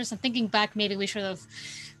prisoners. And thinking back, maybe we should have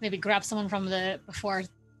maybe grabbed someone from before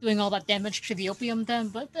doing all that damage to the opium den,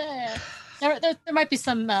 but there might be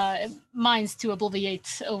some minds to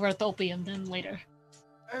obliviate over at the opium den later.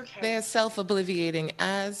 Okay. They're self-obliviating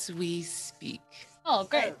as we speak. Oh,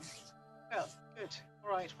 great. Well, good. All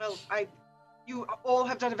right. Well, you all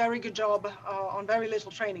have done a very good job on very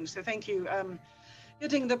little training, so thank you.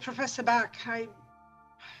 Getting the professor back,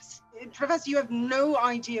 Professor, you have no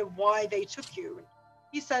idea why they took you.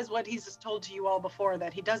 He says what he's told to you all before,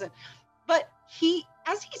 that he doesn't. But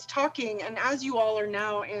as he's talking, and as you all are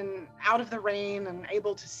now out of the rain and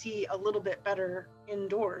able to see a little bit better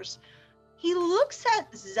indoors, he looks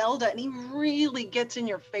at Zelda and he really gets in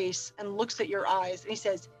your face and looks at your eyes, and he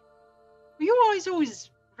says, "Were you eyes always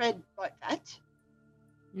red like that?"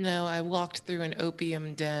 No, I walked through an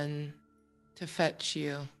opium den to fetch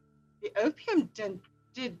you. The opium den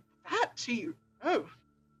did that to you? Oh,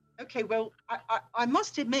 okay. Well, I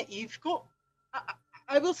must admit, you've got.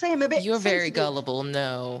 I will say I'm a bit. You're very sensitive. gullible.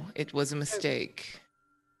 No, it was a mistake.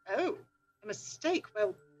 Oh, a mistake.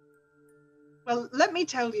 Well, let me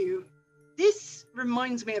tell you, this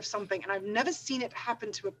reminds me of something, and I've never seen it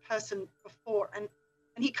happen to a person before. And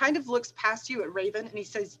he kind of looks past you at Raven, and he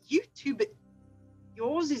says, "You too, but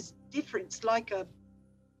yours is different. It's like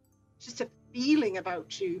just a feeling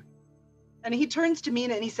about you." And he turns to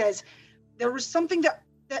Mina and he says, "There was something that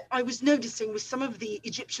I was noticing with some of the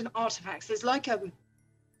Egyptian artifacts. There's like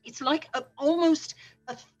almost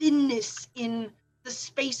a thinness in the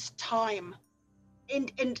space-time,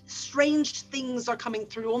 and strange things are coming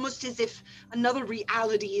through, almost as if another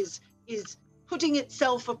reality is putting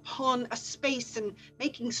itself upon a space and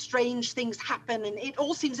making strange things happen. And it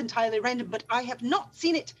all seems entirely random, but I have not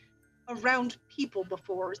seen it around people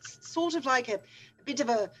before. It's sort of like a bit of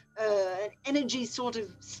an energy sort of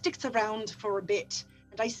sticks around for a bit.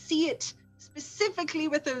 And I see it specifically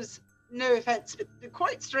with those, no offense, but they're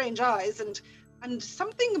quite strange eyes, and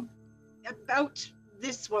something about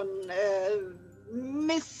this one,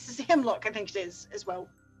 Miss Hemlock, I think it is, as well.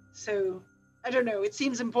 So, I don't know, it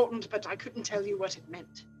seems important, but I couldn't tell you what it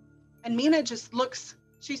meant." And Mina just looks,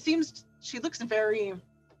 she looks very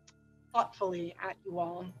thoughtfully at you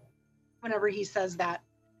all whenever he says that.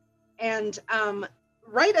 And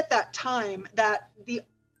right at that time, that the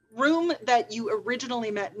room that you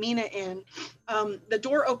originally met Mina in, the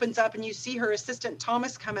door opens up and you see her assistant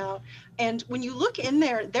Thomas come out. And when you look in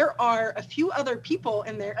there, there are a few other people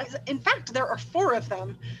in there. In fact, there are 4 of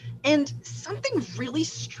them. And something really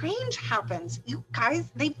strange happens. You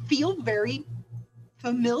guys, they feel very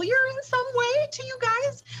familiar in some way to you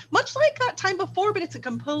guys, much like that time before, but it's a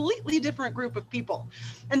completely different group of people.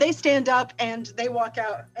 And they stand up and they walk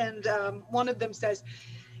out, and one of them says,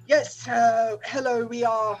 "Yes, hello, we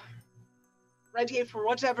are ready for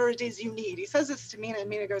whatever it is you need." He says this to Mina, and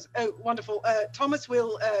Mina goes, "Oh, wonderful. Thomas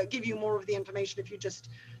will give you more of the information if you just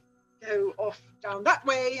go off down that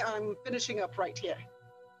way. I'm finishing up right here."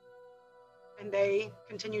 And they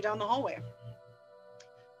continue down the hallway.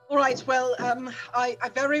 All right. Well, I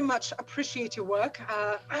very much appreciate your work.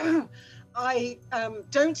 I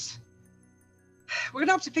don't. We're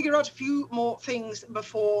gonna have to figure out a few more things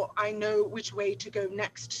before I know which way to go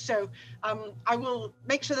next. So I will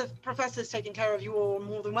make sure the professor's taking care of you all.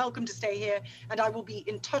 More than welcome to stay here, and I will be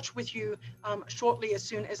in touch with you shortly as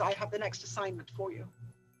soon as I have the next assignment for you.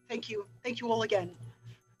 Thank you all again.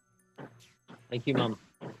 Thank you, Mom.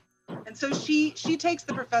 And so she takes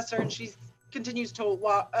the professor and she continues to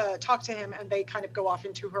talk to him, and they kind of go off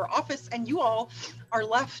into her office, and you all are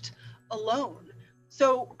left alone.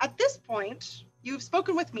 So at this point, you've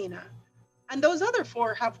spoken with Mina, and those other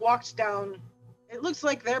four have walked down. It looks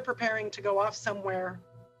like they're preparing to go off somewhere.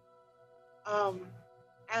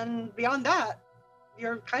 And beyond that,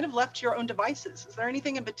 you're kind of left to your own devices. Is there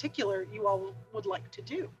anything in particular you all would like to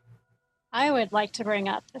do? I would like to bring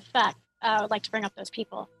up those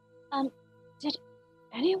people. Did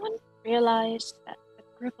anyone realize that the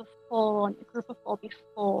group of four and the group of four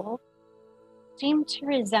before seem to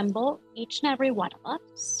resemble each and every one of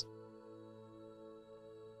us?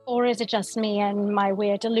 Or is it just me and my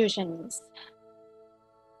weird delusions?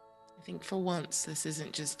 I think for once, this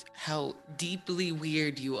isn't just how deeply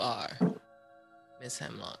weird you are, Miss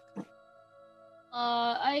Hemlock.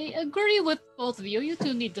 I agree with both of you. You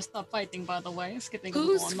two need to stop fighting, by the way. It's getting a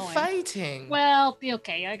little Who's annoying. fighting? Well,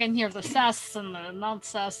 okay, I can hear the sass and the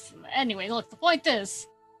non-sass. Anyway, look, the point is,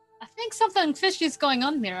 I think something fishy is going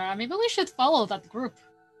on here. Maybe we should follow that group.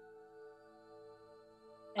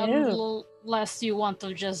 Unless you want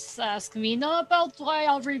to just ask Mina about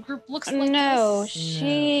why every group looks like No, this.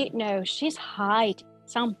 she's hiding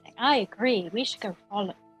something. I agree. We should go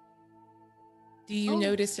follow. Do you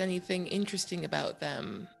notice anything interesting about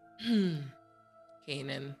them?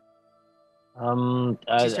 Kanan.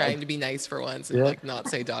 She's trying to be nice for once and like not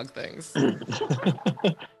say dog things.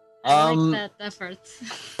 I like that effort.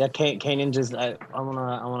 Yeah, Kanan just I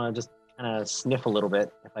wanna just kind of sniff a little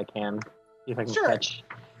bit if I can. See if I can catch.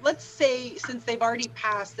 Let's say, since they've already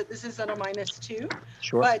passed, that this isn't a -2.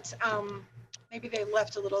 Sure. But maybe they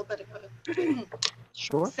left a little bit of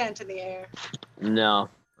a scent in the air. No,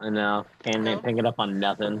 I know. Can't pick it up on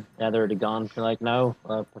nothing. Yeah, they're already gone. You're like, no,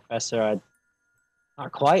 Professor,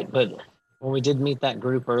 not quite. But when we did meet that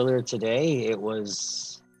group earlier today, it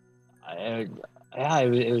was, it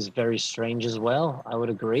was very strange as well. I would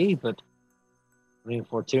agree, but I mean,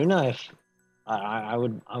 Fortuna, if I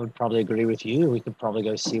would probably agree with you. We could probably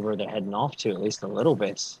go see where they're heading off to, at least a little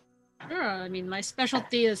bit. Sure, I mean, my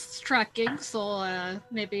specialty is tracking, so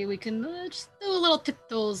maybe we can just do a little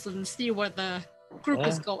tiptoes and see where the group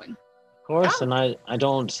is going. Of course, and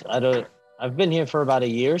I've been here for about a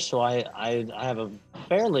year, so I have a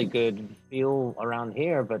fairly good feel around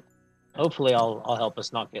here, but hopefully I'll help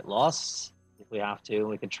us not get lost if we have to.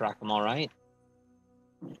 We could track them all right.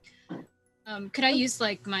 Could I use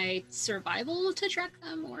like my survival to track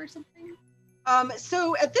them or something?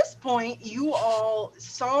 So at this point, you all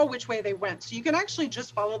saw which way they went, so you can actually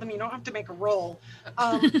just follow them. You don't have to make a roll.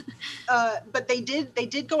 But they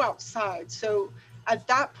did go outside. So at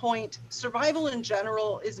that point, survival in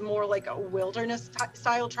general is more like a wilderness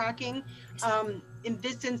style tracking. In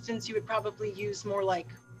this instance, you would probably use more like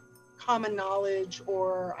common knowledge,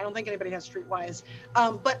 or I don't think anybody has streetwise.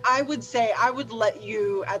 But I would say I would let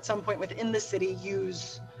you at some point within the city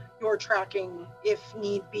use your tracking if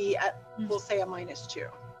need be at, we'll say, a -2.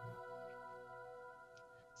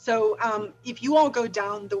 So if you all go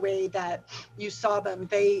down the way that you saw them,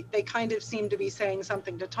 they kind of seem to be saying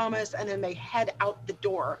something to Thomas, and then they head out the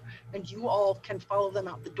door, and you all can follow them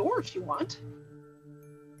out the door if you want.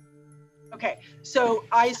 Okay, so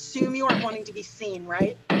I assume you aren't wanting to be seen,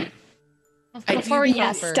 right? Before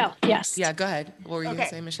stealth, yes. Yeah, go ahead. What were you going to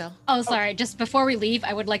say, Michelle? Oh, sorry. Just before we leave,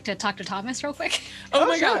 I would like to talk to Thomas real quick. Oh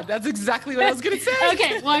my God, that's exactly what I was going to say.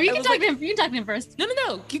 Okay, well, you can talk to him. You can talk to him first.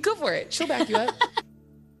 No, you go for it. She'll back you up.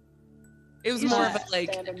 It was more of a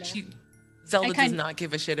like, Zelda does not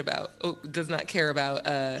give a shit about, does not care about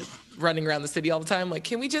running around the city all the time. Like,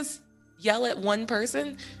 can we just yell at one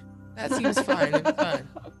person? That seems fine. It'd be fun.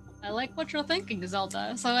 I like what you're thinking,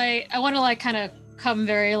 Zelda. So I want to like kind of come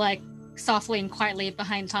very like softly and quietly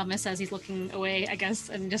behind Thomas as he's looking away, I guess,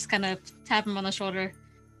 and just kind of tap him on the shoulder.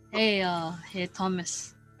 Hey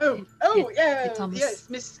Thomas. Hey, Thomas. Yes,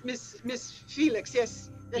 Miss Felix, yes.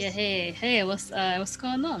 Yeah, hey, what's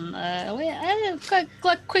going on? Wait, I have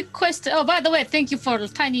a quick question. Oh, by the way, thank you for the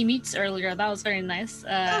tiny meats earlier. That was very nice.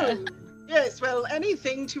 It Yes, well,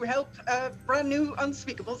 anything to help brand new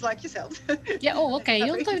unspeakables like yourself. Yeah, oh, okay.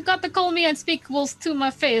 You got to call me unspeakables to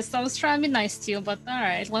my face. I was trying to be nice to you, but all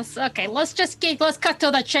right. Let's cut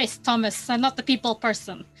to the chase, Thomas. I'm not the people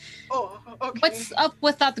person. Oh, okay. What's up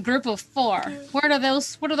with that group of 4? What are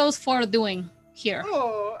those 4 doing here?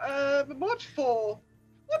 Oh, what for?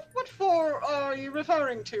 What for are you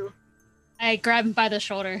referring to? I grab him by the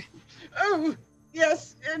shoulder. Oh,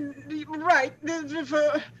 yes, right.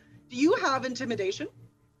 Do you have intimidation?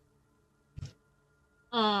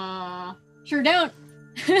 Sure don't.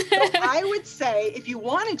 So I would say if you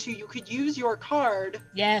wanted to, you could use your card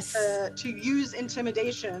Yes. to use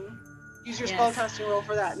intimidation. Use your spellcasting roll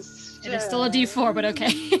for that. It is still a D4, but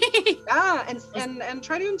okay. and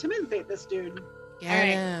try to intimidate this dude. Get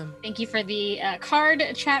him. Thank you for the card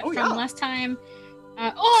chat from yeah. last time.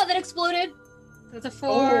 That exploded. That's a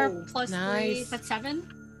 4 plus 3. Nice. That's 7.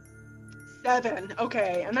 7.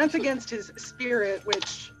 Okay, and that's against his spirit,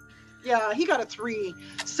 which, yeah, he got a 3.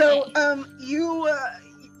 So,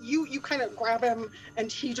 you kind of grab him,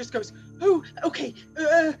 and he just goes, "Oh, okay.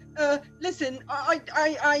 Listen,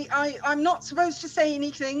 I'm not supposed to say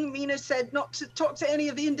anything. Mina said not to talk to any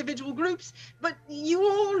of the individual groups, but you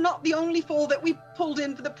all are not the only 4 that we pulled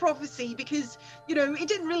in for the prophecy because, it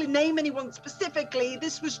didn't really name anyone specifically.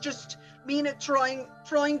 This was just Mina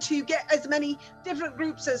trying to get as many different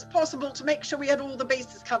groups as possible to make sure we had all the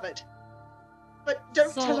bases covered. But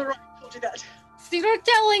don't tell her I told you that." So you're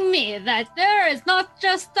telling me that there is not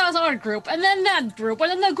just our group, and then that group,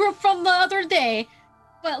 and then the group from the other day,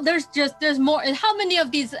 but there's more. How many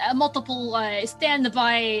of these multiple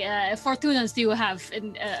standby Fortunas do you have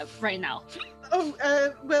in right now? Oh,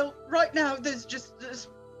 well, right now there's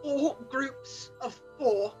 4 groups of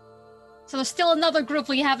 4. So there's still another group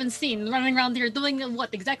we haven't seen running around here doing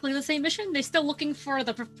what, exactly the same mission? They're still looking for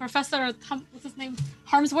the Professor, what's his name?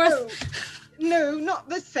 Harmsworth? No, not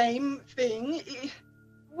the same thing.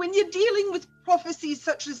 When you're dealing with prophecies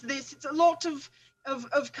such as this, it's a lot of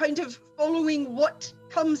kind of following what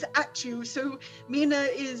comes at you. So Mina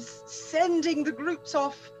is sending the groups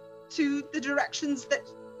off to the directions that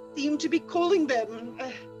seem to be calling them,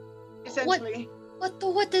 essentially.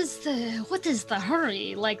 What is the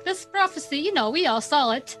hurry? Like, this prophecy, we all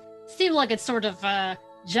saw it. Seemed like it's sort of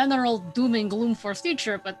general doom and gloom for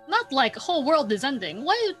future, but not like whole world is ending.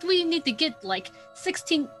 Why do we need to get like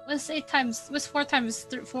 16, what's 8 times, what's 4 times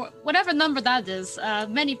 3, 4, whatever number that is,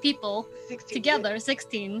 many people 16, together,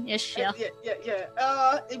 16-ish, yeah.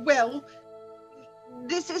 Well,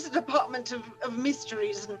 this is a department of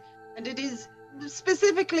mysteries, and it is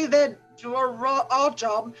specifically our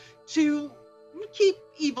job to keep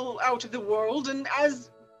evil out of the world. And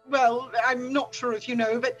as well, I'm not sure if you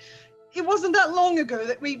know, but it wasn't that long ago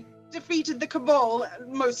that we defeated the Cabal,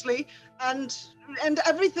 mostly, and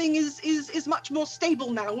everything is much more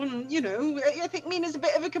stable now. And I think Mina's a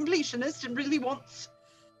bit of a completionist and really wants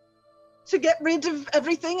to get rid of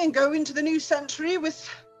everything and go into the new century with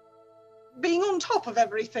being on top of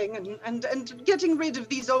everything and getting rid of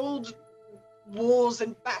these old wars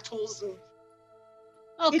and battles. And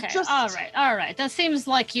okay, all right. That seems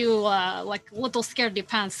like you, like little scaredy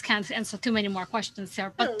pants, can't answer too many more questions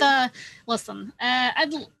here. But listen,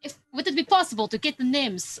 would it be possible to get the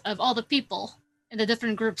names of all the people in the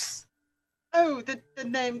different groups? Oh, the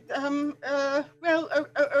name.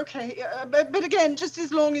 Okay. But again, just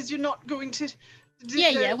as long as you're not going to.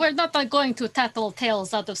 Yeah. We're not going to tattle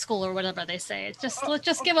tales out of school or whatever they say.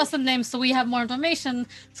 Just give us the names so we have more information,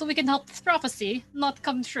 so we can help this prophecy not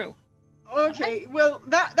come true. Okay, well,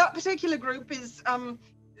 that particular group is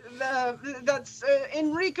that's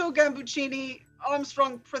Enrico Gambuccini,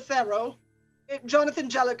 Armstrong Prothero, Jonathan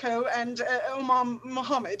Jellicoe, and Omar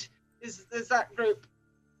Mohammed is that group.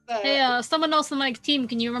 Hey, someone else on my team,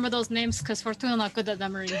 can you remember those names? Because Fortuna not good at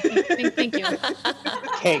memory. Thank you.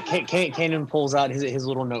 Kanan pulls out his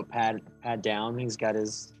little notepad down. He's got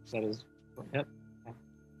his. Yep.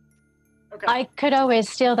 Okay. I could always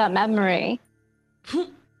steal that memory.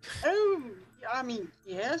 Oh, I mean,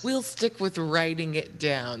 yes. We'll stick with writing it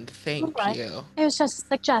down. Thank you. It was just a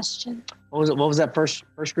suggestion. What was that first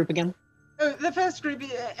group again? Oh, the first group,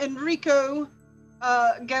 Enrico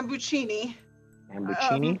Gambuccini.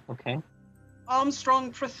 Gambuccini, okay.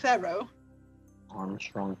 Armstrong Prothero.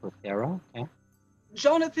 Okay.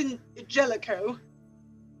 Jonathan Jellicoe.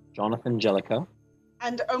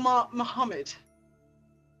 And Omar Mohammed.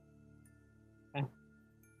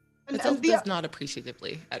 It does not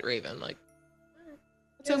appreciatively at Raven. Like,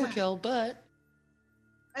 it's overkill, but...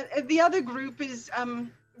 The other group is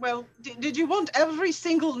well, did you want every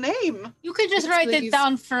single name? You could just Yes, write please. it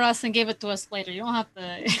down for us and give it to us later. You don't have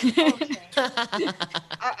to.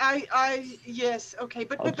 Okay. Yes, okay,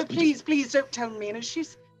 but please don't tell me. And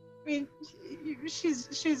she's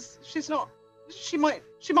not. She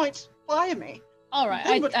might fire me. All right,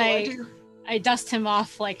 Then what will I do? I dust him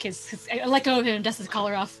off like his I let go of him and dust his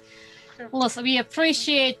collar off. Sure. Listen, we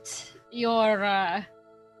appreciate your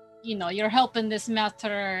your help in this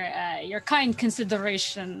matter, your kind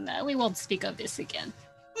consideration. We won't speak of this again.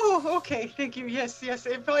 Oh, okay, thank you. Yes.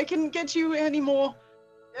 If I can get you any more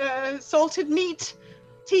salted meat,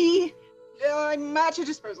 tea, I'm at your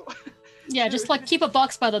disposal. Yeah, just like keep a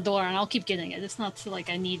box by the door and I'll keep getting it. It's not like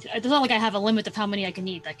it's not like I have a limit of how many I can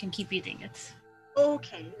eat. I can keep eating it.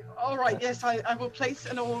 Okay, all right. Yes, I will place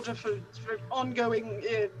an order for ongoing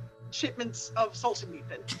shipments of salted meat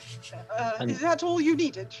then. Is that all you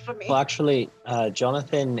needed from me? Well, actually,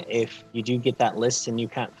 Jonathan, if you do get that list and you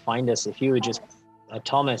can't find us, if you would just,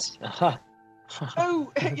 Thomas.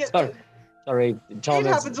 Oh, yeah. Sorry, Thomas.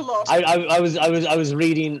 It happens a lot. I was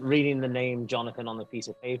reading the name Jonathan on the piece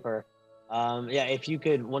of paper. Yeah, if you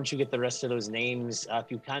could, once you get the rest of those names,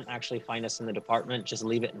 if you can't actually find us in the department, just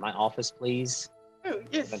leave it in my office, please. Oh,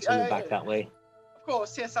 yes. Eventually back that way. Of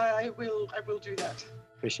course, yes, I will do that.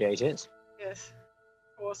 Appreciate it. Yes,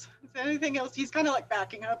 of course. Is there anything else? He's kind of like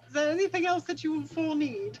backing up. Is there anything else that you four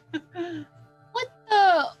need? What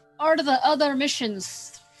are the other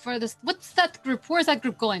missions for this? What's that group? Where's that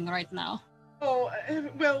group going right now? Oh,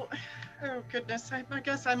 well, oh goodness, I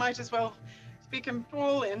guess I might as well speak them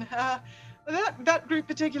all in. That group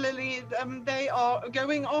particularly, they are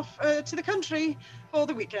going off to the country for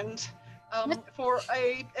the weekend. For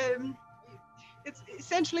it's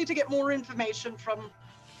essentially to get more information from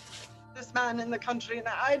this man in the country, and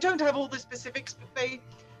I don't have all the specifics, but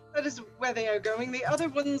that is where they are going. The other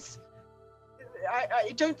ones,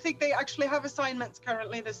 I don't think they actually have assignments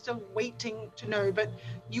currently. They're still waiting to know, but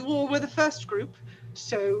you all were the first group,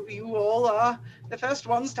 so you all are the first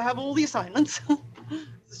ones to have all the assignments.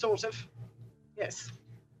 Sort of. Yes.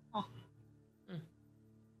 Oh.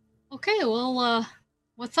 Okay, well,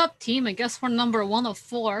 what's up, team? I guess we're number 1 of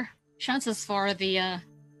 4. Chances for the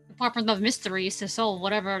Department of Mysteries to solve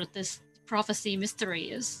whatever this prophecy mystery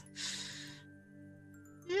is.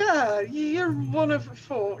 Yeah, you're 1 of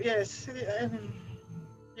 4. Yes.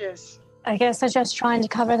 Yes. I guess they're just trying to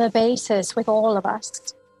cover the bases with all of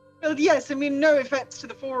us. Well, yes. I mean, no offense to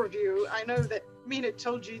the 4 of you. I know that Mina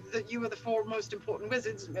told you that you were the 4 most important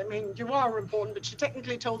wizards. I mean, you are important, but she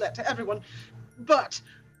technically told that to everyone. But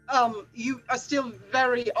you are still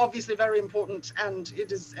obviously very important, and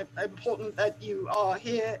it is important that you are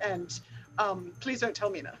here, and please don't tell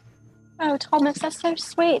Mina. Oh, Thomas, that's so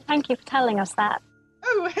sweet. Thank you for telling us that.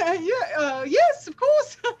 Oh, yeah, yes, of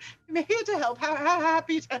course. I'm here to help. How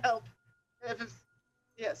happy to help.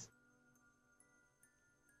 Yes.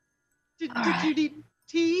 Did you need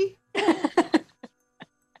tea?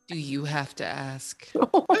 Do you have to ask?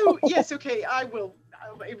 Oh, yes, okay, I will.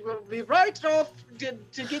 It will be right off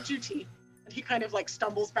to get you tea. And he kind of like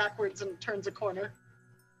stumbles backwards and turns a corner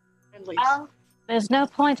and leaves. Well, there's no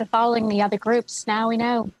point of following the other groups. Now we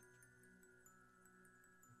know.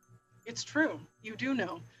 It's true. You do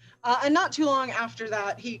know. And not too long after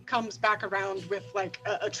that, he comes back around with like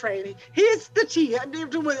a tray. Here's the tea. I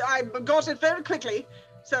got it very quickly.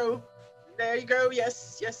 So there you go.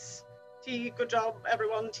 Yes. Tea. Good job,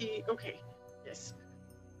 everyone. Tea. Okay. Yes.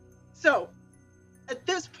 So at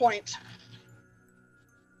this point,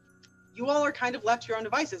 you all are kind of left to your own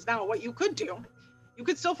devices. Now, what you could do, you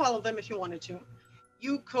could still follow them if you wanted to.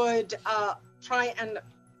 You could try and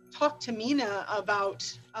talk to Mina about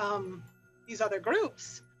these other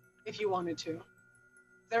groups if you wanted to.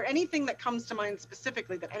 Is there anything that comes to mind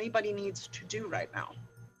specifically that anybody needs to do right now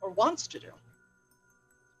or wants to do?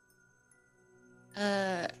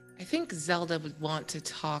 I think Zelda would want to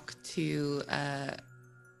talk to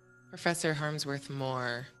Professor Harmsworth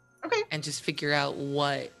more. Okay. And just figure out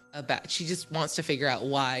she just wants to figure out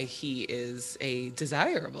why he is a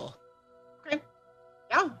desirable. Okay.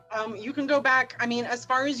 Yeah. You can go back. I mean, as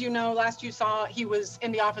far as you know, last you saw, he was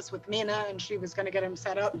in the office with Mina and she was going to get him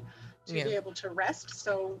set up to be able to rest.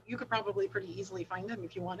 So you could probably pretty easily find him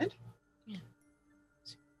if you wanted. Yeah.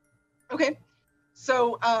 Okay.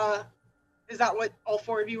 So, is that what all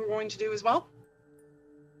 4 of you were going to do as well?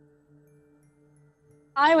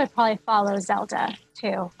 I would probably follow Zelda,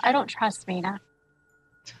 too. I don't trust Mina.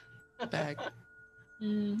 Bag. I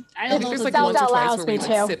I don't think know. there's The like Zelda once or twice allows where me we like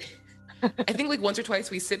to. sip. I think like once or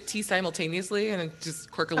twice we sip tea simultaneously and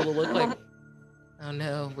just quirk a little look like, oh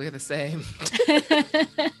no, we're the same.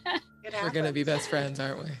 It We're gonna be happens. best friends,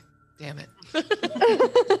 aren't we? Damn it.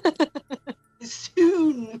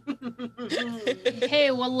 Soon. Hey,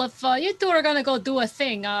 well, if you two are gonna go do a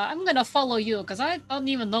thing, I'm gonna follow you because I don't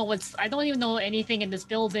even know anything in this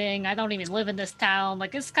building. I don't even live in this town.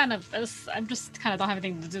 Like, I'm just kind of don't have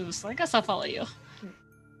anything to do, so I guess I'll follow you.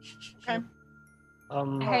 Okay.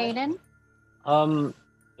 Hayden?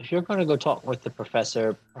 If you're going to go talk with the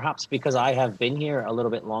professor, perhaps because I have been here a little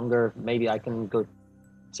bit longer, maybe I can go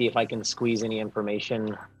see if I can squeeze any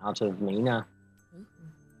information out of Mina.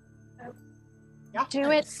 Yeah. Do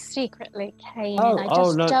it secretly, Kanan. I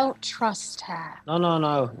just no. don't trust her. No,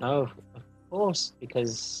 of course,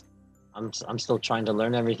 because I'm still trying to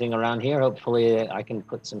learn everything around here. Hopefully I can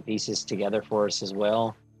put some pieces together for us as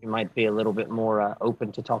well. You might be a little bit more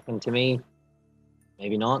open to talking to me.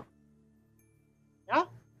 Maybe not. Yeah.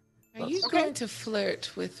 Are you going to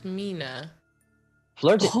flirt with Mina?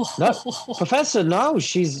 Flirt? No, Professor. No,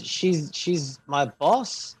 she's my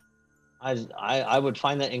boss. I would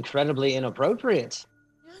find that incredibly inappropriate.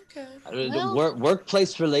 Okay. Well-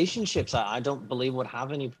 Workplace relationships, I don't believe would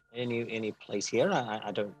have any place here.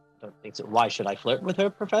 I don't think so. Why should I flirt with her,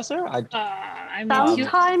 Professor? I mean,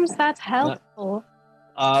 Sometimes that's helpful.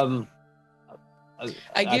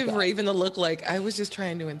 I give Raven a look like I was just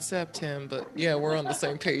trying to incept him, but yeah, we're on the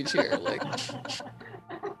same page here. Like,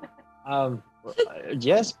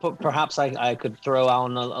 yes, perhaps I could throw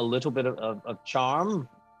on a little bit of charm.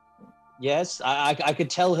 Yes, I could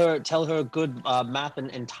tell her good math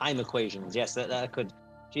and time equations. Yes, that could.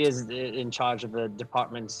 She is in charge of the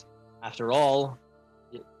departments, after all.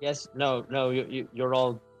 Yes, no, you're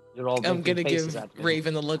all. I'm gonna give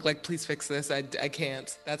Raven a look like, please fix this. I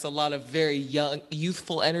can't. That's a lot of very young,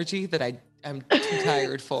 youthful energy that I'm too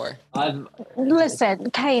tired for.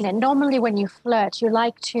 Listen, Kanan, normally when you flirt, you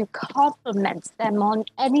like to compliment them on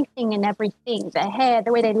anything and everything. Their hair,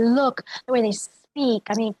 the way they look, the way they speak.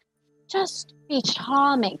 I mean, just be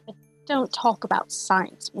charming, but don't talk about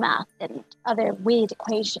science, math, and other weird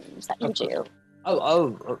equations that you do.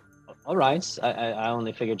 Oh, all right. I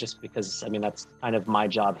only figured just because, I mean, that's kind of my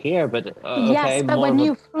job here, but yes, okay, but more when of a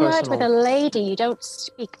you flirt with a personal- lady, you don't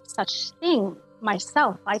speak such thing.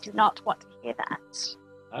 Myself, I do not want to hear that.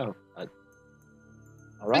 Oh,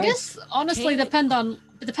 all right. I guess honestly Hey. depend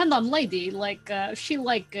on lady. Like if she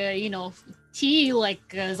like tea like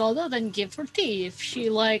Zelda, then give her tea. If she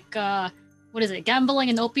like what is it, gambling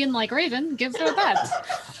and opium like Raven, give her that.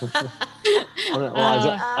 Well,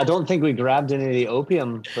 I don't think we grabbed any of the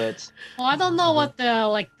opium, but Well, I don't know what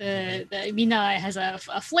the Mina has a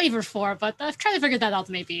flavor for, but I've tried to figure that out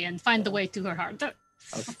maybe and find the way to her heart.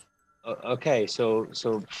 okay. So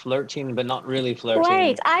flirting, but not really flirting.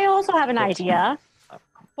 Wait, I also have an idea.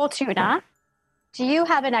 Fortuna, do you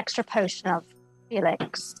have an extra potion of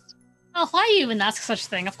Felix? Oh, why even ask such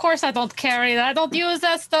thing? Of course I don't carry that. I don't use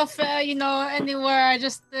that stuff, anywhere. I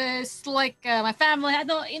just, it's like my family. I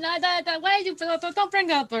don't, why you don't bring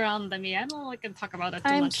it up around me. I don't like to talk about it too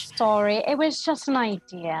I'm much. sorry, it was just an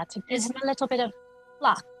idea to give him a little bit of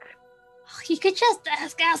luck. You could just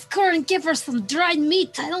ask her and give her some dried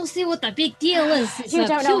meat. I don't see what the big deal is. It's You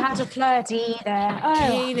don't know cute. how to flirt either. Oh.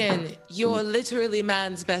 Kanan, you're literally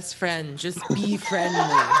man's best friend. Just be friendly.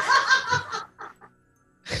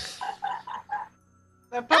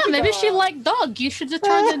 Maybe she liked dog. You should have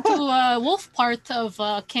turned into a wolf part of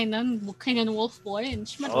Kanan Wolf Boy, and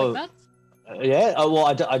she might like that. Yeah. Well,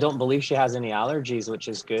 I don't believe she has any allergies, which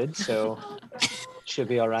is good. So should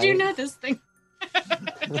be all right. Do you know this thing?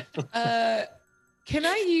 Can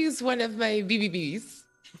I use one of my BBBs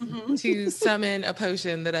to summon a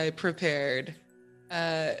potion that I prepared?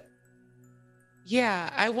 Yeah,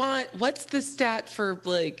 I want. What's the stat for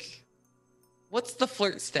like? What's the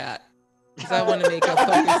flirt stat? Because I want to make a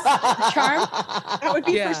focus. Charm? That would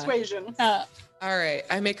be Yeah. persuasion. All right,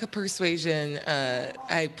 I make a persuasion.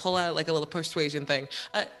 I pull out like a little persuasion thing.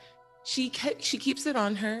 She keeps it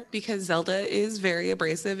on her because Zelda is very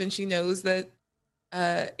abrasive, and she knows that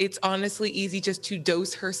it's honestly easy just to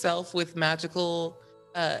dose herself with magical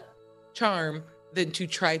charm than to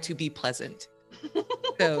try to be pleasant.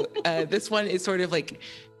 So this one is sort of like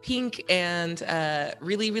pink and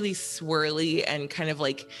really, really swirly and kind of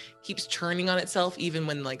like keeps churning on itself even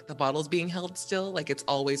when like the bottle's being held still. Like it's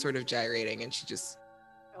always sort of gyrating, and she just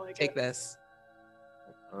I like take it. this.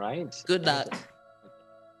 All right. Good luck.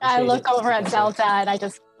 I Appreciate look it. over at Zelda and I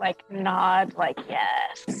just like nod, like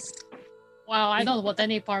yes. Wow, I don't want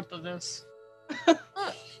any part of this.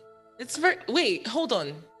 It's very. Wait, hold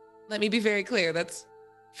on. Let me be very clear. That's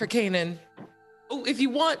for Kanan. Oh, if you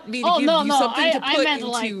want me to give you something to I put meant,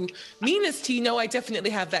 into like- Mina's tea, no, I definitely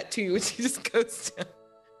have that too. And she just goes down.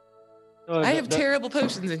 No, I have the- terrible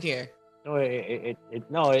potions in here. No,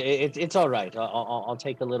 it's all right. I'll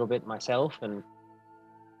take a little bit myself, and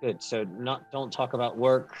good. So don't talk about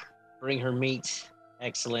work. Bring her meat.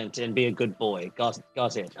 Excellent, and be a good boy. Got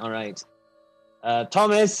it. All right.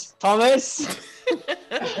 Thomas.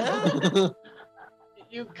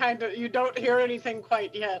 You don't hear anything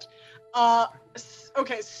quite yet.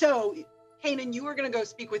 Okay, so Kanan, you were gonna go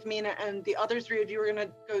speak with Mina, and the other three of you were gonna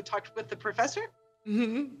go talk with the professor.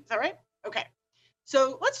 Mhm. Is that right? Okay.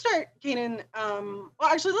 So let's start, Kanan. Well,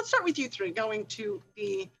 actually, let's start with you three going to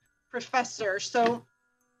the professor. So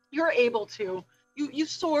you're able to. You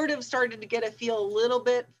sort of started to get a feel a little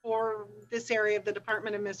bit for this area of the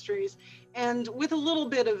Department of Mysteries, and with a little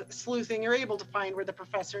bit of sleuthing, you're able to find where the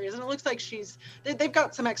professor is. And it looks like they've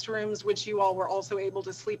got some extra rooms which you all were also able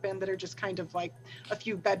to sleep in that are just kind of like a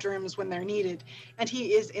few bedrooms when they're needed. And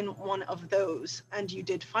he is in one of those. And you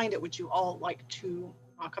did find it. Would you all like to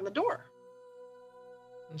knock on the door?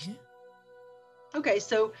 Mhm. Okay,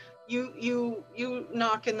 so you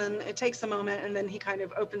knock, and then it takes a moment, and then he kind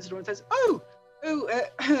of opens the door and says,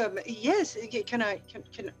 yes, can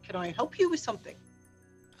I help you with something?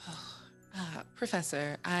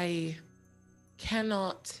 Professor, I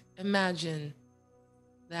cannot imagine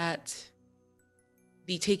that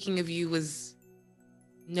the taking of you was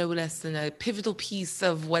no less than a pivotal piece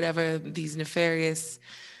of whatever these nefarious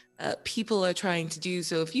people are trying to do.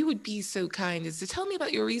 So if you would be so kind as to tell me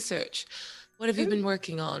about your research. What have you been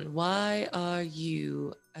working on? Why are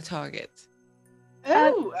you a target?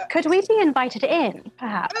 Could we be invited in,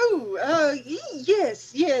 perhaps?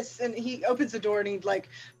 Yes. And he opens the door and he like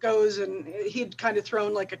goes, and he'd kind of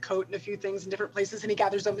thrown like a coat and a few things in different places, and he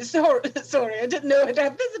gathers them. Sorry, I didn't know I'd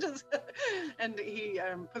have visitors. And he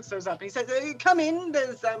puts those up and he says, come in.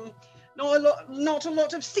 There's not a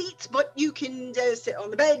lot of seats, but you can sit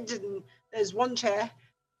on the bed, and there's one chair.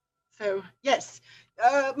 So yes,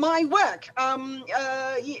 my work.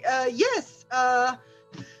 Yes.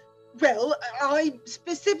 Well, I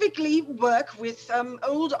specifically work with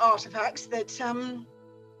old artifacts that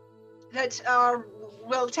are,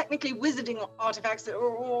 well, technically wizarding artifacts,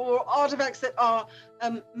 or artifacts that are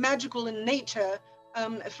magical in nature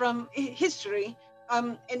from history.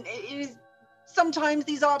 And sometimes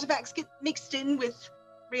these artifacts get mixed in with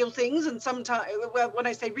real things, and sometimes, well, when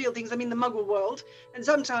I say real things, I mean the Muggle world, and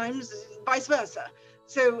sometimes vice versa.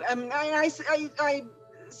 So I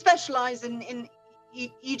specialize in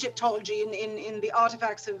Egyptology, in the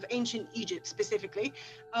artifacts of ancient Egypt specifically.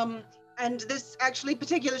 And this actually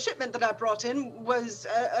particular shipment that I brought in was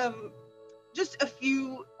just a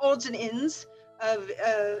few odds and ends of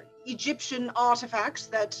Egyptian artifacts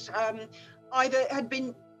that either had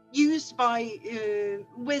been used by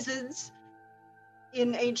wizards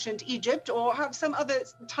in ancient Egypt, or have some other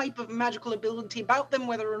type of magical ability about them,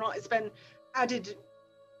 whether or not it's been added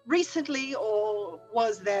recently or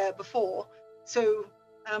was there before. So,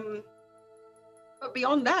 but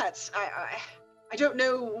beyond that, I don't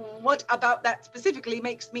know what about that specifically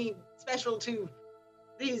makes me special to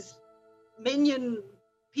these minion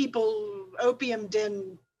people, opium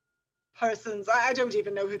den persons. I don't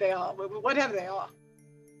even know who they are, whatever they are.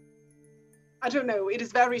 I don't know. It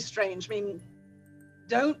is very strange. I mean,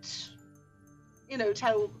 don't,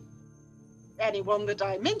 tell anyone that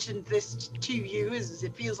I mentioned this to you, as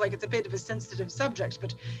it feels like it's a bit of a sensitive subject,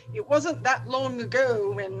 but it wasn't that long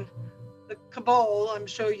ago when the Cabal, I'm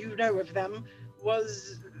sure you know of them,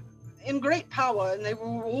 was in great power, and they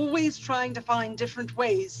were always trying to find different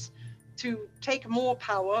ways to take more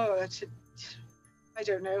power, or to, I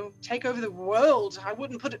don't know, take over the world. I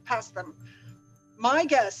wouldn't put it past them. My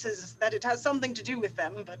guess is that it has something to do with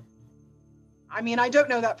them, but I mean, I don't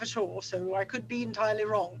know that for sure, so I could be entirely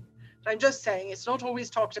wrong. But I'm just saying, it's not always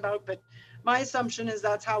talked about, but my assumption is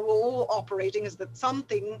that's how we're all operating, is that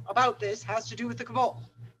something about this has to do with the Cabal.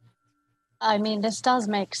 I mean, this does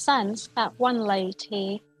make sense. That one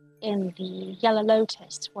lady in the Yellow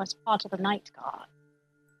Lotus was part of the Night Guard.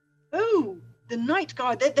 Oh, the Night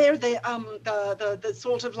Guard. They're the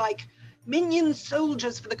sort of like minion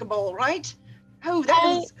soldiers for the Cabal, right? Oh,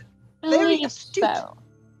 that is very astute. So.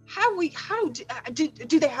 How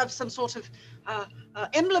do they have some sort of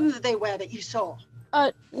emblem that they wear that you saw?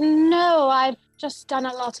 No, I've just done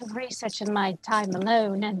a lot of research in my time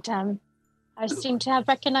alone, and I seem to have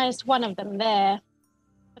recognized one of them there.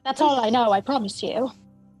 But that's all I know, I promise you.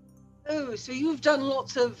 Oh, so you've done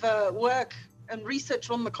lots of work and research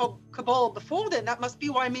on the Cabal before then. That must be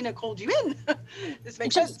why Mina called you in. This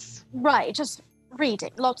makes sense. Right, just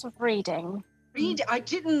reading, lots of reading. Read. I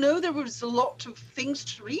didn't know there was a lot of things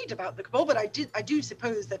to read about the Cabal, but I do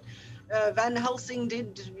suppose that Van Helsing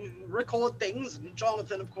did record things, and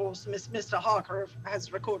Jonathan, of course, Mr. Harker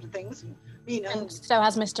has recorded things, and Mina. And so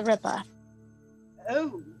has Mr. Ripper.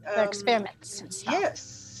 Oh, For experiments and stuff.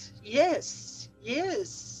 Yes.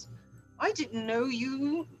 I didn't know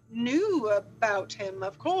you knew about him.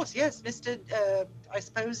 Of course, yes, Mr. I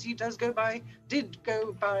suppose he did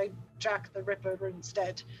go by Jack the Ripper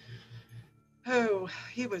instead. Oh,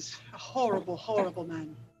 he was a horrible, horrible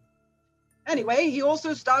man. Anyway, he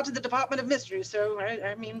also started the Department of Mysteries, so,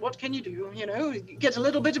 I mean, what can you do? You know, you get a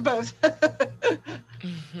little bit of both.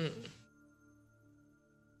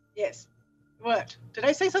 Yes. What? Did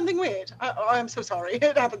I say something weird? I'm so sorry.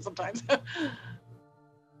 It happens sometimes.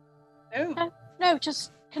 No. No,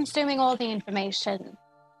 just consuming all the information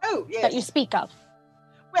Oh, yes. that you speak of.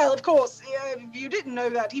 Well, of course, if you didn't know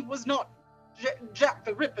that, he was not Jack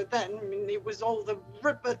the Ripper then. I mean, it was all the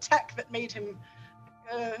Ripper tech that made him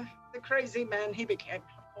the crazy man he became,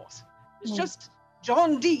 of course. It's just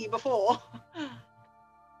John Dee before.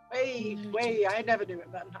 I never knew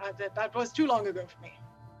him then. That was too long ago for me.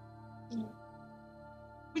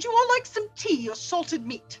 Would you all like some tea or salted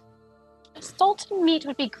meat? Salted meat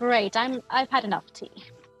would be great. I've had enough tea.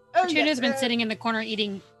 Oh, Petunia's been sitting in the corner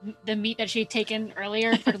eating the meat that she'd taken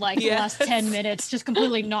earlier for like the last 10 minutes, just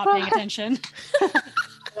completely not paying attention. I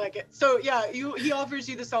like it. So yeah, he offers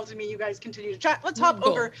you the salted meat. You guys continue to chat. Let's hop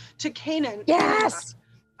over to Kanan. Yes.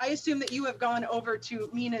 I assume that you have gone over to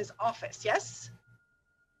Mina's office. Yes.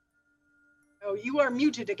 Oh, you are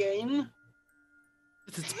muted again.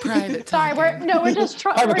 It's private. Sorry, we're just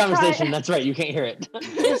trying. Private conversation. That's right. You can't hear it.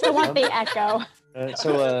 We just don't want the echo.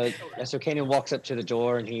 So Kanan walks up to the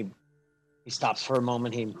door and he stops for a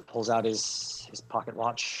moment. He pulls out his pocket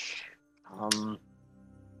watch,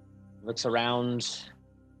 looks around.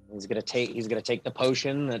 He's gonna take the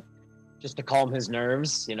potion just to calm his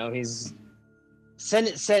nerves. You know, he's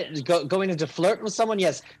going into flirt with someone.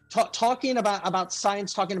 Yes, talking about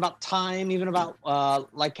science, talking about time, even about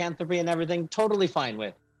lycanthropy and everything. Totally fine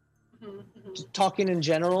with. Just talking in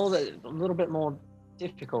general, a little bit more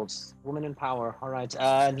difficult. Woman in power. All right.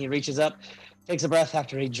 And he reaches up, takes a breath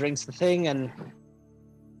after he drinks the thing, and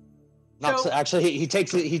knocks. Actually, he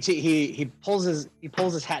takes it. He pulls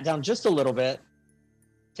his hat down just a little bit,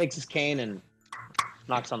 takes his cane, and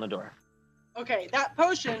knocks on the door. Okay, that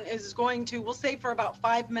potion is going to, we'll say for about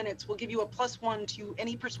 5 minutes, we'll give you a +1 to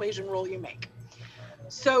any persuasion roll you make.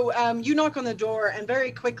 So you knock on the door, and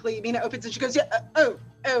very quickly Mina opens and she goes,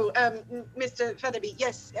 Mr. Featherby,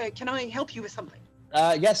 yes, can I help you with something?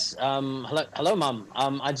 Yes. Hello, Mom.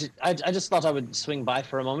 I just thought I would swing by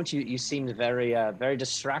for a moment. You seemed very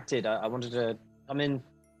distracted. I wanted to come in,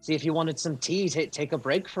 see if you wanted some tea. Take a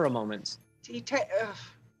break for a moment. Tea.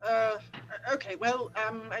 Okay. Well,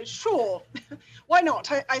 sure. Why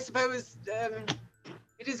not? I suppose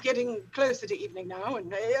it is getting closer to evening now,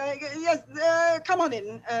 and yes. Come on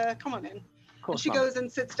in. Come on in. Of course, and she Mom. goes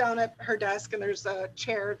and sits down at her desk, and there's a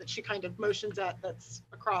chair that she kind of motions at that's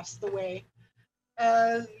across the way.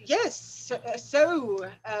 Yes. So,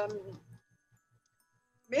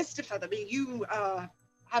 Mr. Featherby, you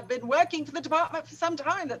have been working for the department for some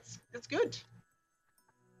time. That's good.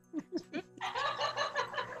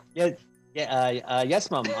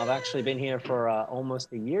 Yes, Mom. I've actually been here for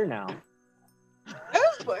almost a year now.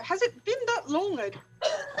 Oh, has it been that long?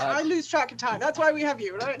 I lose track of time. That's why we have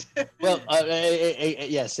you, right? Well,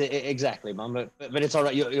 yes, exactly, Mom. But it's all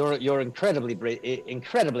right. You're incredibly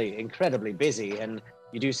busy, and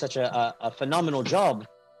you do such a phenomenal job.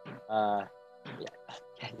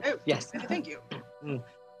 Yes. Thank you.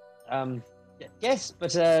 Yes,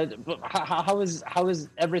 but how is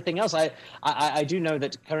everything else? I do know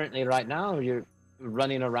that currently, right now, you're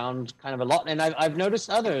running around kind of a lot, and I've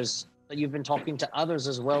noticed others that you've been talking to others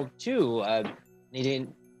as well too,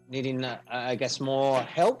 needing I guess more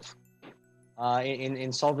help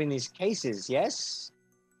in solving these cases. Yes.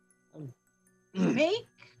 Make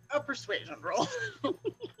a persuasion roll.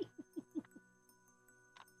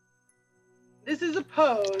 This is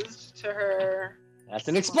opposed to her. That's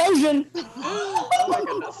an explosion. Oh my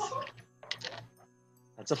goodness.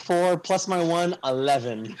 That's a 4 plus my 1,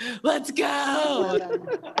 11. Let's go.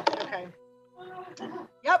 Okay.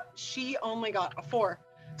 Yep, she only got a 4.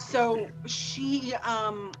 So she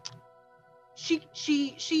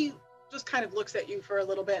just kind of looks at you for a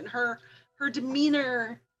little bit, and her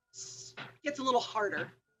demeanor gets a little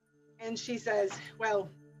harder, and she says, "Well,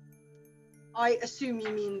 I assume you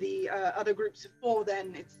mean the other groups of 4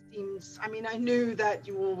 then. It seems, I mean, I knew that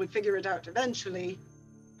you all would figure it out eventually,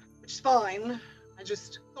 which is fine. I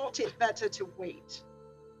just thought it better to wait."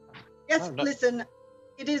 Yes, Oh, no. listen,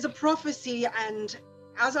 it is a prophecy, and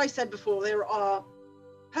as I said before, there are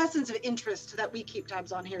persons of interest that we keep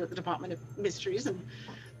tabs on here at the Department of Mysteries, and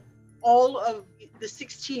all of the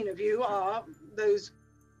 16 of you are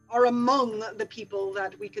among the people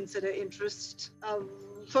that we consider interest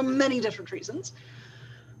for many different reasons.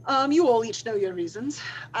 You all each know your reasons,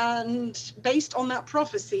 and based on that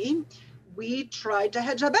prophecy, we tried to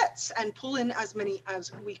hedge our bets and pull in as many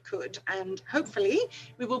as we could, and hopefully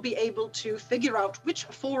we will be able to figure out which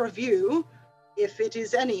 4 of you, if it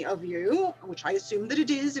is any of you, which I assume that it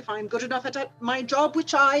is, if I'm good enough at my job,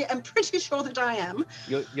 which I am pretty sure that I am.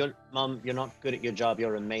 Mum, you're not good at your job.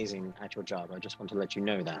 You're amazing at your job. I just want to let you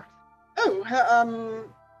know that.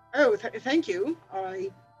 Thank you.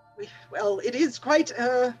 Well, it is quite,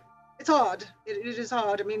 it's hard. It is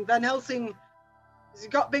hard. I mean, Van Helsing has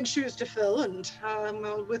got big shoes to fill, and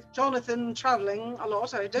well, with Jonathan traveling a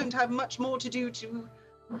lot, I don't have much more to do to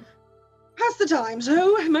pass the time,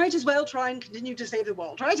 so I might as well try and continue to save the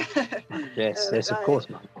world, right? Yes, of course,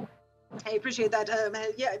 Mum. I appreciate that.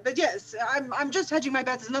 Yeah, but yes, I'm just hedging my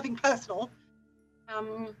bets. It's nothing personal.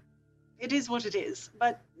 It is what it is.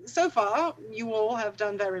 But so far, you all have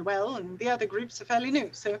done very well, and the other groups are fairly new.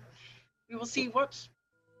 So we will see what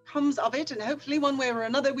comes of it, and hopefully, one way or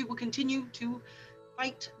another, we will continue to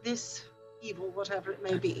fight this evil, whatever it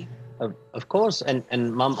may be. Of course,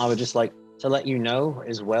 and Mum, I would just like to let you know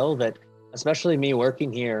as well that, especially me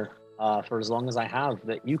working here for as long as I have,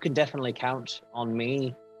 that you can definitely count on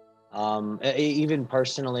me, even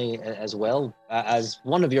personally as well, as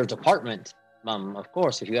one of your department, Mum. Of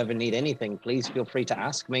course, if you ever need anything, please feel free to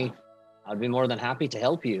ask me. I'd be more than happy to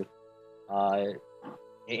help you.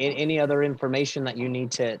 Any other information that you need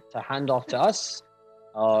to hand off to us,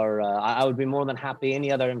 or I would be more than happy.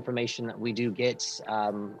 Any other information that we do get,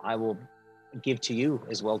 I will give to you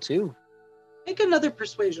as well too. Make another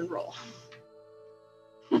persuasion roll.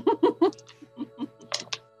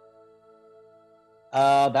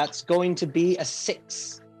 That's going to be a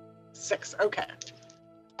 6. 6, okay.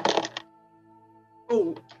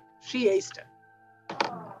 Oh, she aced it.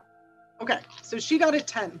 Okay, so she got a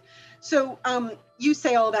 10. So you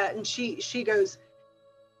say all that, and she goes,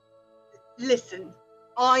 listen,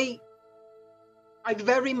 I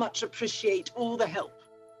very much appreciate all the help.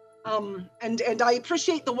 And I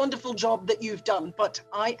appreciate the wonderful job that you've done, but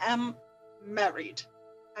I am married.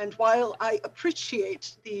 And while I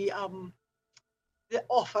appreciate the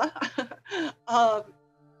offer,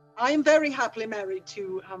 I am very happily married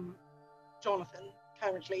to Jonathan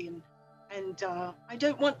currently, and I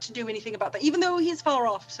don't want to do anything about that, even though he's far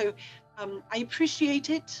off. So I appreciate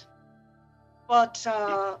it, but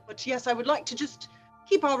yes, I would like to just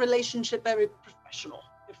keep our relationship very professional.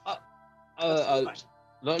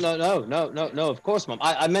 No, of course, Mom.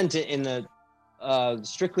 I meant it in the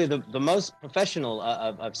strictly the most professional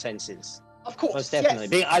of senses. Of course, most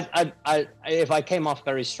definitely. Yes. If I came off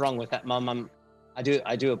very strong with that, Mom, I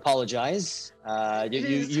do apologize.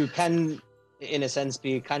 You can, in a sense,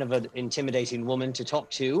 be kind of an intimidating woman to talk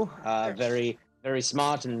to. Very, very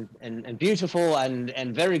smart and beautiful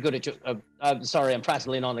and very good at your. I'm sorry, I'm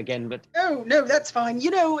prattling on again, but. Oh, no, that's fine. You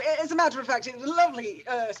know, as a matter of fact, it was lovely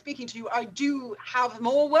speaking to you. I do have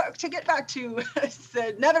more work to get back to. It's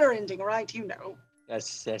never ending, right? You know.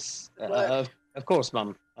 Yes. Of course,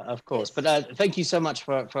 Mum. Of course. Yes. But thank you so much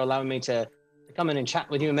for allowing me to come in and chat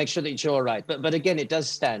with you and make sure that you're all right. But again, it does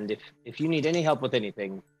stand. If you need any help with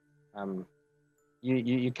anything,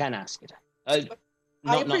 you can ask it. I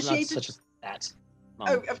appreciate it. Such as that. Mom.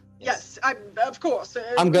 Oh, yes, of course.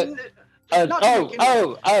 I'm good. Look!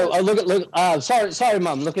 Sorry,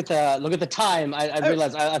 Mum. Look at the time. I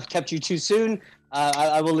realize I've kept you too soon.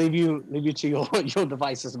 I will leave you to your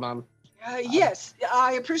devices, Mum. Yes,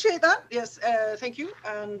 I appreciate that. Yes, thank you,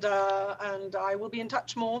 and I will be in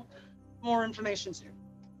touch. More information soon.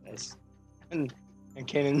 Yes, and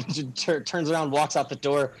Kanan turns around, walks out the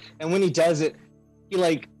door, and when he does it, he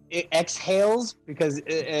it exhales because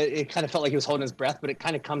it kind of felt like he was holding his breath, but it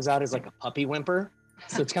kind of comes out as like a puppy whimper.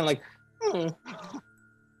 So it's kind of like.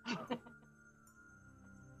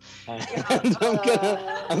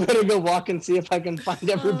 I'm gonna go walk and see if I can find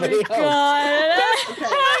everybody else.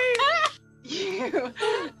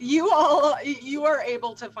 You are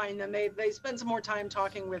able to find them. They spent some more time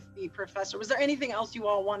talking with the professor. Was there anything else you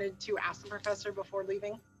all wanted to ask the professor before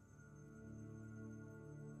leaving?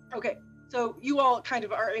 Okay, so you all kind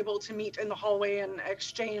of are able to meet in the hallway and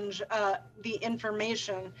exchange the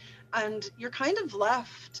information, and you're kind of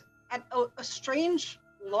left at a strange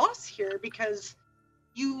loss here because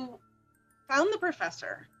you found the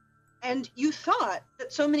professor and you thought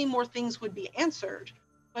that so many more things would be answered,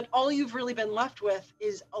 but all you've really been left with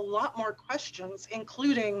is a lot more questions,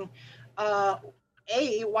 including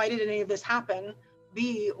A, why did any of this happen?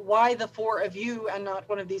 B, why the four of you and not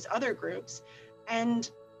one of these other groups? And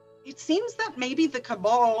it seems that maybe the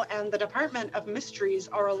Cabal and the Department of Mysteries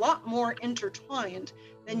are a lot more intertwined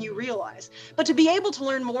than you realize. But to be able to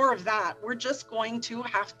learn more of that, we're just going to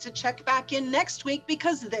have to check back in next week,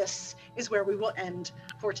 because this is where we will end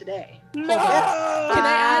for today. Can I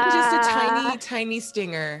add just a tiny, tiny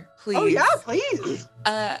stinger, please? Oh yeah, please.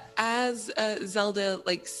 As Zelda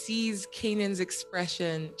sees Kanan's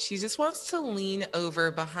expression, she just wants to lean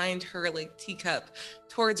over behind her teacup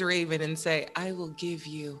towards Raven and say, "I will give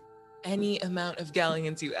you any amount of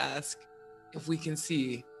galleons you ask if we can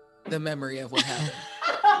see the memory of what happened."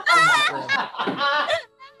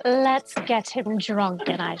 Let's get him drunk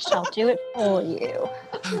and I shall do it for you.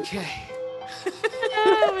 Okay.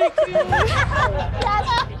 Oh my God.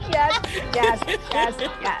 Yes.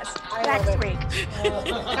 Next week.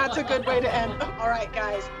 That's a good way to end. All right,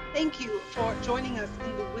 guys. Thank you for joining us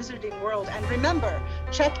in the wizarding world. And remember,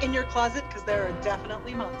 check in your closet, because there are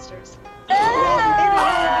definitely monsters.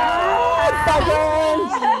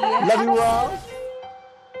 Love you all.